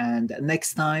you. And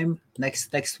next time,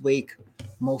 next week,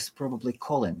 most probably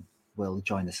Colin will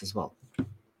join us as well.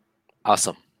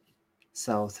 Awesome.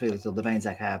 So 3 little domains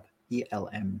I have,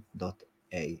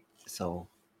 elm.a. So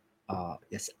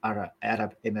yes,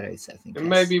 Arab Emirates, I think. And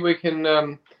maybe we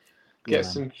can get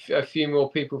a few more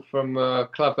people from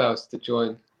Clubhouse to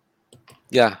join.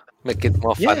 Yeah, make it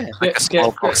more fun. Yeah. Like a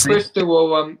small boxing. Krista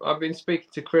will. I've been speaking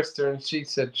to Krista, and she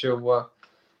said she'll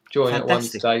join at one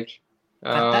stage.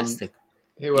 Fantastic.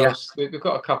 Who else? We've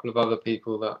got a couple of other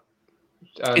people that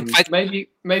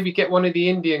maybe get one of the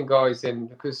Indian guys in,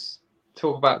 because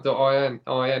talk about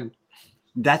 .in.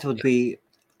 That would be.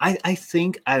 I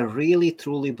think I really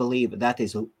truly believe that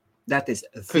is they're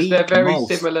very most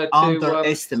similar to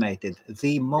underestimated,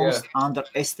 the most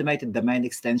underestimated domain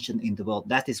extension in the world.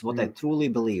 That is what I truly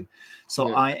believe.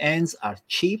 So INs are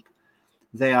cheap.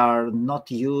 They are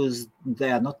not used.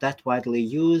 They are not that widely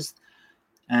used,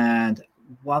 and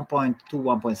 1.2,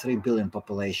 1.3 billion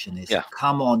population is.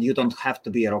 Come on, you don't have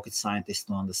to be a rocket scientist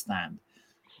to understand.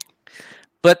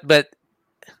 But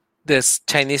there's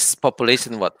Chinese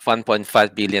population,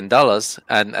 $1.5 billion,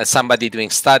 and somebody doing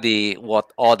study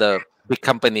what all the big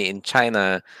company in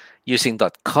China using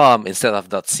 .com instead of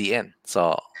 .cn.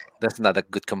 So that's not a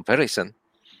good comparison,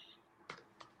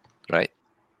 right?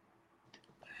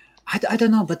 I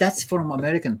don't know, but that's from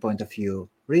American point of view,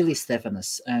 really,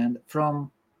 Stephanus. And so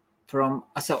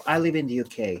I live in the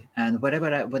UK, and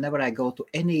whenever I go to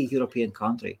any European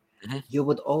country, you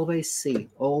would always see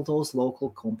all those local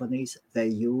companies. They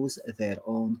use their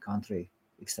own country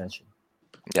extension.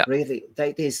 Yeah, really,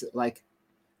 that is like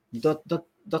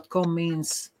 .com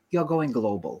means you're going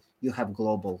global. You have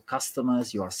global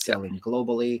customers. You are selling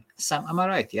globally. Sam, am I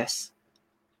right? Yes.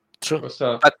 True.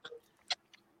 So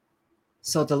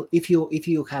if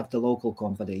you have the local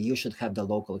company, you should have the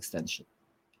local extension.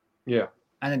 Yeah.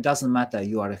 And it doesn't matter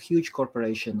you are a huge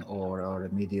corporation or a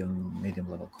medium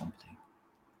level company.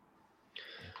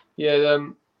 Yeah,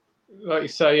 like you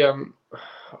say,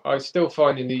 I still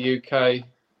find in the UK,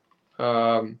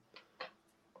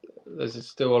 there's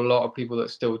still a lot of people that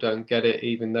still don't get it,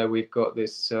 even though we've got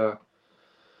this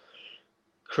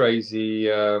crazy,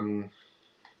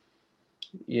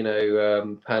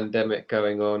 pandemic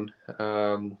going on.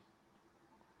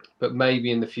 But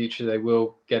maybe in the future they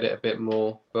will get it a bit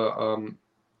more. But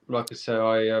like I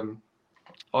say,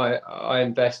 I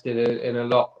invested in a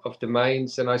lot of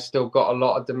domains, and I still got a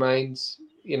lot of domains,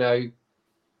 that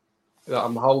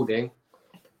I'm holding.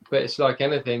 But it's like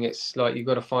anything; it's like you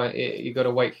got to find it. You got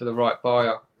to wait for the right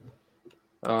buyer.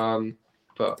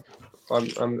 But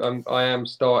I am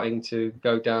starting to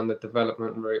go down the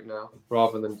development route now,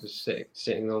 rather than just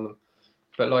sitting on them.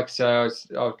 But like I say,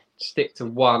 I'll stick to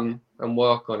one and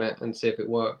work on it and see if it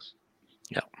works.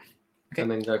 Yeah. Okay.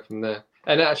 And then go from there.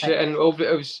 And actually, it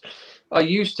was I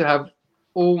used to have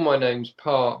all my names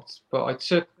parked, but I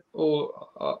took a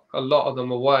lot of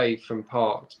them away from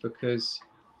parked because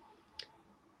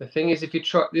the thing is, if you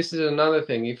try, this is another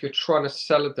thing. If you're trying to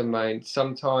sell a domain,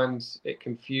 sometimes it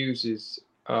confuses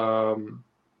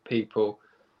people.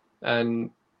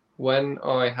 And when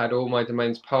I had all my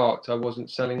domains parked, I wasn't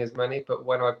selling as many. But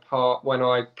when I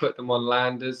put them on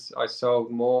Landers, I sold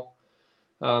more.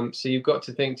 So you've got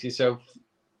to think to yourself,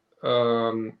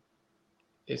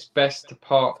 it's best to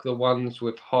park the ones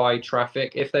with high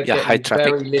traffic. If they're getting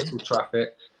very little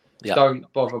traffic, don't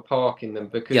bother parking them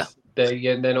because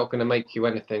they're not going to make you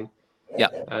anything. Yeah.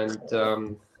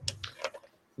 And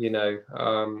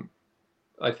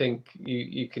I think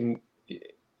you can,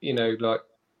 like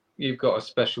you've got a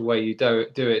special way you do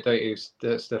it, don't you,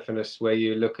 Stephanus? Where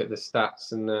you look at the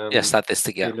stats and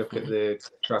statistic. You look at the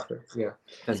traffic.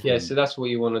 That's so that's what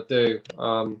you want to do.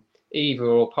 Either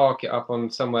or park it up on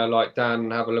somewhere like Dan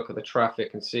and have a look at the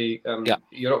traffic and see.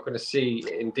 You're not going to see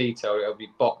it in detail. It'll be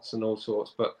bots and all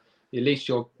sorts, but at least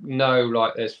you'll know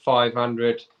like there's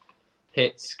 500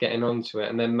 hits getting onto it,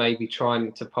 and then maybe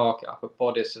trying to park it up at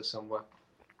Bodice or somewhere.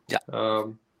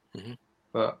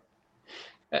 But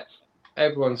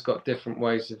everyone's got different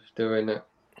ways of doing it.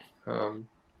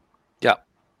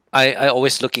 I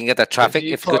always looking at the traffic.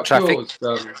 If good traffic,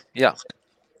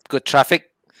 good traffic.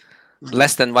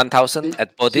 Less than 1,000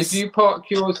 at Bodice. So do you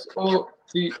park yours, or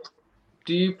do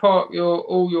you park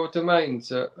all your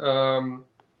domains at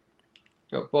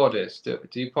Bodice? Do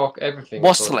you park everything?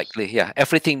 Most likely,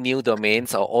 everything new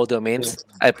domains or all domains.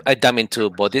 I dump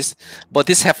into Bodice.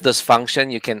 Bodice have this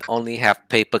function. You can only have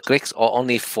pay-per-clicks or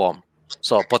only form.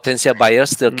 So potential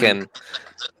buyers still can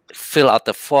fill out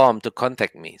the form to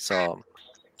contact me. So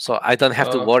I don't have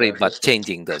to worry about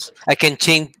changing this. I can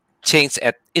change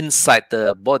at inside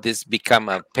the Bodice, become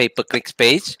a pay-per-click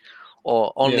page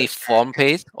or only form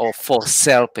page or for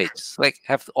sale page. Like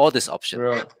have all this option.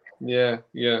 Right.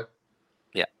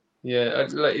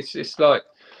 It's like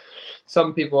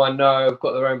some people I know have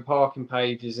got their own parking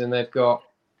pages and they've got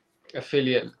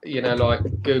affiliate,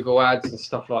 like Google ads and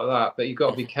stuff like that. But you've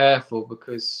got to be careful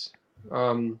because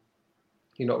you're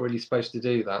not really supposed to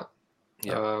do that.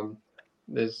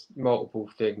 There's multiple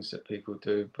things that people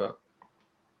do, but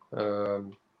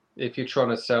if you're trying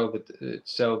to sell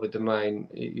the domain,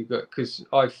 you got, because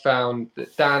I found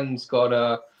that Dan's got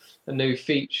a new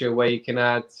feature where you can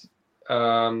add,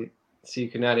 so you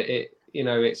can add it.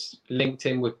 It's linked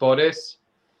in with Bodice,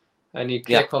 and you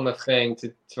click on the thing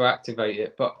to activate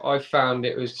it. But I found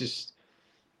it's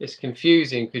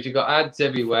confusing because you got ads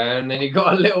everywhere, and then you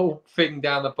got a little thing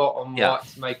down the bottom right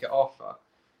to make it offer.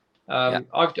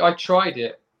 I tried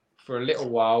it for a little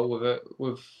while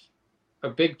with a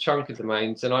big chunk of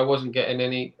domains, and I wasn't getting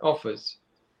any offers.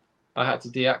 I had to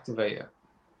deactivate it.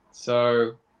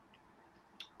 So,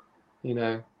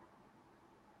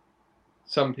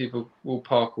 some people will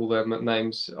park all their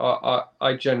names.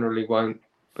 I generally won't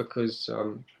because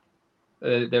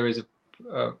there is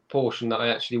a portion that I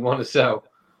actually want to sell.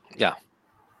 Yeah.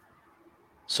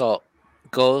 So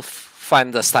go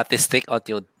find the statistic on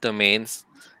your domains,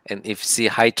 and if you see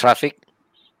high traffic,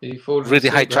 really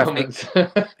high traffic,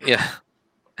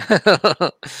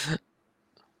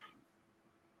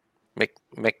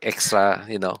 make extra,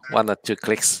 1 or 2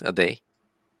 clicks a day.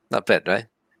 Not bad, right?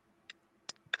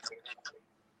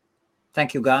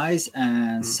 Thank you, guys.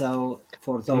 And so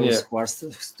for those who are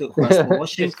still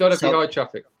watching, it's got to be high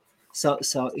traffic. So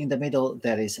in the middle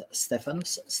there is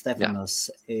Stephanus. Stephanus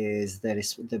is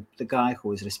the guy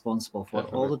who is responsible for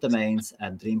all the domains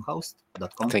at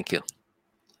dreamhost.com. Thank you.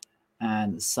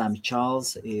 And Sam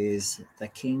Charles is the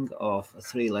king of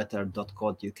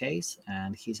 3letter.co.uk,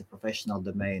 and he's a professional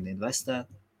domain investor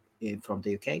from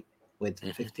the UK with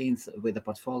with a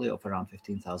portfolio of around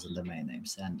 15,000 domain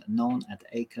names, and known at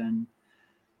Acorn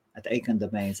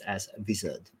Domains as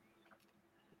Wizard.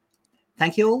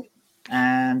 Thank you all,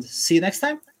 and see you next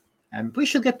time. And we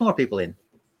should get more people in.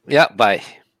 Yeah, bye.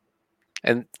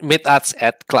 And meet us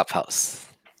at Clubhouse.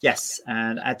 Yes,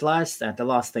 and the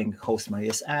last thing, host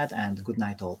Maria's ad, and good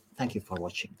night all. Thank you for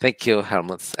watching. Thank you,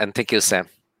 Helmut, and thank you, Sam.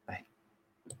 Bye.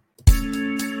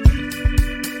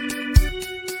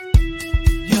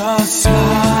 Your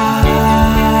smile.